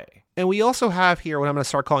that way. And we also have here what I'm going to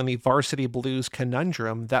start calling the Varsity Blues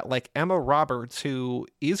conundrum, that like Emma Roberts, who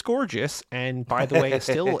is gorgeous, and by the way, it's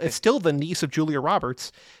still the niece of Julia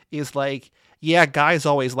Roberts, is like, yeah, guys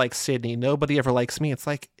always like Sydney. Nobody ever likes me. It's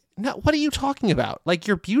like, no, what are you talking about? Like,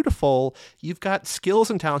 you're beautiful. You've got skills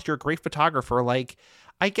and talents. You're a great photographer. Like,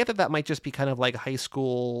 I get that might just be kind of like high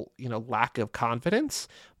school, lack of confidence.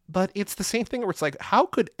 But it's the same thing where it's like, how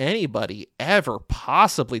could anybody ever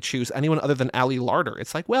possibly choose anyone other than Ali Larter?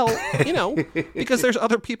 It's like, well, because there's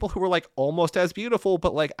other people who are like almost as beautiful,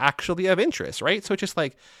 but like actually have interests, right? So it's just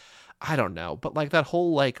like, I don't know. But like that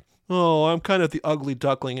whole like, oh, I'm kind of the ugly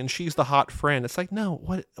duckling and she's the hot friend. It's like, no,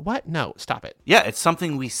 what? No, stop it. Yeah, it's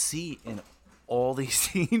something we see in all these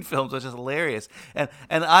teen films, which is hilarious. And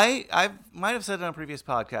I might have said it on a previous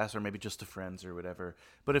podcast, or maybe just to friends or whatever,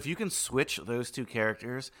 but if you can switch those two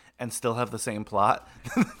characters and still have the same plot,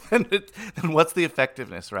 then what's the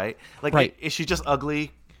effectiveness, right? Like, right. Is she just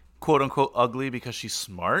ugly, quote unquote ugly, because she's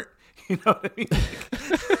smart? You know what I mean?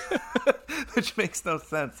 Which makes no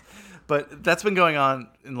sense. But that's been going on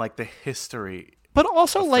in like the history. But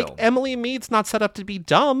also, like, film. Emily Mead's not set up to be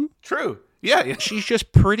dumb. True. Yeah. She's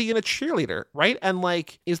just pretty and a cheerleader, right? And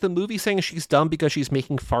like, is the movie saying she's dumb because she's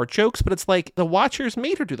making fart jokes? But it's like, the watchers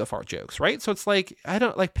made her do the fart jokes, right? So it's like, I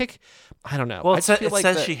don't know. Well, it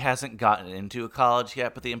says she hasn't gotten into a college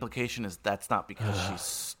yet, but the implication is that's not because she's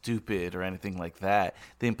stupid or anything like that.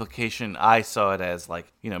 The implication, I saw it as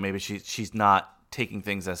like, maybe she's not taking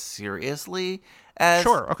things as seriously as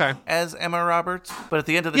Emma Roberts, but at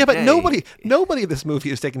the end of the day, but nobody in this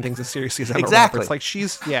movie is taking things as seriously as Emma Roberts. Like,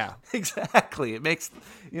 she's exactly. It makes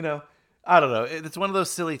I don't know. It's one of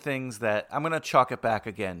those silly things that I'm going to chalk it back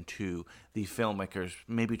again to the filmmakers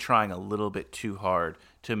maybe trying a little bit too hard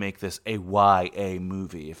to make this a YA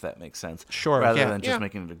movie, if that makes sense. Sure. Rather than just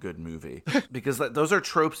making it a good movie. Because those are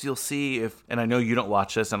tropes you'll see if, and I know you don't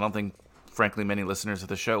watch this, and I don't think, frankly, many listeners of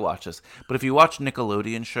the show watch this, but if you watch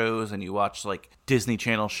Nickelodeon shows and you watch like Disney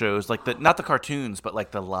Channel shows, like not the cartoons, but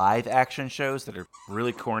like the live action shows that are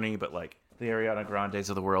really corny, but like the Ariana Grandes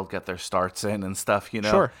of the world get their starts in and stuff, you know?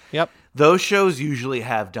 Sure, yep. Those shows usually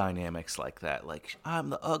have dynamics like that. Like, I'm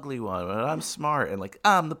the ugly one, and I'm smart, and like,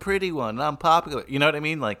 I'm the pretty one, and I'm popular. You know what I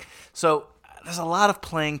mean? Like, so there's a lot of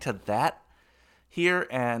playing to that here,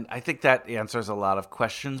 and I think that answers a lot of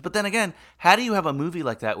questions. But then again, how do you have a movie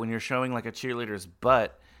like that when you're showing like a cheerleader's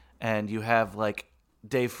butt, and you have like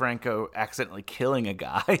Dave Franco accidentally killing a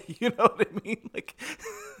guy? You know what I mean? Like...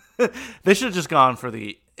 They should have just gone for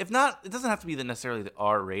the, if not, it doesn't have to be necessarily the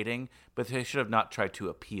R rating, but they should have not tried to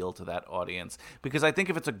appeal to that audience. Because I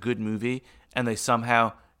think if it's a good movie and they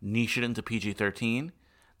somehow niche it into PG-13,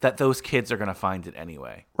 that those kids are going to find it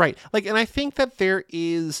anyway. Right. Like, and I think that there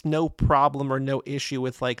is no problem or no issue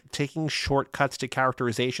with like taking shortcuts to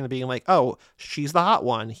characterization and being like, oh, she's the hot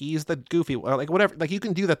one, he's the goofy one, or like whatever. Like, you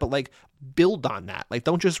can do that, but like build on that. Like,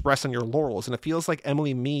 don't just rest on your laurels. And it feels like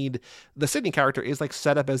Emily Mead, the Sydney character, is like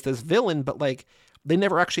set up as this villain, but like they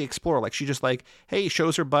never actually explore. Like, she just like, hey,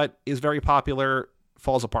 shows her butt, is very popular,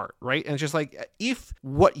 falls apart, right? And it's just like, if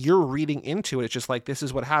what you're reading into it, it's just like, this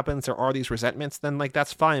is what happens, there are these resentments, then like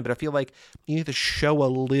that's fine. But I feel like you need to show a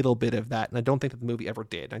little bit of that, and I don't think that the movie ever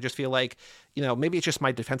did. I just feel like, you know, maybe it's just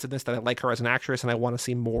my defensiveness that I like her as an actress and I want to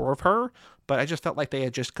see more of her, but I just felt like they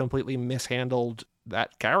had just completely mishandled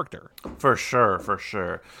that character. For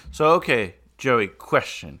sure. So, okay, Joey,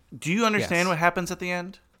 question. Do you understand what happens at the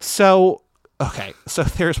end? So... okay, so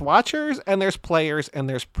there's watchers and there's players and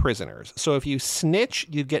there's prisoners. So if you snitch,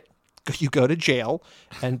 you go to jail,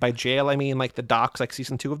 and by jail I mean like the docks, like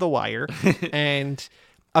season 2 of The Wire, and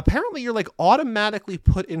apparently you're like automatically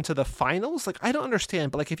put into the finals. Like, I don't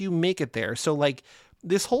understand, but like if you make it there, so like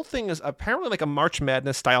this whole thing is apparently like a March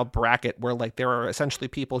Madness style bracket where like there are essentially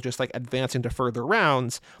people just like advancing to further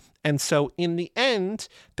rounds. And so in the end,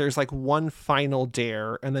 there's like one final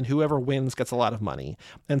dare, and then whoever wins gets a lot of money.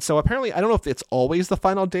 And so apparently, I don't know if it's always the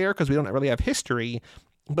final dare because we don't really have history,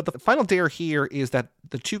 but the final dare here is that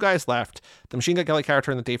the two guys left, the Machine Gun Kelly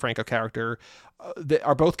character and the Dave Franco character, they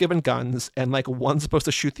are both given guns, and like one's supposed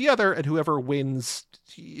to shoot the other, and whoever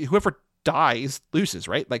dies loses,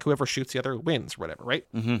 right? Like whoever shoots the other wins, or whatever, right?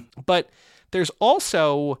 Mm-hmm. But there's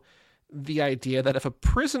also the idea that if a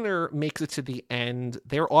prisoner makes it to the end,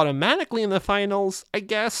 they're automatically in the finals, I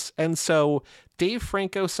guess. And so Dave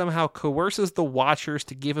Franco somehow coerces the watchers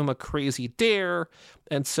to give him a crazy dare.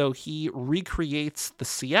 And so he recreates the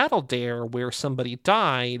Seattle dare where somebody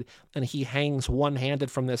died and he hangs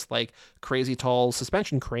one-handed from this like crazy tall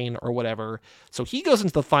suspension crane or whatever. So he goes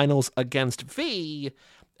into the finals against V.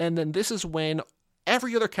 And then this is when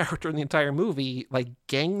every other character in the entire movie like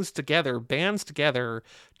bands together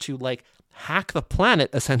to like hack the planet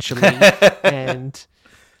essentially and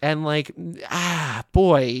like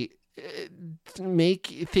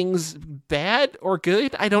make things bad or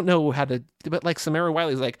good. I don't know how to, but like Samara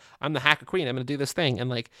Wiley's like, I'm the hacker queen, I'm gonna do this thing, and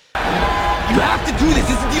like, you have to do this.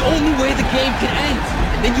 This is the only way the game can end,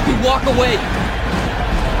 and then you can walk away.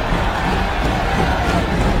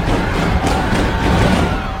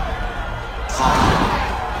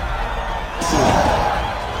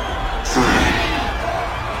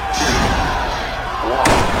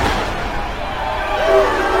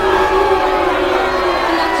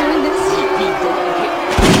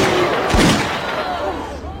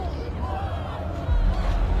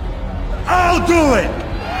 I'll do it!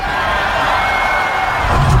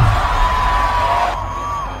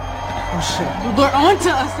 Oh shit. They're onto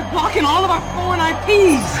us. They're blocking all of our foreign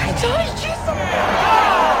IPs. I told you so.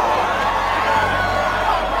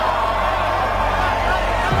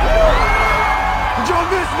 Did y'all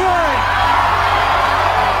miss mine?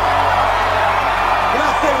 And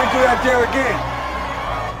I'll say we do that dare again.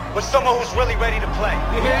 With someone who's really ready to play.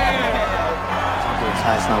 Yeah.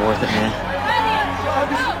 It's not worth it, man.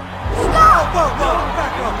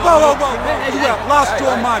 Whoa. You have lost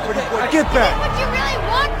your mind, pretty boy. Get back. What you really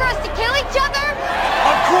want for us to kill each other?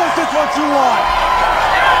 Of course it's what you want.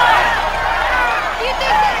 You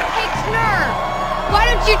think that takes nerve? Why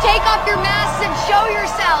don't you take off your masks and show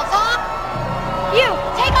yourselves, huh? You,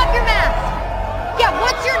 take off your mask. Yeah,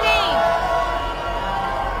 what's your name?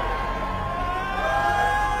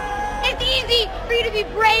 It's easy for you to be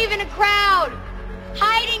brave in a crowd,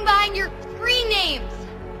 hiding behind your screen names.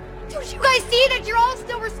 Don't you guys see that you're all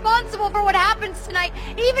still responsible for what happens tonight,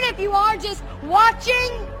 even if you are just watching?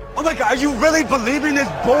 Oh my God, are you really believing this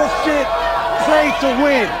bullshit? Play to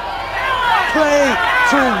win. Play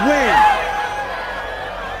to win.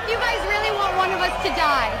 You guys really want one of us to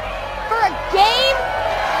die? For a game?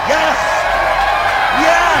 Yes!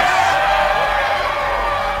 Yes!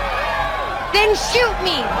 Then shoot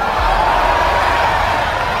me!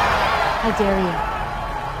 How dare you?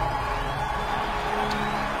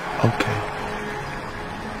 Okay.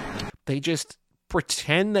 They just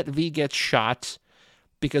pretend that V gets shot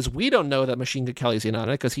because we don't know that Machine Gun Kelly's in on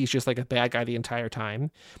it because he's just like a bad guy the entire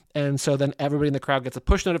time. And so then everybody in the crowd gets a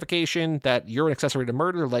push notification that you're an accessory to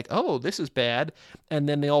murder. Like, oh, this is bad. And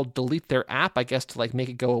then they all delete their app, I guess, to like make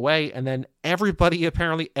it go away. And then everybody,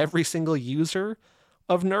 apparently every single user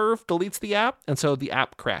of Nerve deletes the app, and so the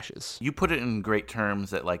app crashes. You put it in great terms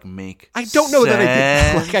that like make I don't know sense. that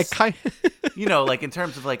I did. Like I kind you know, like in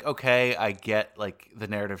terms of like, okay, I get like the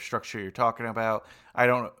narrative structure you're talking about. I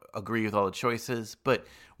don't agree with all the choices, but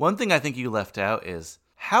one thing I think you left out is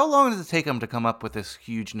how long does it take them to come up with this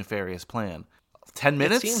huge nefarious plan? 10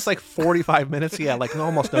 minutes? It seems like 45 minutes. Yeah, like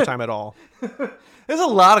almost no time at all. There's a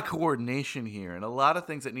lot of coordination here and a lot of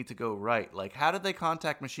things that need to go right. Like, how did they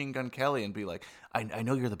contact Machine Gun Kelly and be like, I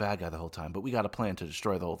know you're the bad guy the whole time, but we got a plan to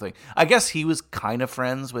destroy the whole thing. I guess he was kind of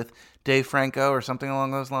friends with Dave Franco or something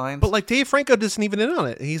along those lines. But, like, Dave Franco isn't even in on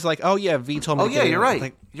it. He's like, oh, yeah, V told me to yeah, you're right.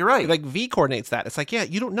 Like, you're right. Like, V coordinates that. It's like, yeah,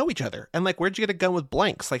 you don't know each other. And, like, where'd you get a gun with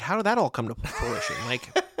blanks? Like, how did that all come to fruition?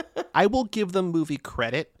 Like, I will give the movie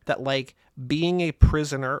credit that, like, being a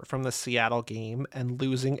prisoner from the Seattle game and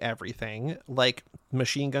losing everything, like,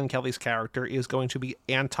 Machine Gun Kelly's character is going to be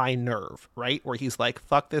anti-Nerve, right? Where he's like,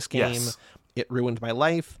 fuck this game. Yes. It ruined my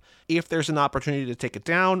life. If there's an opportunity to take it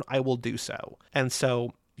down, I will do so. And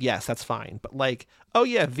so, yes, that's fine. But like, oh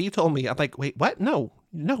yeah, V told me. I'm like, wait, what? No,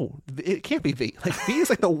 it can't be V. Like, V is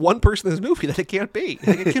like the one person in this movie that it can't be.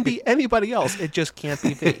 Like, it can be anybody else. It just can't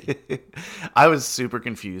be V. I was super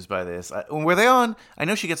confused by this. Were they on? I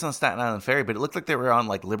know she gets on the Staten Island Ferry, but it looked like they were on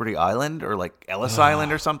like Liberty Island or like Ellis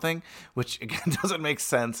Island or something, which again doesn't make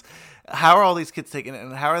sense. How are all these kids taking it?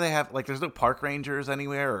 And how are they like? There's no park rangers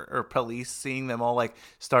anywhere or police seeing them all like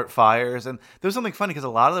start fires. And there was something funny because a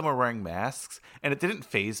lot of them were wearing masks, and it didn't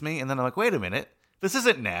faze me. And then I'm like, wait a minute. This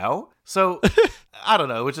isn't now. So I don't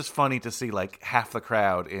know. It was just funny to see like half the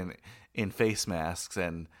crowd in face masks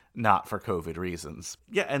and not for COVID reasons.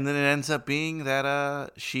 Yeah, and then it ends up being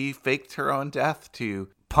that she faked her own death to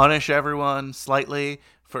punish everyone slightly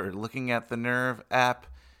for looking at the Nerve app,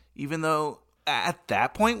 even though at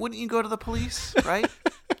that point, wouldn't you go to the police, right?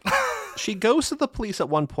 She goes to the police at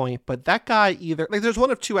one point, but that guy either... Like, there's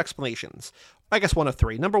one of two explanations. I guess one of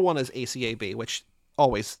three. Number one is ACAB, which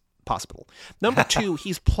always... possible. Number two,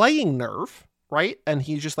 he's playing Nerve, right? And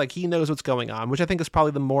he's just like, he knows what's going on, which I think is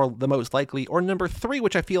probably the most likely. Or number three,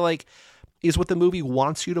 which I feel like is what the movie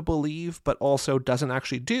wants you to believe, but also doesn't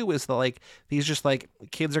actually do, is that like, he's just like,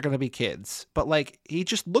 kids are going to be kids. But like, he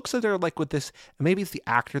just looks at her like with this, maybe it's the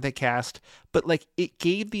actor they cast, but like, it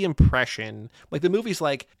gave the impression, like the movie's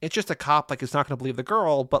like, it's just a cop, like it's not going to believe the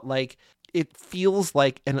girl, but like, it feels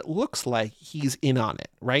like, and it looks like he's in on it,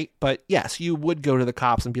 right? But yes, you would go to the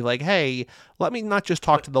cops and be like, hey, let me not just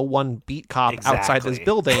talk to the one beat cop outside this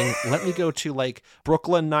building. Let me go to like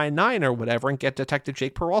Brooklyn Nine-Nine or whatever and get Detective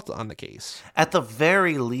Jake Peralta on the case. At the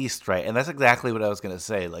very least, right? And that's exactly what I was going to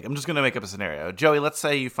say. Like, I'm just going to make up a scenario. Joey, let's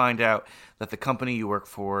say you find out that the company you work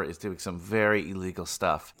for is doing some very illegal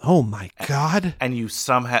stuff. Oh my God. And you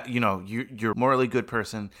somehow, you're a morally good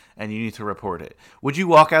person and you need to report it. Would you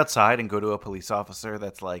walk outside and go to a police officer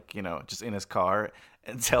that's like, just in his car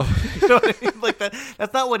and tell him, you know what I mean? Like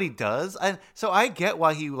that's not what he does. And so I get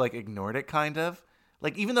why he like ignored it kind of.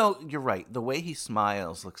 Like, even though you're right, the way he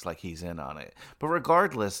smiles looks like he's in on it. But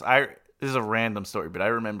regardless, this is a random story, but I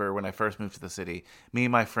remember when I first moved to the city, me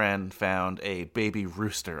and my friend found a baby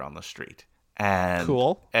rooster on the street. And,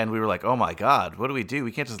 cool. And we were like, oh my God, what do?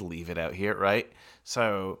 We can't just leave it out here, right?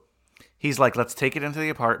 So he's like, let's take it into the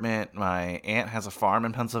apartment. My aunt has a farm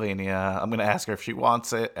in Pennsylvania. I'm going to ask her if she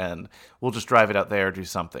wants it, and we'll just drive it out there or do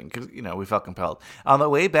something. Because, we felt compelled. On the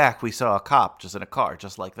way back, we saw a cop just in a car,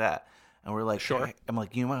 just like that. And we're like, sure. Hey. I'm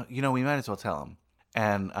like, we might as well tell him.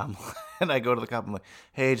 And and I go to the cop. I'm like,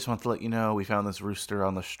 hey, just want to let you know we found this rooster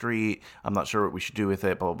on the street. I'm not sure what we should do with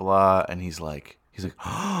it, blah, blah, blah. And he's like, He's like,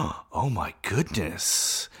 oh my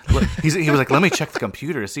goodness. He was like, let me check the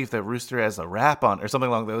computer to see if the rooster has a wrap on or something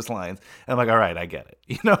along those lines. And I'm like, all right, I get it.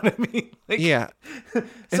 You know what I mean? Like, yeah.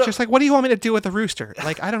 It's just like, what do you want me to do with the rooster?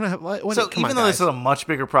 Like, I don't know. So even though this is a much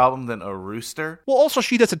bigger problem than a rooster. Well, also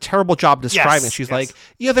she does a terrible job describing. Yes, She's like,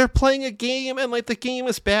 yeah, they're playing a game and like the game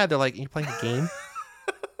is bad. They're like, you're playing a game?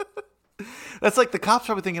 That's like the cops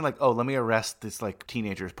probably thinking like, oh, let me arrest this like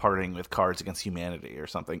teenagers partying with Cards Against Humanity or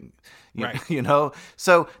something. You know?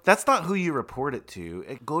 So that's not who you report it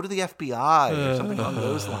to. Go to the FBI or something along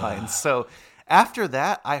those lines. So after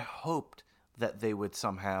that, I hoped that they would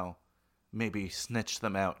somehow maybe snitch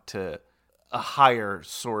them out to a higher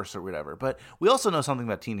source or whatever. But we also know something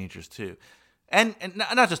about teenagers too. And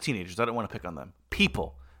not just teenagers. I don't want to pick on them.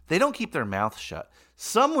 People. They don't keep their mouth shut.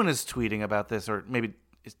 Someone is tweeting about this, or maybe...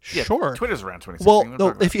 Yeah, sure. Twitter's around 2016. Well,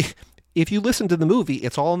 no, if you listen to the movie,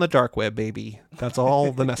 it's all on the dark web, baby. That's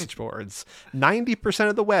all the message boards. 90%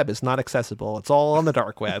 of the web is not accessible. It's all on the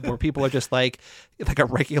dark web, where people are just like a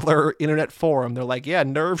regular internet forum. They're like, yeah,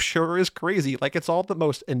 Nerve sure is crazy. Like, it's all the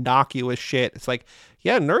most innocuous shit. It's like,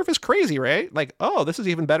 yeah, Nerve is crazy, right? Like, oh, this is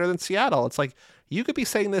even better than Seattle. It's like, you could be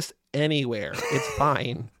saying this anywhere. It's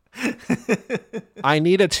fine. I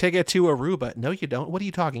need a ticket to Aruba. No, you don't. What are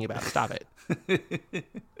you talking about? Stop it.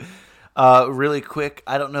 Really quick,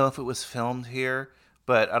 I don't know if it was filmed here,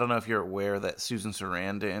 but I don't know if you're aware that Susan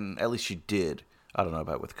Sarandon, at least she did, I don't know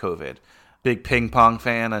about with COVID, big ping pong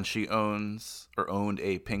fan, and she owned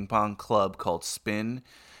a ping pong club called Spin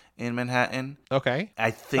in Manhattan. Okay.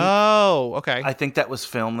 I think. Oh, okay. I think that was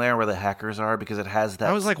filmed there where the hackers are, because it has that.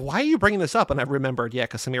 I was like, why are you bringing this up? And I remembered, yeah,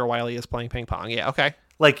 because Samira Wiley is playing ping pong. Yeah, okay.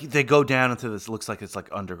 Like, they go down into this, looks like it's like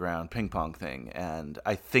underground ping pong thing, and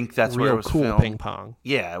I think that's where it was cool filmed. Ping pong.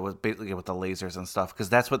 Yeah, it was basically with the lasers and stuff, because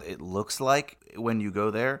that's what it looks like when you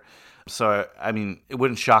go there. So, I mean, it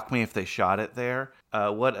wouldn't shock me if they shot it there.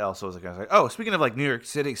 What else was I going to say? Oh, speaking of like New York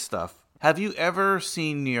City stuff, have you ever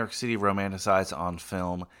seen New York City romanticized on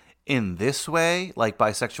film in this way, like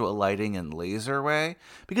bisexual lighting and laser way?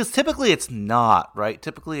 Because typically it's not, right?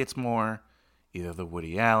 Typically it's more either the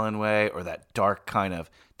Woody Allen way or that dark kind of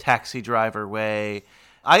Taxi Driver way.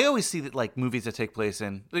 I always see that like movies that take place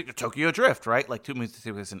in like, Tokyo Drift, right? Like two movies that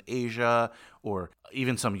take place in Asia or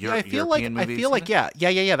even some European movies. I feel like, yeah.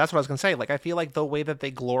 That's what I was going to say. Like, I feel like the way that they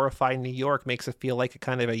glorify New York makes it feel like a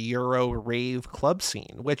kind of a Euro rave club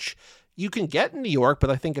scene, which you can get in New York, but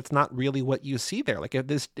I think it's not really what you see there. Like,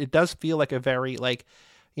 it does feel like a very, like,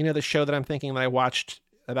 you know, the show that I'm thinking that I watched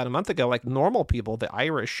about a month ago, like Normal People, the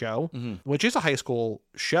Irish show, which is a high school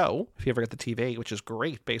show, if you ever get the TV, which is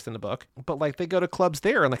great based in the book. But like they go to clubs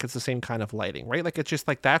there and like it's the same kind of lighting, right? Like it's just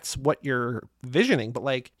like that's what you're visioning. But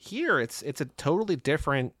like here, it's a totally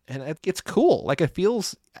different, and it's cool. Like it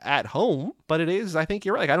feels at home, but it is. I think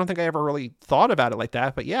you're right. Like I don't think I ever really thought about it like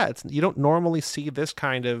that. But yeah, you don't normally see this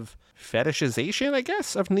kind of fetishization, I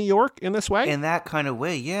guess, of New York in this way. In that kind of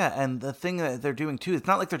way, yeah. And the thing that they're doing too, it's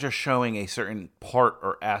not like they're just showing a certain part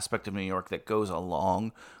or aspect of New York that goes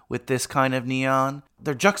along with this kind of neon.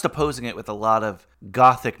 They're juxtaposing it with a lot of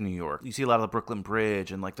gothic New York. You see a lot of the Brooklyn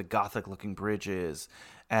Bridge and like the gothic looking bridges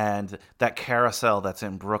and that carousel that's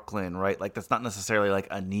in Brooklyn, right? Like that's not necessarily like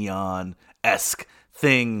a neon-esque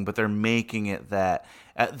thing, but they're making it that.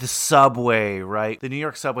 The subway, right? The New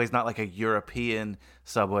York subway is not like a European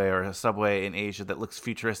subway or a subway in Asia that looks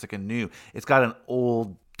futuristic and new. It's got an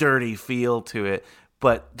old, dirty feel to it,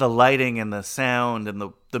 but the lighting and the sound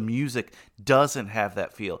and the music doesn't have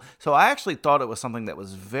that feel. So I actually thought it was something that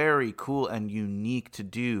was very cool and unique to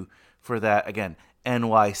do for that, again,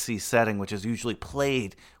 NYC setting, which is usually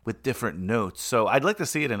played with different notes. So I'd like to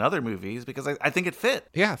see it in other movies because I think it fit.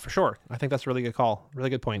 Yeah, for sure. I think that's a really good call.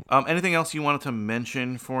 Really good point. Anything else you wanted to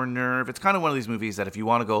mention for Nerve? It's kind of one of these movies that if you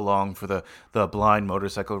want to go along for the blind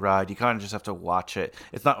motorcycle ride, you kind of just have to watch it.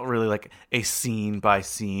 It's not really like a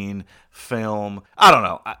scene-by-scene film. I don't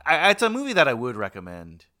know. It's a movie that I would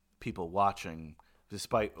recommend people watching.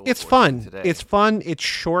 Despite it's fun. It's fun. It's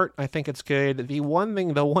short. I think it's good. The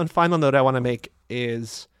one final note I want to make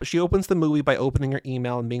is she opens the movie by opening her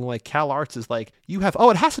email and being like, Cal Arts is like, you have,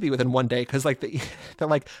 it has to be within one day. Cause like they're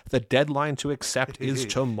like the deadline to accept is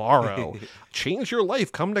tomorrow. Change your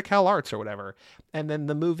life. Come to Cal Arts or whatever. And then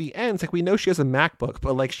the movie ends. Like we know she has a MacBook,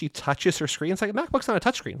 but like she touches her screen. It's like a MacBook's not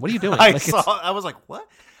a touchscreen. What are you doing? I was like, what?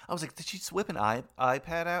 I was like, did she just whip an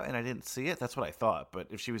iPad out and I didn't see it? That's what I thought. But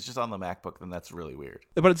if she was just on the MacBook, then that's really weird.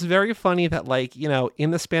 But it's very funny that, like, you know,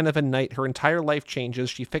 in the span of a night, her entire life changes.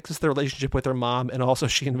 She fixes the relationship with her mom, and also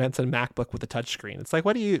she invents a MacBook with a touchscreen. It's like,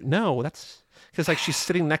 what do you know? That's because, like, she's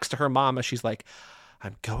sitting next to her mom, and she's like,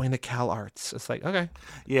 I'm going to Cal Arts. It's like, okay.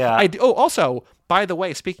 Yeah. Also, By the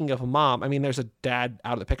way, speaking of a mom, I mean, there's a dad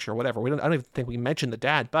out of the picture or whatever. I don't even think we mentioned the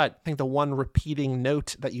dad, but I think the one repeating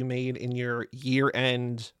note that you made in your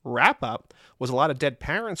year-end wrap-up was a lot of dead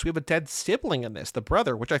parents. We have a dead sibling in this, the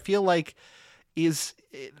brother, which I feel like is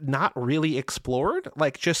not really explored.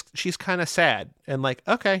 Like, just she's kind of sad and like,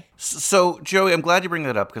 okay. So, Joey, I'm glad you bring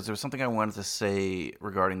that up because there was something I wanted to say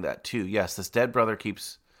regarding that too. Yes, this dead brother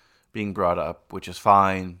keeps being brought up, which is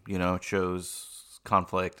fine. You know, it shows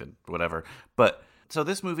conflict and whatever. But so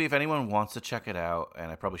this movie, if anyone wants to check it out,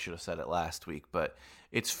 and I probably should have said it last week, but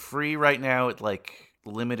it's free right now at like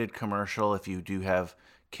limited commercial if you do have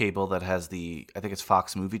cable that has I think it's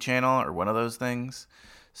Fox Movie Channel or one of those things.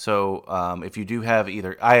 So if you do have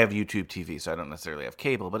I have YouTube TV, so I don't necessarily have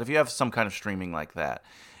cable, but if you have some kind of streaming like that,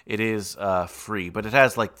 it is free, but it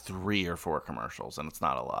has like 3 or 4 commercials, and it's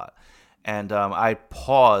not a lot. And I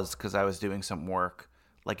paused because I was doing some work,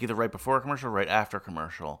 like either right before a commercial or right after a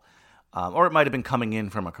commercial, or it might have been coming in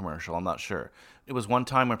from a commercial, I'm not sure. It was one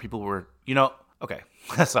time where people were, okay,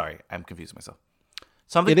 sorry, I'm confusing myself.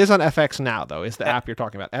 It is on FX Now, though, is the app you're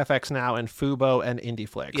talking about. FX Now and Fubo and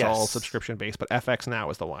IndieFlix, yes. All subscription-based, but FX Now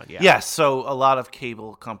is the one, yeah. Yes, so a lot of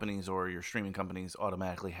cable companies or your streaming companies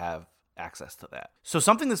automatically have access to that. So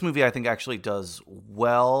something this movie I think actually does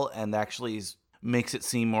well and actually makes it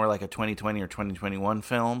seem more like a 2020 or 2021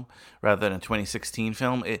 film rather than a 2016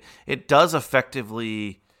 film. It does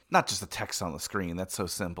effectively, not just the text on the screen, that's so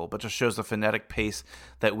simple, but just shows the phonetic pace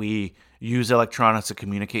that we use electronics to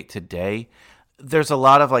communicate today. There's a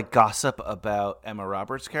lot of like gossip about Emma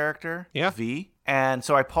Roberts' character, V. And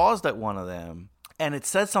so I paused at one of them and it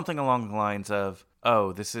said something along the lines of,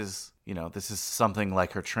 oh, this is something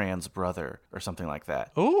like her trans brother or something like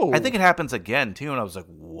that. Oh, I think it happens again too. And I was like,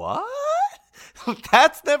 what?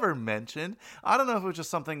 That's never mentioned. I don't know if it was just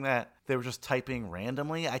something that they were just typing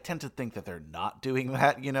randomly. I tend to think that they're not doing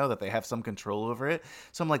that, that they have some control over it.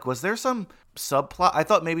 So I'm like, was there some subplot? I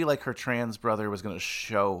thought maybe like her trans brother was going to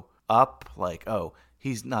show up, like, oh,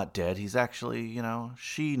 he's not dead, he's actually,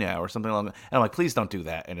 she now, or something along that. And I'm like, please don't do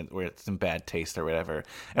that, and where it's in bad taste or whatever.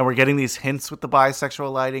 And we're getting these hints with the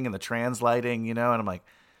bisexual lighting and the trans lighting, and I'm like,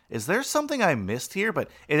 is there something I missed here? But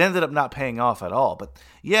it ended up not paying off at all. But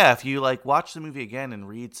yeah, if you like watch the movie again and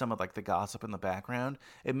read some of like the gossip in the background,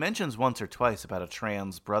 it mentions once or twice about a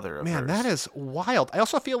trans brother of hers. That is wild. I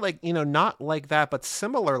also feel like, not like that, but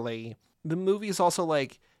similarly, the movie is also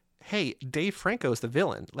like, hey, Dave Franco is the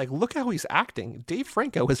villain. Like, look how he's acting. Dave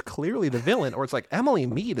Franco is clearly the villain. Or it's like, Emily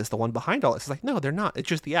Mead is the one behind all this. It's like, no, they're not. It's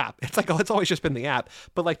just the app. It's like, oh, it's always just been the app.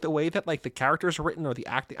 But like the way that like the characters are written or the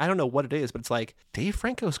acting, I don't know what it is, but it's like, Dave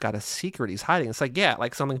Franco's got a secret he's hiding. It's like, yeah,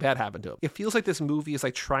 like something bad happened to him. It feels like this movie is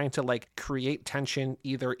like trying to like create tension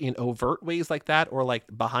either in overt ways like that or like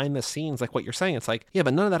behind the scenes, like what you're saying. It's like, yeah,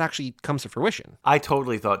 but none of that actually comes to fruition. I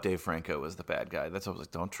totally thought Dave Franco was the bad guy. That's what I was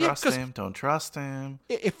like, don't trust him. Don't trust him.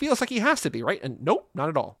 It feels like he has to be, right? And nope, not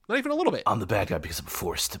at all. Not even a little bit. I'm the bad guy because I'm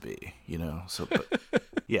forced to be, So, but,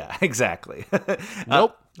 yeah, exactly.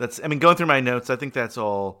 Nope. Going through my notes, I think that's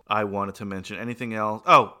all I wanted to mention. Anything else?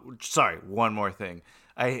 Oh, sorry. One more thing.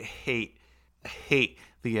 I hate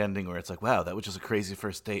the ending where it's like, wow, that was just a crazy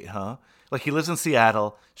first date, huh? Like, he lives in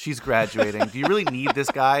Seattle. She's graduating. Do you really need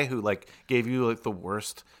this guy who, like, gave you, like, the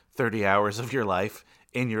worst 30 hours of your life?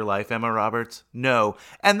 In your life, Emma Roberts? No.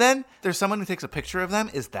 And then there's someone who takes a picture of them.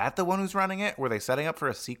 Is that the one who's running it? Were they setting up for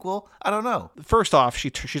a sequel? I don't know. First off,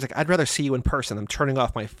 she's like, I'd rather see you in person. I'm turning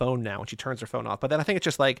off my phone now. And she turns her phone off. But then I think it's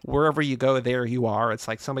just like, wherever you go, there you are. It's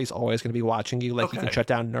like somebody's always going to be watching you. Like, okay. You can shut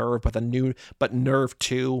down Nerve, but Nerve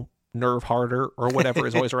 2, Nerve Harder, or whatever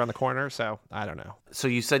is always around the corner. So I don't know. So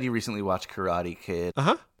you said you recently watched Karate Kid.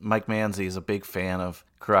 Uh-huh. Mike Manzi is a big fan of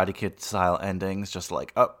Karate Kid style endings. Just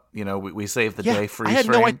like, we saved the day, freeze I had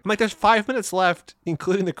frame. no idea. Like, there's 5 minutes left,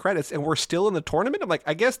 including the credits, and we're still in the tournament. I'm like,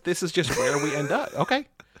 I guess this is just where we end up. Okay.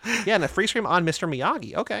 Yeah, and a freeze frame on Mr.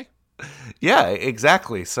 Miyagi. Okay. Yeah,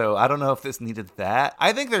 exactly. So I don't know if this needed that.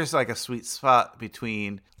 I think there's like a sweet spot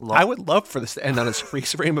between. I would love for this to end on a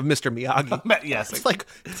freeze frame of Mr. Miyagi. Yes, it's like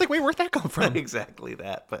wait, where'd that come from? Exactly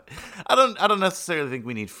that. But I don't necessarily think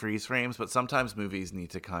we need freeze frames. But sometimes movies need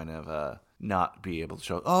to kind of not be able to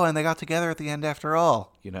show. Oh, and they got together at the end after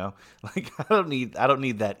all. Like I don't need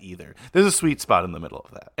that either. There's a sweet spot in the middle of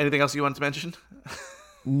that. Anything else you want to mention?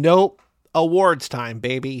 Nope. Awards time,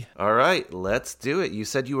 baby. All right, let's do it. You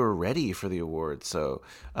said you were ready for the awards, so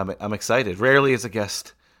I'm excited. Rarely is a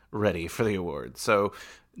guest ready for the awards. So,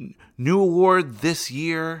 new award this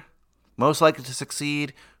year, most likely to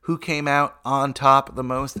succeed, who came out on top the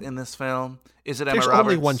most in this film? Is it Emma There's Roberts?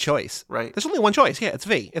 only one choice. Right? There's only one choice. Yeah, it's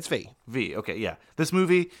V. It's V. V. Okay, yeah. This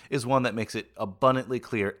movie is one that makes it abundantly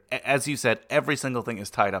clear. As you said, every single thing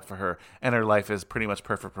is tied up for her, and her life is pretty much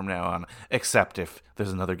perfect from now on, except if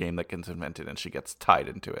there's another game that gets invented and she gets tied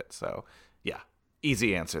into it. So, yeah.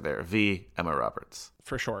 Easy answer there. V. Emma Roberts.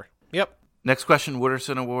 For sure. Yep. Next question,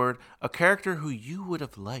 Wooderson Award. A character who you would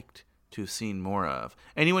have liked to have seen more of.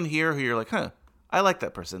 Anyone here who you're like, I like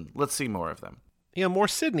that person. Let's see more of them. More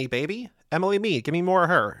Sydney, baby. Emily Mead. Give me more of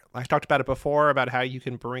her. I talked about it before, about how you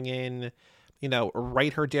can bring in,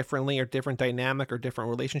 write her differently or different dynamic or different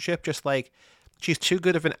relationship. Just like she's too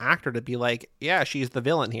good of an actor to be like, yeah, she's the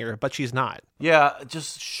villain here, but she's not. Yeah,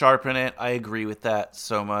 just sharpen it. I agree with that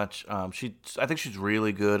so much. I think she's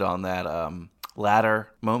really good on that ladder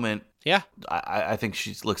moment. Yeah. I think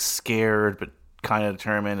she looks scared, but kind of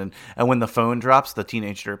determined. And when the phone drops, the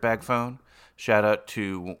Teenage Dirtbag phone, shout out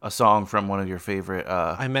to a song from one of your favorite.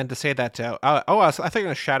 I meant to say that too. I thought you were going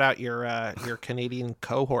to shout out your Canadian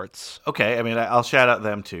cohorts. Okay, I mean, I'll shout out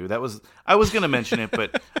them too. I was going to mention it,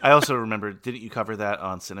 but I also remember, didn't you cover that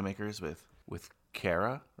on Cinemakers with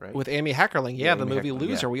Kara, right? With Amy Heckerling, the Amy movie Heckerling,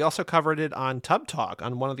 Loser. yeah. We also covered it on Tub Talk,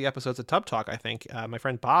 on one of the episodes of Tub Talk, I think. My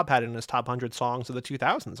friend Bob had it in his top 100 songs of the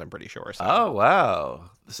 2000s, I'm pretty sure. So. Oh, wow.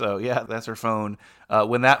 So, yeah, that's her phone.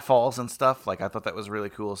 When that falls and stuff, I thought that was really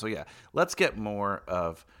cool. So, yeah, let's get more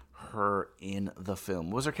of her in the film.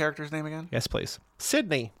 What was her character's name again? Yes, please.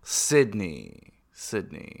 Sydney. Next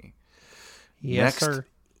Yes, sir.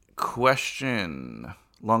 question.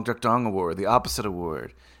 Long Duck Dong Award, the opposite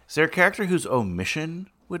award. Is there a character whose omission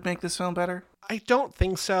would make this film better? I don't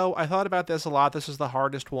think so. I thought about this a lot. This is the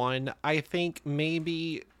hardest one. I think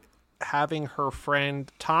maybe having her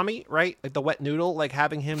friend Tommy, right? Like the wet noodle,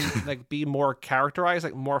 having him be more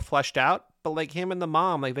characterized, more fleshed out. But him and the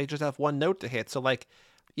mom, they just have one note to hit. So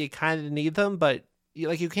you kind of need them, but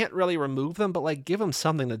you can't really remove them, but give them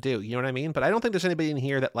something to do. You know what I mean? But I don't think there's anybody in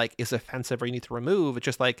here that is offensive or you need to remove. It's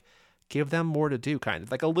just give them more to do, kind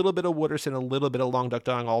of. A little bit of Wooderson, a little bit of Long Duck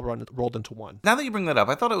Dong all rolled into one. Now that you bring that up,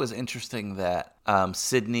 I thought it was interesting that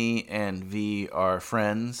Sydney and V are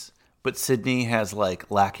friends, but Sydney has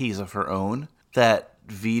lackeys of her own that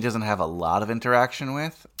V doesn't have a lot of interaction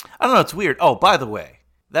with. I don't know, it's weird. Oh, by the way,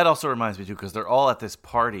 that also reminds me too, because they're all at this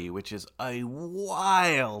party, which is a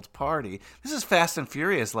wild party. This is Fast and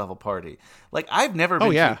Furious level party. I've never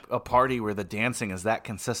been to a party where the dancing is that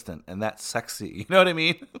consistent and that sexy. You know what I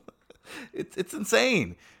mean? It's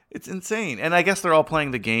insane. It's insane. And I guess they're all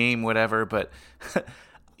playing the game, whatever, but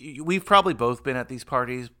we've probably both been at these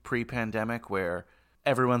parties pre-pandemic where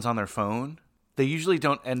everyone's on their phone. They usually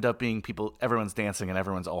don't end up being everyone's dancing and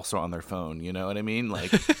everyone's also on their phone, you know what I mean?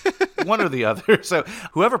 One or the other. So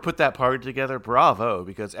whoever put that party together, bravo,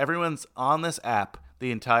 because everyone's on this app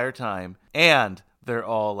the entire time and they're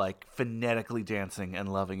all phonetically dancing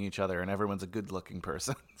and loving each other and everyone's a good-looking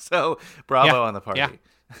person. So bravo on the party. Yeah.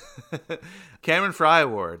 Cameron Fry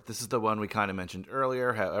Award. This is the one we kind of mentioned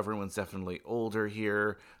earlier, how everyone's definitely older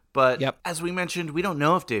here. But as we mentioned, we don't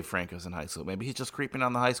know if Dave Franco's in high school. Maybe he's just creeping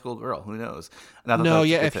on the high school girl. Who knows?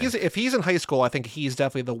 If he's in high school, I think he's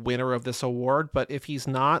definitely the winner of this award. But if he's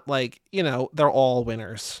not, they're all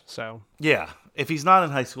winners. So yeah, if he's not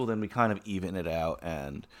in high school, then we kind of even it out.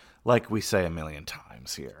 And like we say a million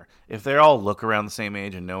times here, if they all look around the same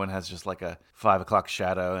age and no one has just a 5 o'clock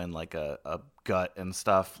shadow and a gut and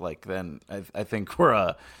stuff, then I think we're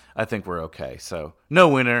okay. So no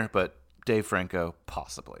winner, but Dave Franco,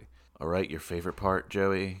 possibly. All right, your favorite part,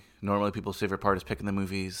 Joey? Normally people's favorite part is picking the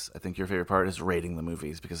movies. I think your favorite part is rating the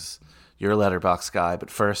movies because you're a Letterboxd guy.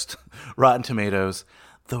 But first, Rotten Tomatoes.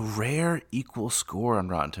 The rare equal score on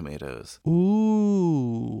Rotten Tomatoes.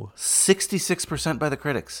 Ooh. 66% by the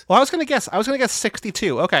critics. Well, I was going to guess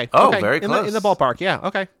 62. Okay. Oh, okay. very close. In the ballpark, yeah,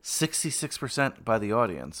 okay. 66% by the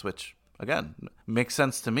audience, which, again, makes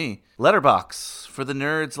sense to me. Letterboxd, for the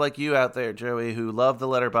nerds like you out there, Joey, who love the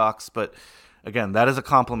Letterboxd, but again, that is a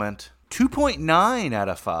compliment. 2.9 out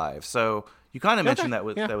of 5. So you kind of mentioned that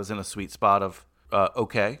that was in a sweet spot of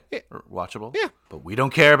okay or watchable. Yeah. But we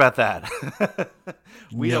don't care about that.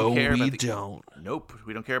 We don't. Nope.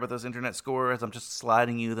 We don't care about those internet scores. I'm just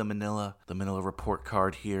sliding you the Manila report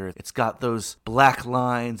card here. It's got those black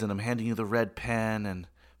lines and I'm handing you the red pen. And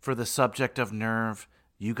for the subject of Nerve,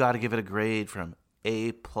 you got to give it a grade from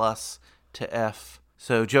A+ to F.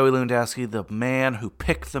 So Joey Lewandowski, the man who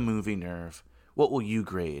picked the movie Nerve, what will you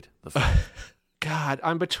grade the film? God,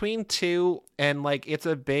 I'm between two, and it's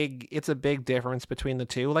a big difference between the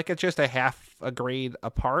two. It's just a half a grade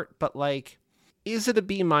apart, but is it a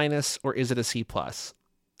B- or is it a C+?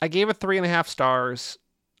 I gave it 3.5 stars.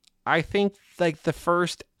 I think like the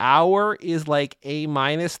first hour is like A-,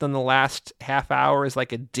 then the last half hour is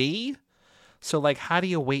like a D. So like, how do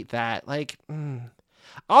you weight that? Like,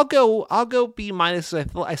 I'll go B-.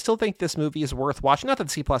 I still think this movie is worth watching. Not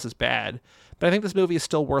that C+ is bad, but I think this movie is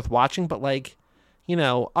still worth watching. But like, you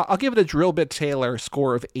know, I'll give it a Drill Bit Taylor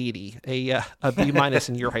score of 80, a B-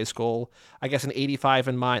 in your high school, I guess an 85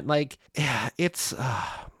 in mine. Like, yeah, it's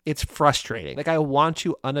frustrating. Like, I want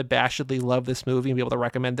to unabashedly love this movie and be able to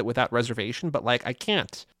recommend it without reservation, but like, I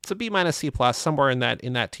can't. It's a B-, C+, somewhere in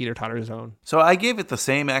that teeter-totter zone. So I gave it the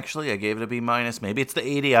same, actually. I gave it a B-. Maybe it's the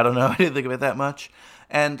 80. I don't know. I didn't think of it that much.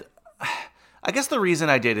 And I guess the reason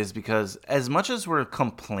I did is because as much as we're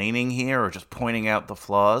complaining here or just pointing out the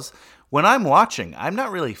flaws, when I'm watching, I'm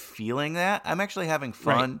not really feeling that. I'm actually having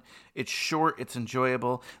fun. Right. It's short. It's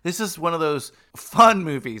enjoyable. This is one of those fun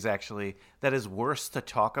movies, actually, that is worse to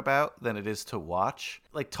talk about than it is to watch.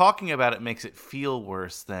 Like, talking about it makes it feel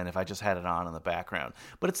worse than if I just had it on in the background.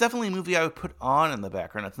 But it's definitely a movie I would put on in the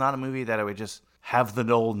background. It's not a movie that I would just have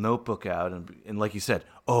the old Notebook out and like you said,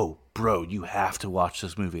 oh, bro, you have to watch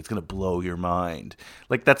this movie. It's going to blow your mind.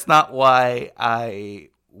 Like, that's not why I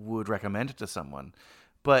would recommend it to someone.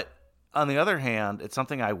 But on the other hand, it's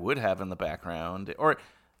something I would have in the background. Or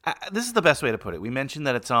this is the best way to put it. We mentioned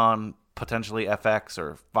that it's on potentially FX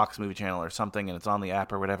or Fox Movie Channel or something, and it's on the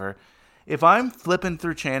app or whatever. If I'm flipping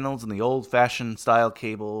through channels in the old-fashioned style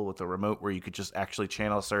cable with a remote where you could just actually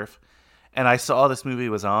channel surf, and I saw this movie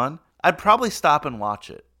was on, I'd probably stop and watch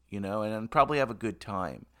it, you know, and I'd probably have a good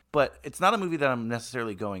time. But it's not a movie that I'm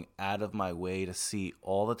necessarily going out of my way to see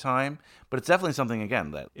all the time. But it's definitely something,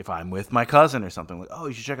 again, that if I'm with my cousin or something, like, oh,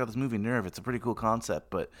 you should check out this movie, Nerve. It's a pretty cool concept,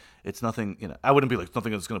 but it's nothing, you know, I wouldn't be like,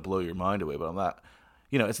 something that's going to blow your mind away, but I'm not,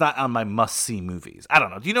 you know, it's not on my must-see movies. I don't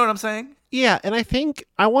know. Do you know what I'm saying? Yeah, and I think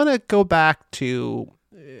I want to go back to,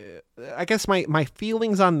 I guess, my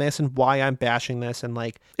feelings on this and why I'm bashing this. And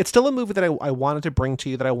like, it's still a movie that I wanted to bring to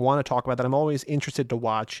you, that I want to talk about, that I'm always interested to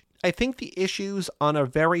watch. I think the issues on a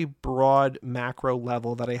very broad macro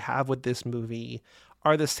level that I have with this movie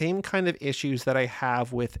are the same kind of issues that I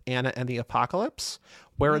have with Anna and the Apocalypse,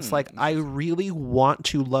 where it's like, I really want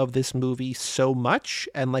to love this movie so much,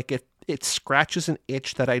 and like it scratches an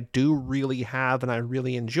itch that I do really have and I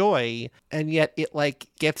really enjoy, and yet it like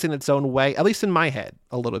gets in its own way, at least in my head,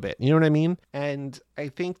 a little bit. You know what I mean? And I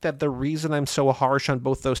think that the reason I'm so harsh on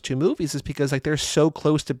both those two movies is because like they're so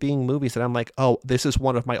close to being movies that I'm like, oh, this is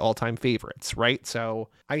one of my all-time favorites, right? So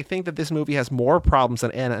I think that this movie has more problems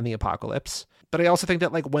than Anna and the Apocalypse. But I also think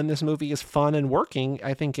that like when this movie is fun and working,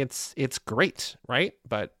 I think it's great, right?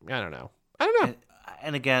 But I don't know.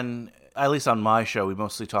 And again, at least on my show, we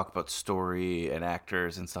mostly talk about story and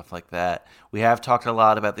actors and stuff like that. We have talked a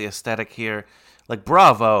lot about the aesthetic here. Like,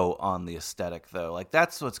 bravo on the aesthetic, though. Like,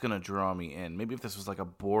 that's what's going to draw me in. Maybe if this was like a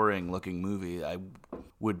boring-looking movie, I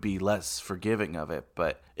would be less forgiving of it.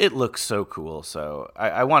 But it looks so cool, so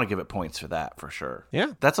I want to give it points for that, for sure.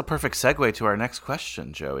 Yeah. That's a perfect segue to our next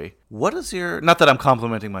question, Joey. What is your... Not that I'm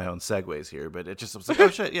complimenting my own segues here, but it just was like, oh,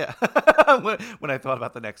 shit, yeah. when I thought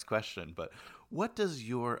about the next question. But what does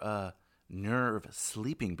your... Nerve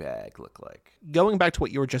sleeping bag look like? Going back to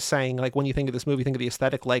what you were just saying, like when you think of this movie, think of the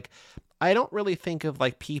aesthetic, like I don't really think of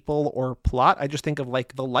like people or plot. I just think of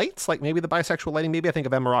like the lights, like maybe the bisexual lighting. Maybe I think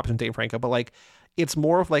of Emma Roberts and Dave Franco, but like it's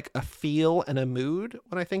more of like a feel and a mood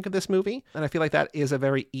when I think of this movie. And I feel like that is a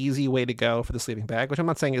very easy way to go for the sleeping bag, which I'm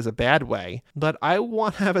not saying is a bad way, but I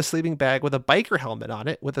want to have a sleeping bag with a biker helmet on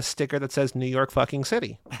it with a sticker that says New York fucking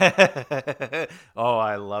City. Oh,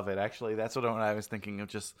 I love it. Actually, that's what I was thinking of,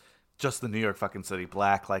 just the New York fucking City,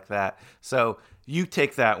 black like that. So you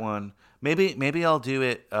take that one. Maybe I'll do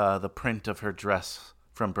it. The print of her dress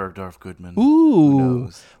from Bergdorf Goodman. Ooh, who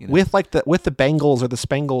knows, you know? with the bangles or the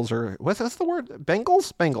spangles, or what's the word?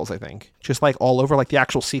 Bangles, I think. Just like all over, like the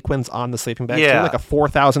actual sequins on the sleeping bag. Yeah, so like a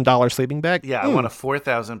 $4,000 sleeping bag. Yeah, I want a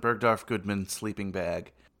 $4,000 Bergdorf Goodman sleeping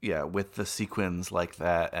bag. Yeah, with the sequins like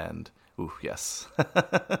that, and ooh, yes,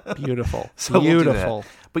 beautiful, so beautiful. We'll do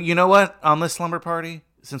that. But you know what? On this slumber party,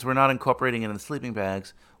 since we're not incorporating it in the sleeping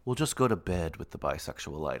bags, we'll just go to bed with the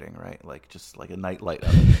bisexual lighting, right? Like just like a night light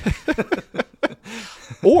up.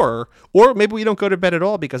 Or maybe we don't go to bed at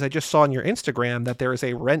all, because I just saw on your Instagram that there is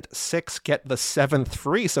a rent 6, get the 7th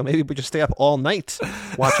free. So maybe we just stay up all night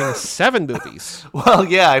watching 7 movies. Well,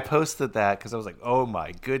 yeah, I posted that because I was like, oh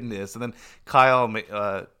my goodness. And then Kyle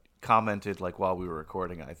commented like while we were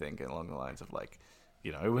recording, I think, along the lines of like,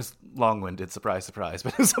 you know, it was long-winded, surprise, surprise,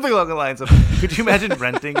 but it was something along the lines of, could you imagine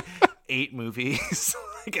renting 8 movies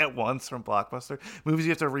like at once from Blockbuster? Movies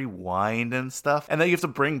you have to rewind and stuff, and then you have to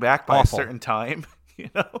bring back by a certain time.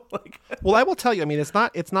 Well, I will tell you, I mean, it's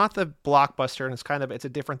not the Blockbuster, and it's a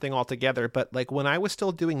different thing altogether. But like when I was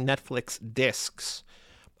still doing Netflix discs,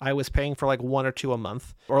 I was paying for like 1 or 2 a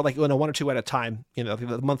month, or like 1 or 2 at a time.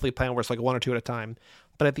 The monthly plan was like 1 or 2 at a time.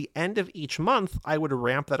 But at the end of each month, I would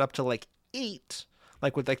ramp that up to like 8.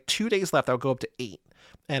 Like with like 2 days left, I would go up to 8.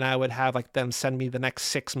 And I would have like them send me the next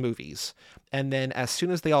 6 movies. And then as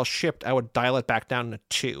soon as they all shipped, I would dial it back down to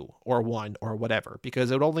 2 or 1 or whatever,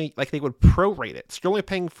 because it would only, like, they would prorate it. So you're only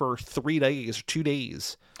paying for 3 days or 2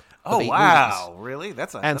 days. Oh, wow. Movies. Really?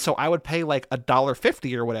 And so I would pay like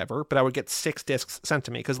 $1.50 or whatever, but I would get 6 discs sent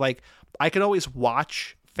to me, because like I could always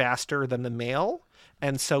watch faster than the mail.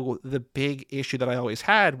 And so the big issue that I always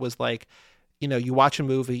had was like, you watch a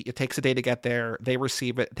movie, it takes a day to get there, they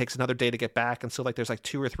receive it, it takes another day to get back. And so like there's like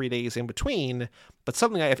 2 or 3 days in between, but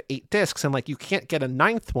suddenly I have 8 discs, and like you can't get a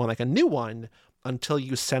 9th one, like a new one, until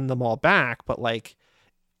you send them all back. But like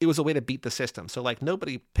it was a way to beat the system. So like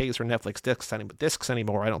nobody pays for Netflix discs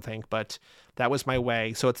anymore, I don't think, but that was my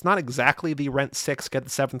way. So it's not exactly the rent 6, get the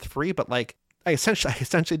 7th free, but like I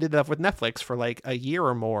essentially did that with Netflix for like a year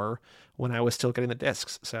or more when I was still getting the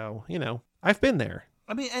discs. So, I've been there.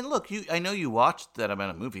 I mean, and look, I know you watched that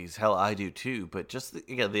amount of movies. Hell, I do too. But just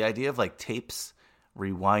the idea of like tapes,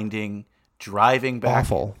 rewinding, driving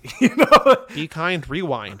back. Awful. Be kind,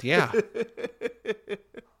 rewind. Yeah.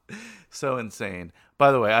 So insane.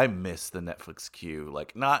 By the way, I miss the Netflix queue.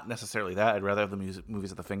 Like, not necessarily that. I'd rather have the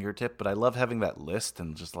movies at the fingertip. But I love having that list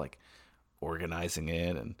and just like organizing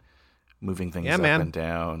it and moving things up and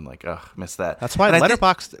down. Like, miss that. That's why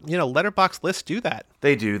Letterboxd lists do that.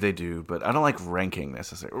 They do, but I don't like ranking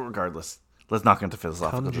necessarily. Regardless, let's not get into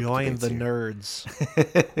philosophical debates. Come join the here.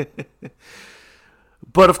 Nerds.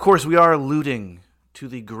 But of course, we are alluding to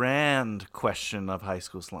the grand question of High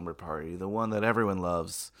School Slumber Party, the one that everyone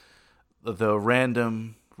loves, the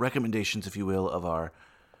random recommendations, if you will, of our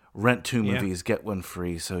rent 2 movies, get 1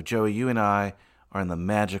 free. So Joey, you and I are in the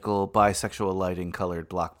magical bisexual lighting colored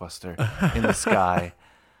blockbuster in the sky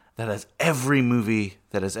that has every movie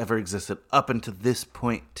that has ever existed up until this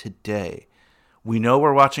point today. We know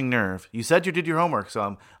we're watching Nerve. You said you did your homework,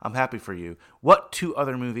 so I'm happy for you. What 2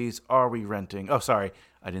 other movies are we renting? Oh, sorry,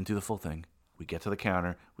 I didn't do the full thing. We get to the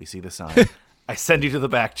counter, we see the sign. I send you to the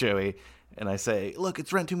back, Joey, and I say, look,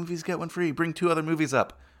 it's rent 2 movies, get 1 free. Bring 2 other movies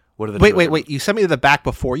up. What are the wait. You sent me to the back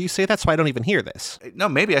before you say that, so I don't even hear this. No,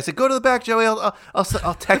 maybe. I said, go to the back, Joey.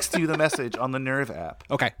 I'll text you the message on the Nerve app.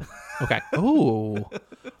 Okay. Ooh.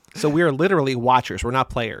 So we are literally watchers. We're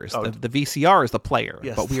not players. Oh, the VCR is the player,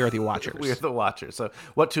 yes. But we are the watchers. We are the watchers. So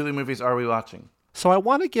what 2 movies are we watching? So I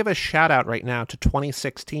want to give a shout out right now to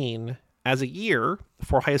 2016 as a year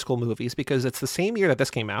for high school movies, because it's the same year that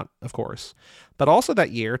this came out, of course. But also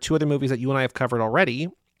that year, 2 other movies that you and I have covered already,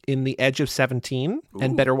 In the Edge of 17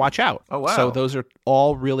 and Better Watch Out. Oh, wow. So those are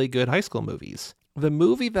all really good high school movies. The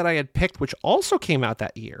movie that I had picked, which also came out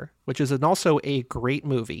that year, which is also a great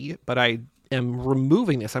movie, but I am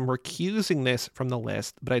removing this. I'm recusing this from the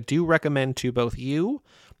list, but I do recommend to both you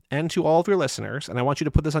and to all of your listeners, and I want you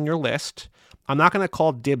to put this on your list. I'm not going to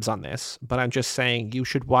call dibs on this, but I'm just saying you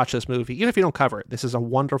should watch this movie, even if you don't cover it. This is a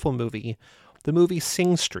wonderful movie. The movie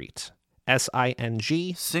Sing Street.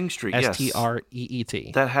 S-I-N-G. Sing Street, yes.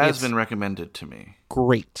 S-T-R-E-E-T. That has been recommended to me.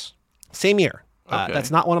 Great. Same year. Okay.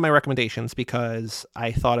 That's not one of my recommendations because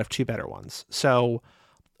I thought of 2 better ones. So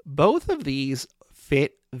both of these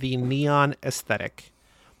fit the neon aesthetic.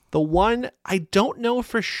 The one, I don't know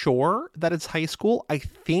for sure that it's high school. I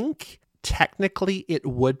think technically it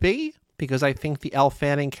would be, because I think the Elle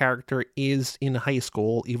Fanning character is in high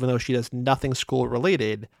school, even though she does nothing school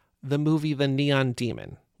related. The movie The Neon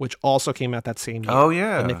Demon, which also came out that same year. Oh,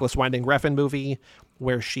 yeah. The Nicholas Winding Refn movie,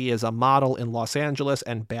 where she is a model in Los Angeles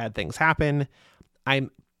and bad things happen.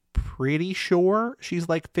 I'm pretty sure she's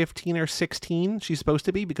like 15 or 16. She's supposed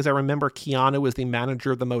to be, because I remember Keanu is the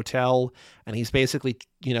manager of the motel, and he's basically,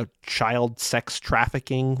 child sex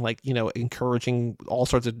trafficking, encouraging all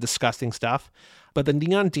sorts of disgusting stuff. But The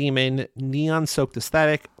Neon Demon, neon-soaked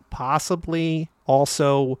aesthetic, possibly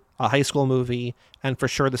also a high school movie, and for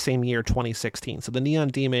sure the same year, 2016. So The Neon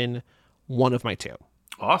Demon, one of my 2.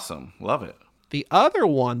 Awesome. Love it. The other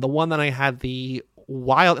one, the one that I had the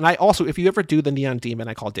wild, and I also, if you ever do The Neon Demon,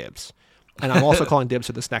 I call dibs. And I'm also calling dibs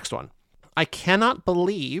for this next one. I cannot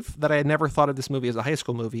believe that I had never thought of this movie as a high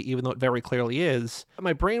school movie, even though it very clearly is.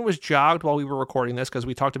 My brain was jogged while we were recording this because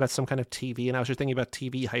we talked about some kind of TV, and I was just thinking about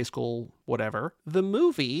TV, high school, whatever. The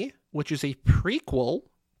movie, which is a prequel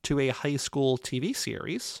to a high school TV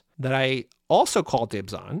series that I also call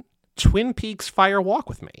dibs on, Twin Peaks Fire Walk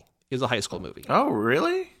With Me, is a high school movie. Oh,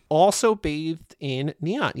 really? also bathed in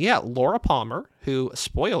neon. Yeah, Laura Palmer, who,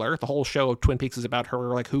 spoiler, the whole show of Twin Peaks is about her,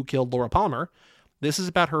 like, who killed Laura Palmer. This is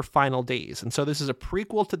about her final days. And so this is a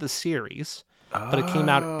prequel to the series, but it came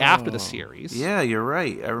out after the series. Yeah, you're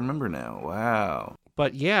right. I remember now. Wow.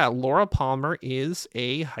 But yeah, Laura Palmer is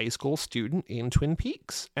a high school student in Twin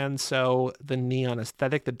Peaks. And so the neon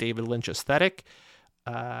aesthetic, the David Lynch aesthetic,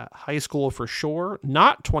 high school for sure.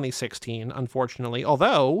 Not 2016, unfortunately,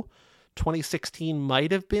 although 2016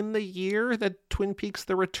 might have been the year that Twin Peaks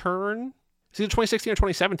The Return. It's either 2016 or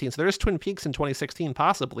 2017. So there is Twin Peaks in 2016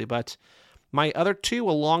 possibly, but my other two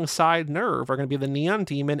alongside Nerve are going to be the Neon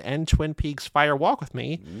Demon and Twin Peaks Fire Walk With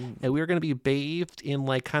Me. And we're going to be bathed in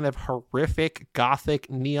like kind of horrific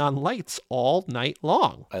gothic neon lights all night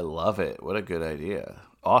long. I love it. What a good idea.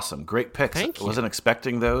 Awesome. Great picks. Thank you. I wasn't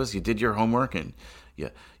expecting those. You did your homework and you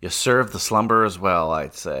served the slumber as well,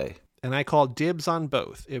 I'd say. And I call dibs on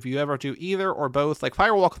both. If you ever do either or both, like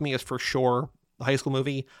Fire Walk With Me is for sure a high school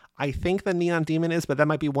movie. I think the Neon Demon is, but that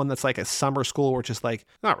might be one that's like a summer school, which is like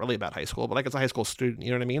not really about high school, but like it's a high school student.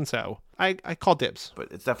 You know what I mean? So I call dibs.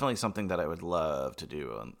 But it's definitely something that I would love to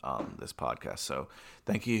do on this podcast. So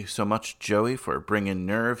thank you so much, Joey, for bringing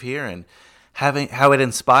Nerve here and having how it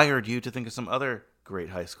inspired you to think of some other great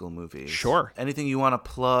high school movies. Sure. Anything you want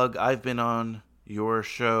to plug? I've been on your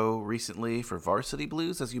show recently for Varsity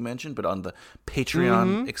Blues, as you mentioned, but on the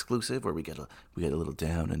Patreon exclusive, where we get a little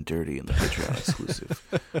down and dirty in the Patreon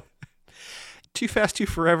exclusive. Too Fast, Too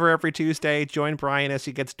Forever every Tuesday. Join Brian as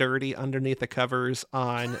he gets dirty underneath the covers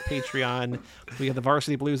on Patreon. We have the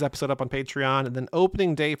Varsity Blues episode up on Patreon. And then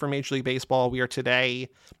opening day for Major League Baseball. We are today,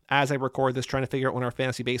 as I record this, trying to figure out when our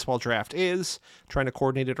fantasy baseball draft is, trying to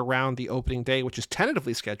coordinate it around the opening day, which is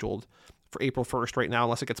tentatively scheduled for April 1st right now,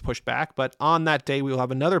 unless it gets pushed back. But on that day, we will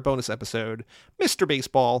have another bonus episode, Mr.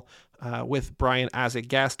 Baseball, with Brian as a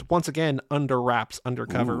guest. Once again, under wraps,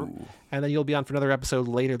 undercover. Ooh. And then you'll be on for another episode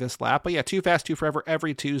later this lap. But yeah, Too Fast, Too Forever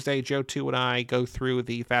every Tuesday. Joe 2 and I go through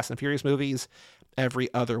the Fast and Furious movies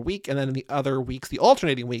every other week. And then in the other weeks, the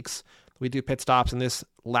alternating weeks, we do pit stops. In this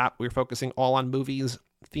lap, we're focusing all on movies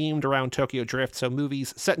themed around Tokyo Drift. So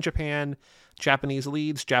movies set in Japan, Japanese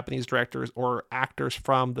leads, Japanese directors, or actors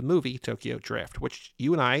from the movie Tokyo Drift, which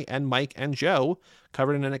you and I and Mike and Joe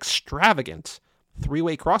covered in an extravagant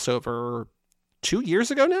 3-way crossover 2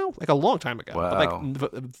 years ago now, like a long time ago. Wow.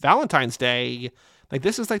 But like Valentine's Day, like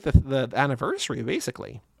this is like the anniversary,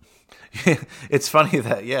 basically. It's funny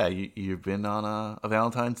that, yeah, you've been on a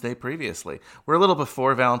Valentine's Day previously. We're a little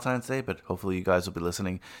before Valentine's Day, but hopefully you guys will be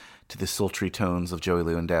listening to the sultry tones of Joey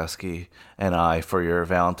Lewandowski and I for your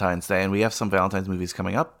Valentine's Day. And we have some Valentine's movies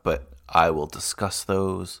coming up, but I will discuss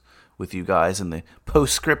those with you guys in the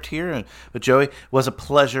postscript here. But Joey, it was a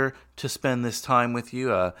pleasure to spend this time with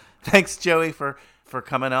you. Thanks, Joey, for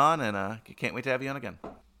coming on, and can't wait to have you on again.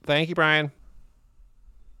 Thank you, Brian.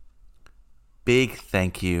 Big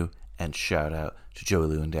thank you and shout out to Joey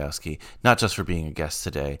Lewandowski, not just for being a guest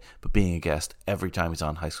today, but being a guest every time he's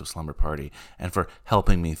on High School Slumber Party, and for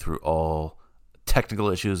helping me through all technical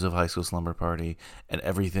issues of High School Slumber Party and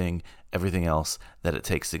everything else that it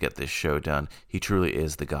takes to get this show done. He truly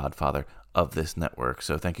is the godfather of this network.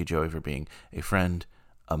 So thank you, Joey, for being a friend,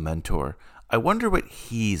 a mentor. I wonder what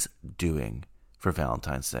he's doing for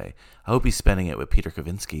Valentine's Day. I hope he's spending it with Peter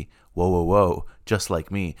Kavinsky. Whoa, whoa, whoa. Just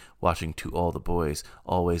like me, watching To All the Boys,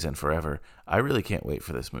 Always and Forever. I really can't wait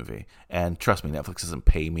for this movie. And trust me, Netflix doesn't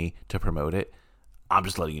pay me to promote it. I'm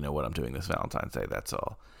just letting you know what I'm doing this Valentine's Day, that's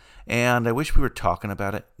all. And I wish we were talking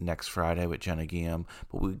about it next Friday with Jenna Guillaume,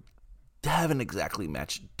 but we haven't exactly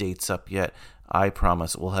matched dates up yet. I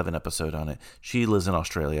promise we'll have an episode on it. She lives in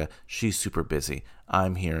Australia. She's super busy.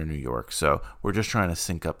 I'm here in New York, so we're just trying to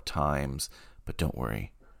sync up times. But don't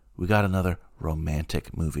worry, we got another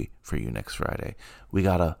romantic movie for you next Friday. We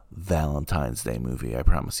got a Valentine's Day movie, I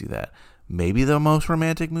promise you that. Maybe the most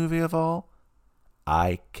romantic movie of all.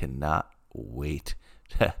 I cannot wait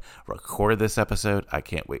to record this episode. I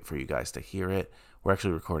can't wait for you guys to hear it. We're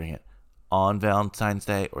actually recording it on Valentine's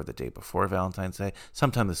Day or the day before Valentine's Day,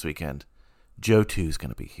 sometime this weekend. Joe 2's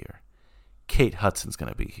going to be here. Kate Hudson's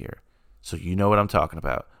going to be here. So you know what I'm talking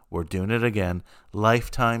about. We're doing it again.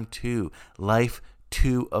 Lifetime 2. Life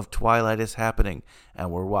 2 of Twilight is happening.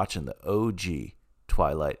 And we're watching the OG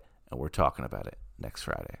Twilight. And we're talking about it next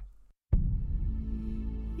Friday.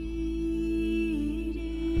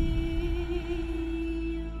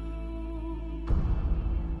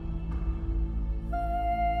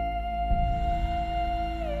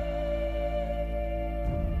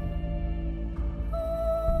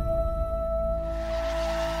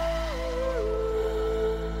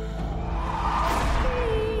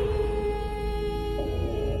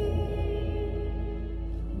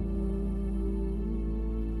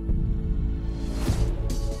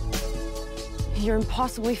 You're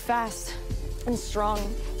impossibly fast and strong.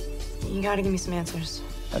 You gotta give me some answers.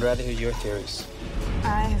 I'd rather hear your theories.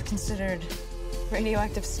 I have considered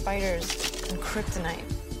radioactive spiders and kryptonite.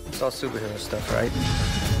 It's all superhero stuff, right?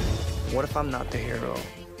 What if I'm not the hero?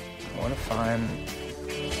 What if I'm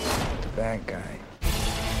the bad guy?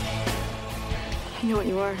 I know what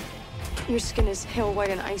you are. Your skin is pale white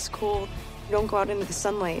and ice cold. You don't go out into the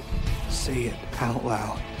sunlight. Say it out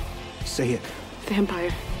loud. Say it.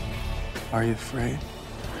 Vampire. Are you afraid?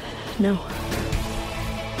 No.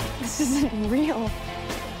 This isn't real.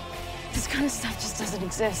 This kind of stuff just doesn't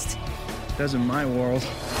exist. It does in my world.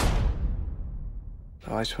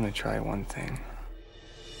 I just want to try one thing.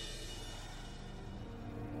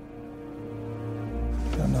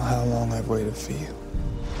 I don't know how long I've waited for you.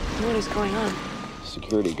 What is going on?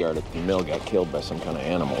 Security guard at the mill got killed by some kind of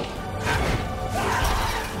animal.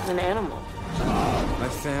 An animal? My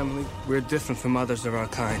family, we're different from others of our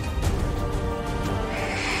kind.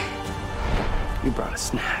 You brought a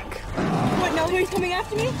snack. What, now he's coming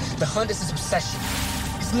after me? The hunt is his obsession.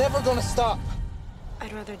 He's never gonna stop.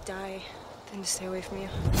 I'd rather die than to stay away from you.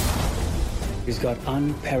 He's got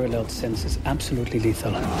unparalleled senses, absolutely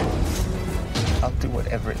lethal. I'll do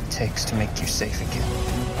whatever it takes to make you safe again.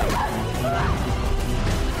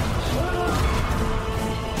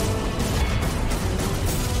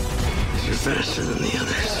 You're faster than the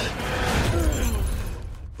others,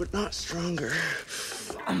 but not stronger.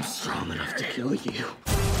 I'm strong enough to kill you.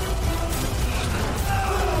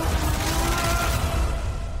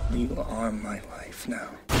 You are my life now.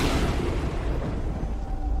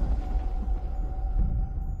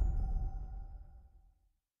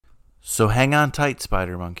 So hang on tight,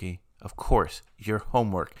 Spider Monkey. Of course, your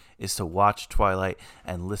homework is to watch Twilight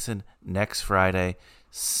and listen next Friday.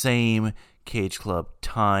 Same Cage Club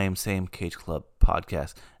time, same Cage Club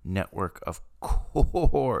podcast network, of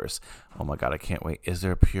course. Oh my God, I can't wait. Is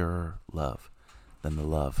there purer love than the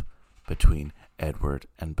love between Edward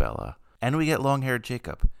and Bella? And we get long-haired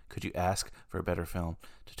Jacob. Could you ask for a better film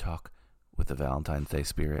to talk with the Valentine's Day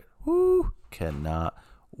spirit? Woo! Cannot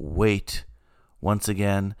wait. Once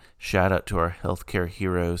again, shout out to our healthcare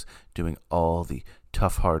heroes doing all the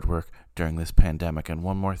tough hard work during this pandemic. And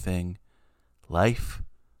one more thing, life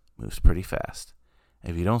moves pretty fast.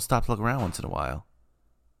 If you don't stop to look around once in a while,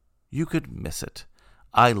 you could miss it.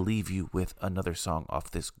 I leave you with another song off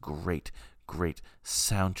this great, great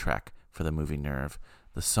soundtrack for the movie Nerve.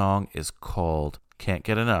 The song is called Can't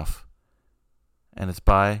Get Enough, and it's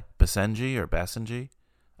by Basenji or Basenji.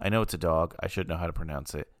 I know it's a dog. I should know how to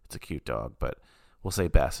pronounce it. It's a cute dog, but we'll say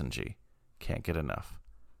Basenji. Can't Get Enough.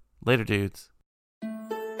 Later, dudes.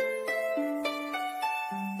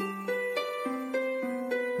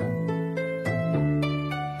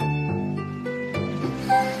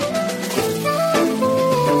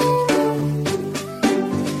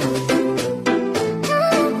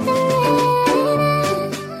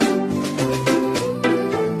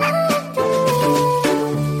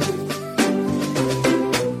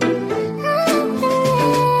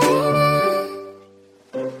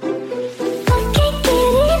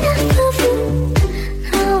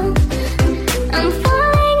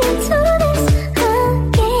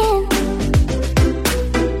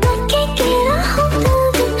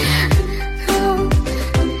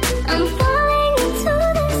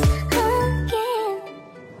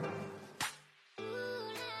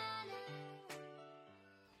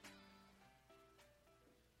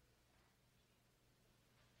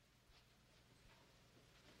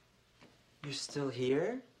 You're still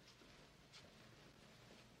here?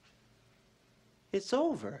 It's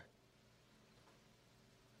over.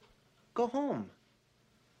 Go home.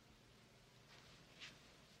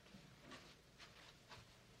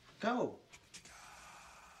 Go.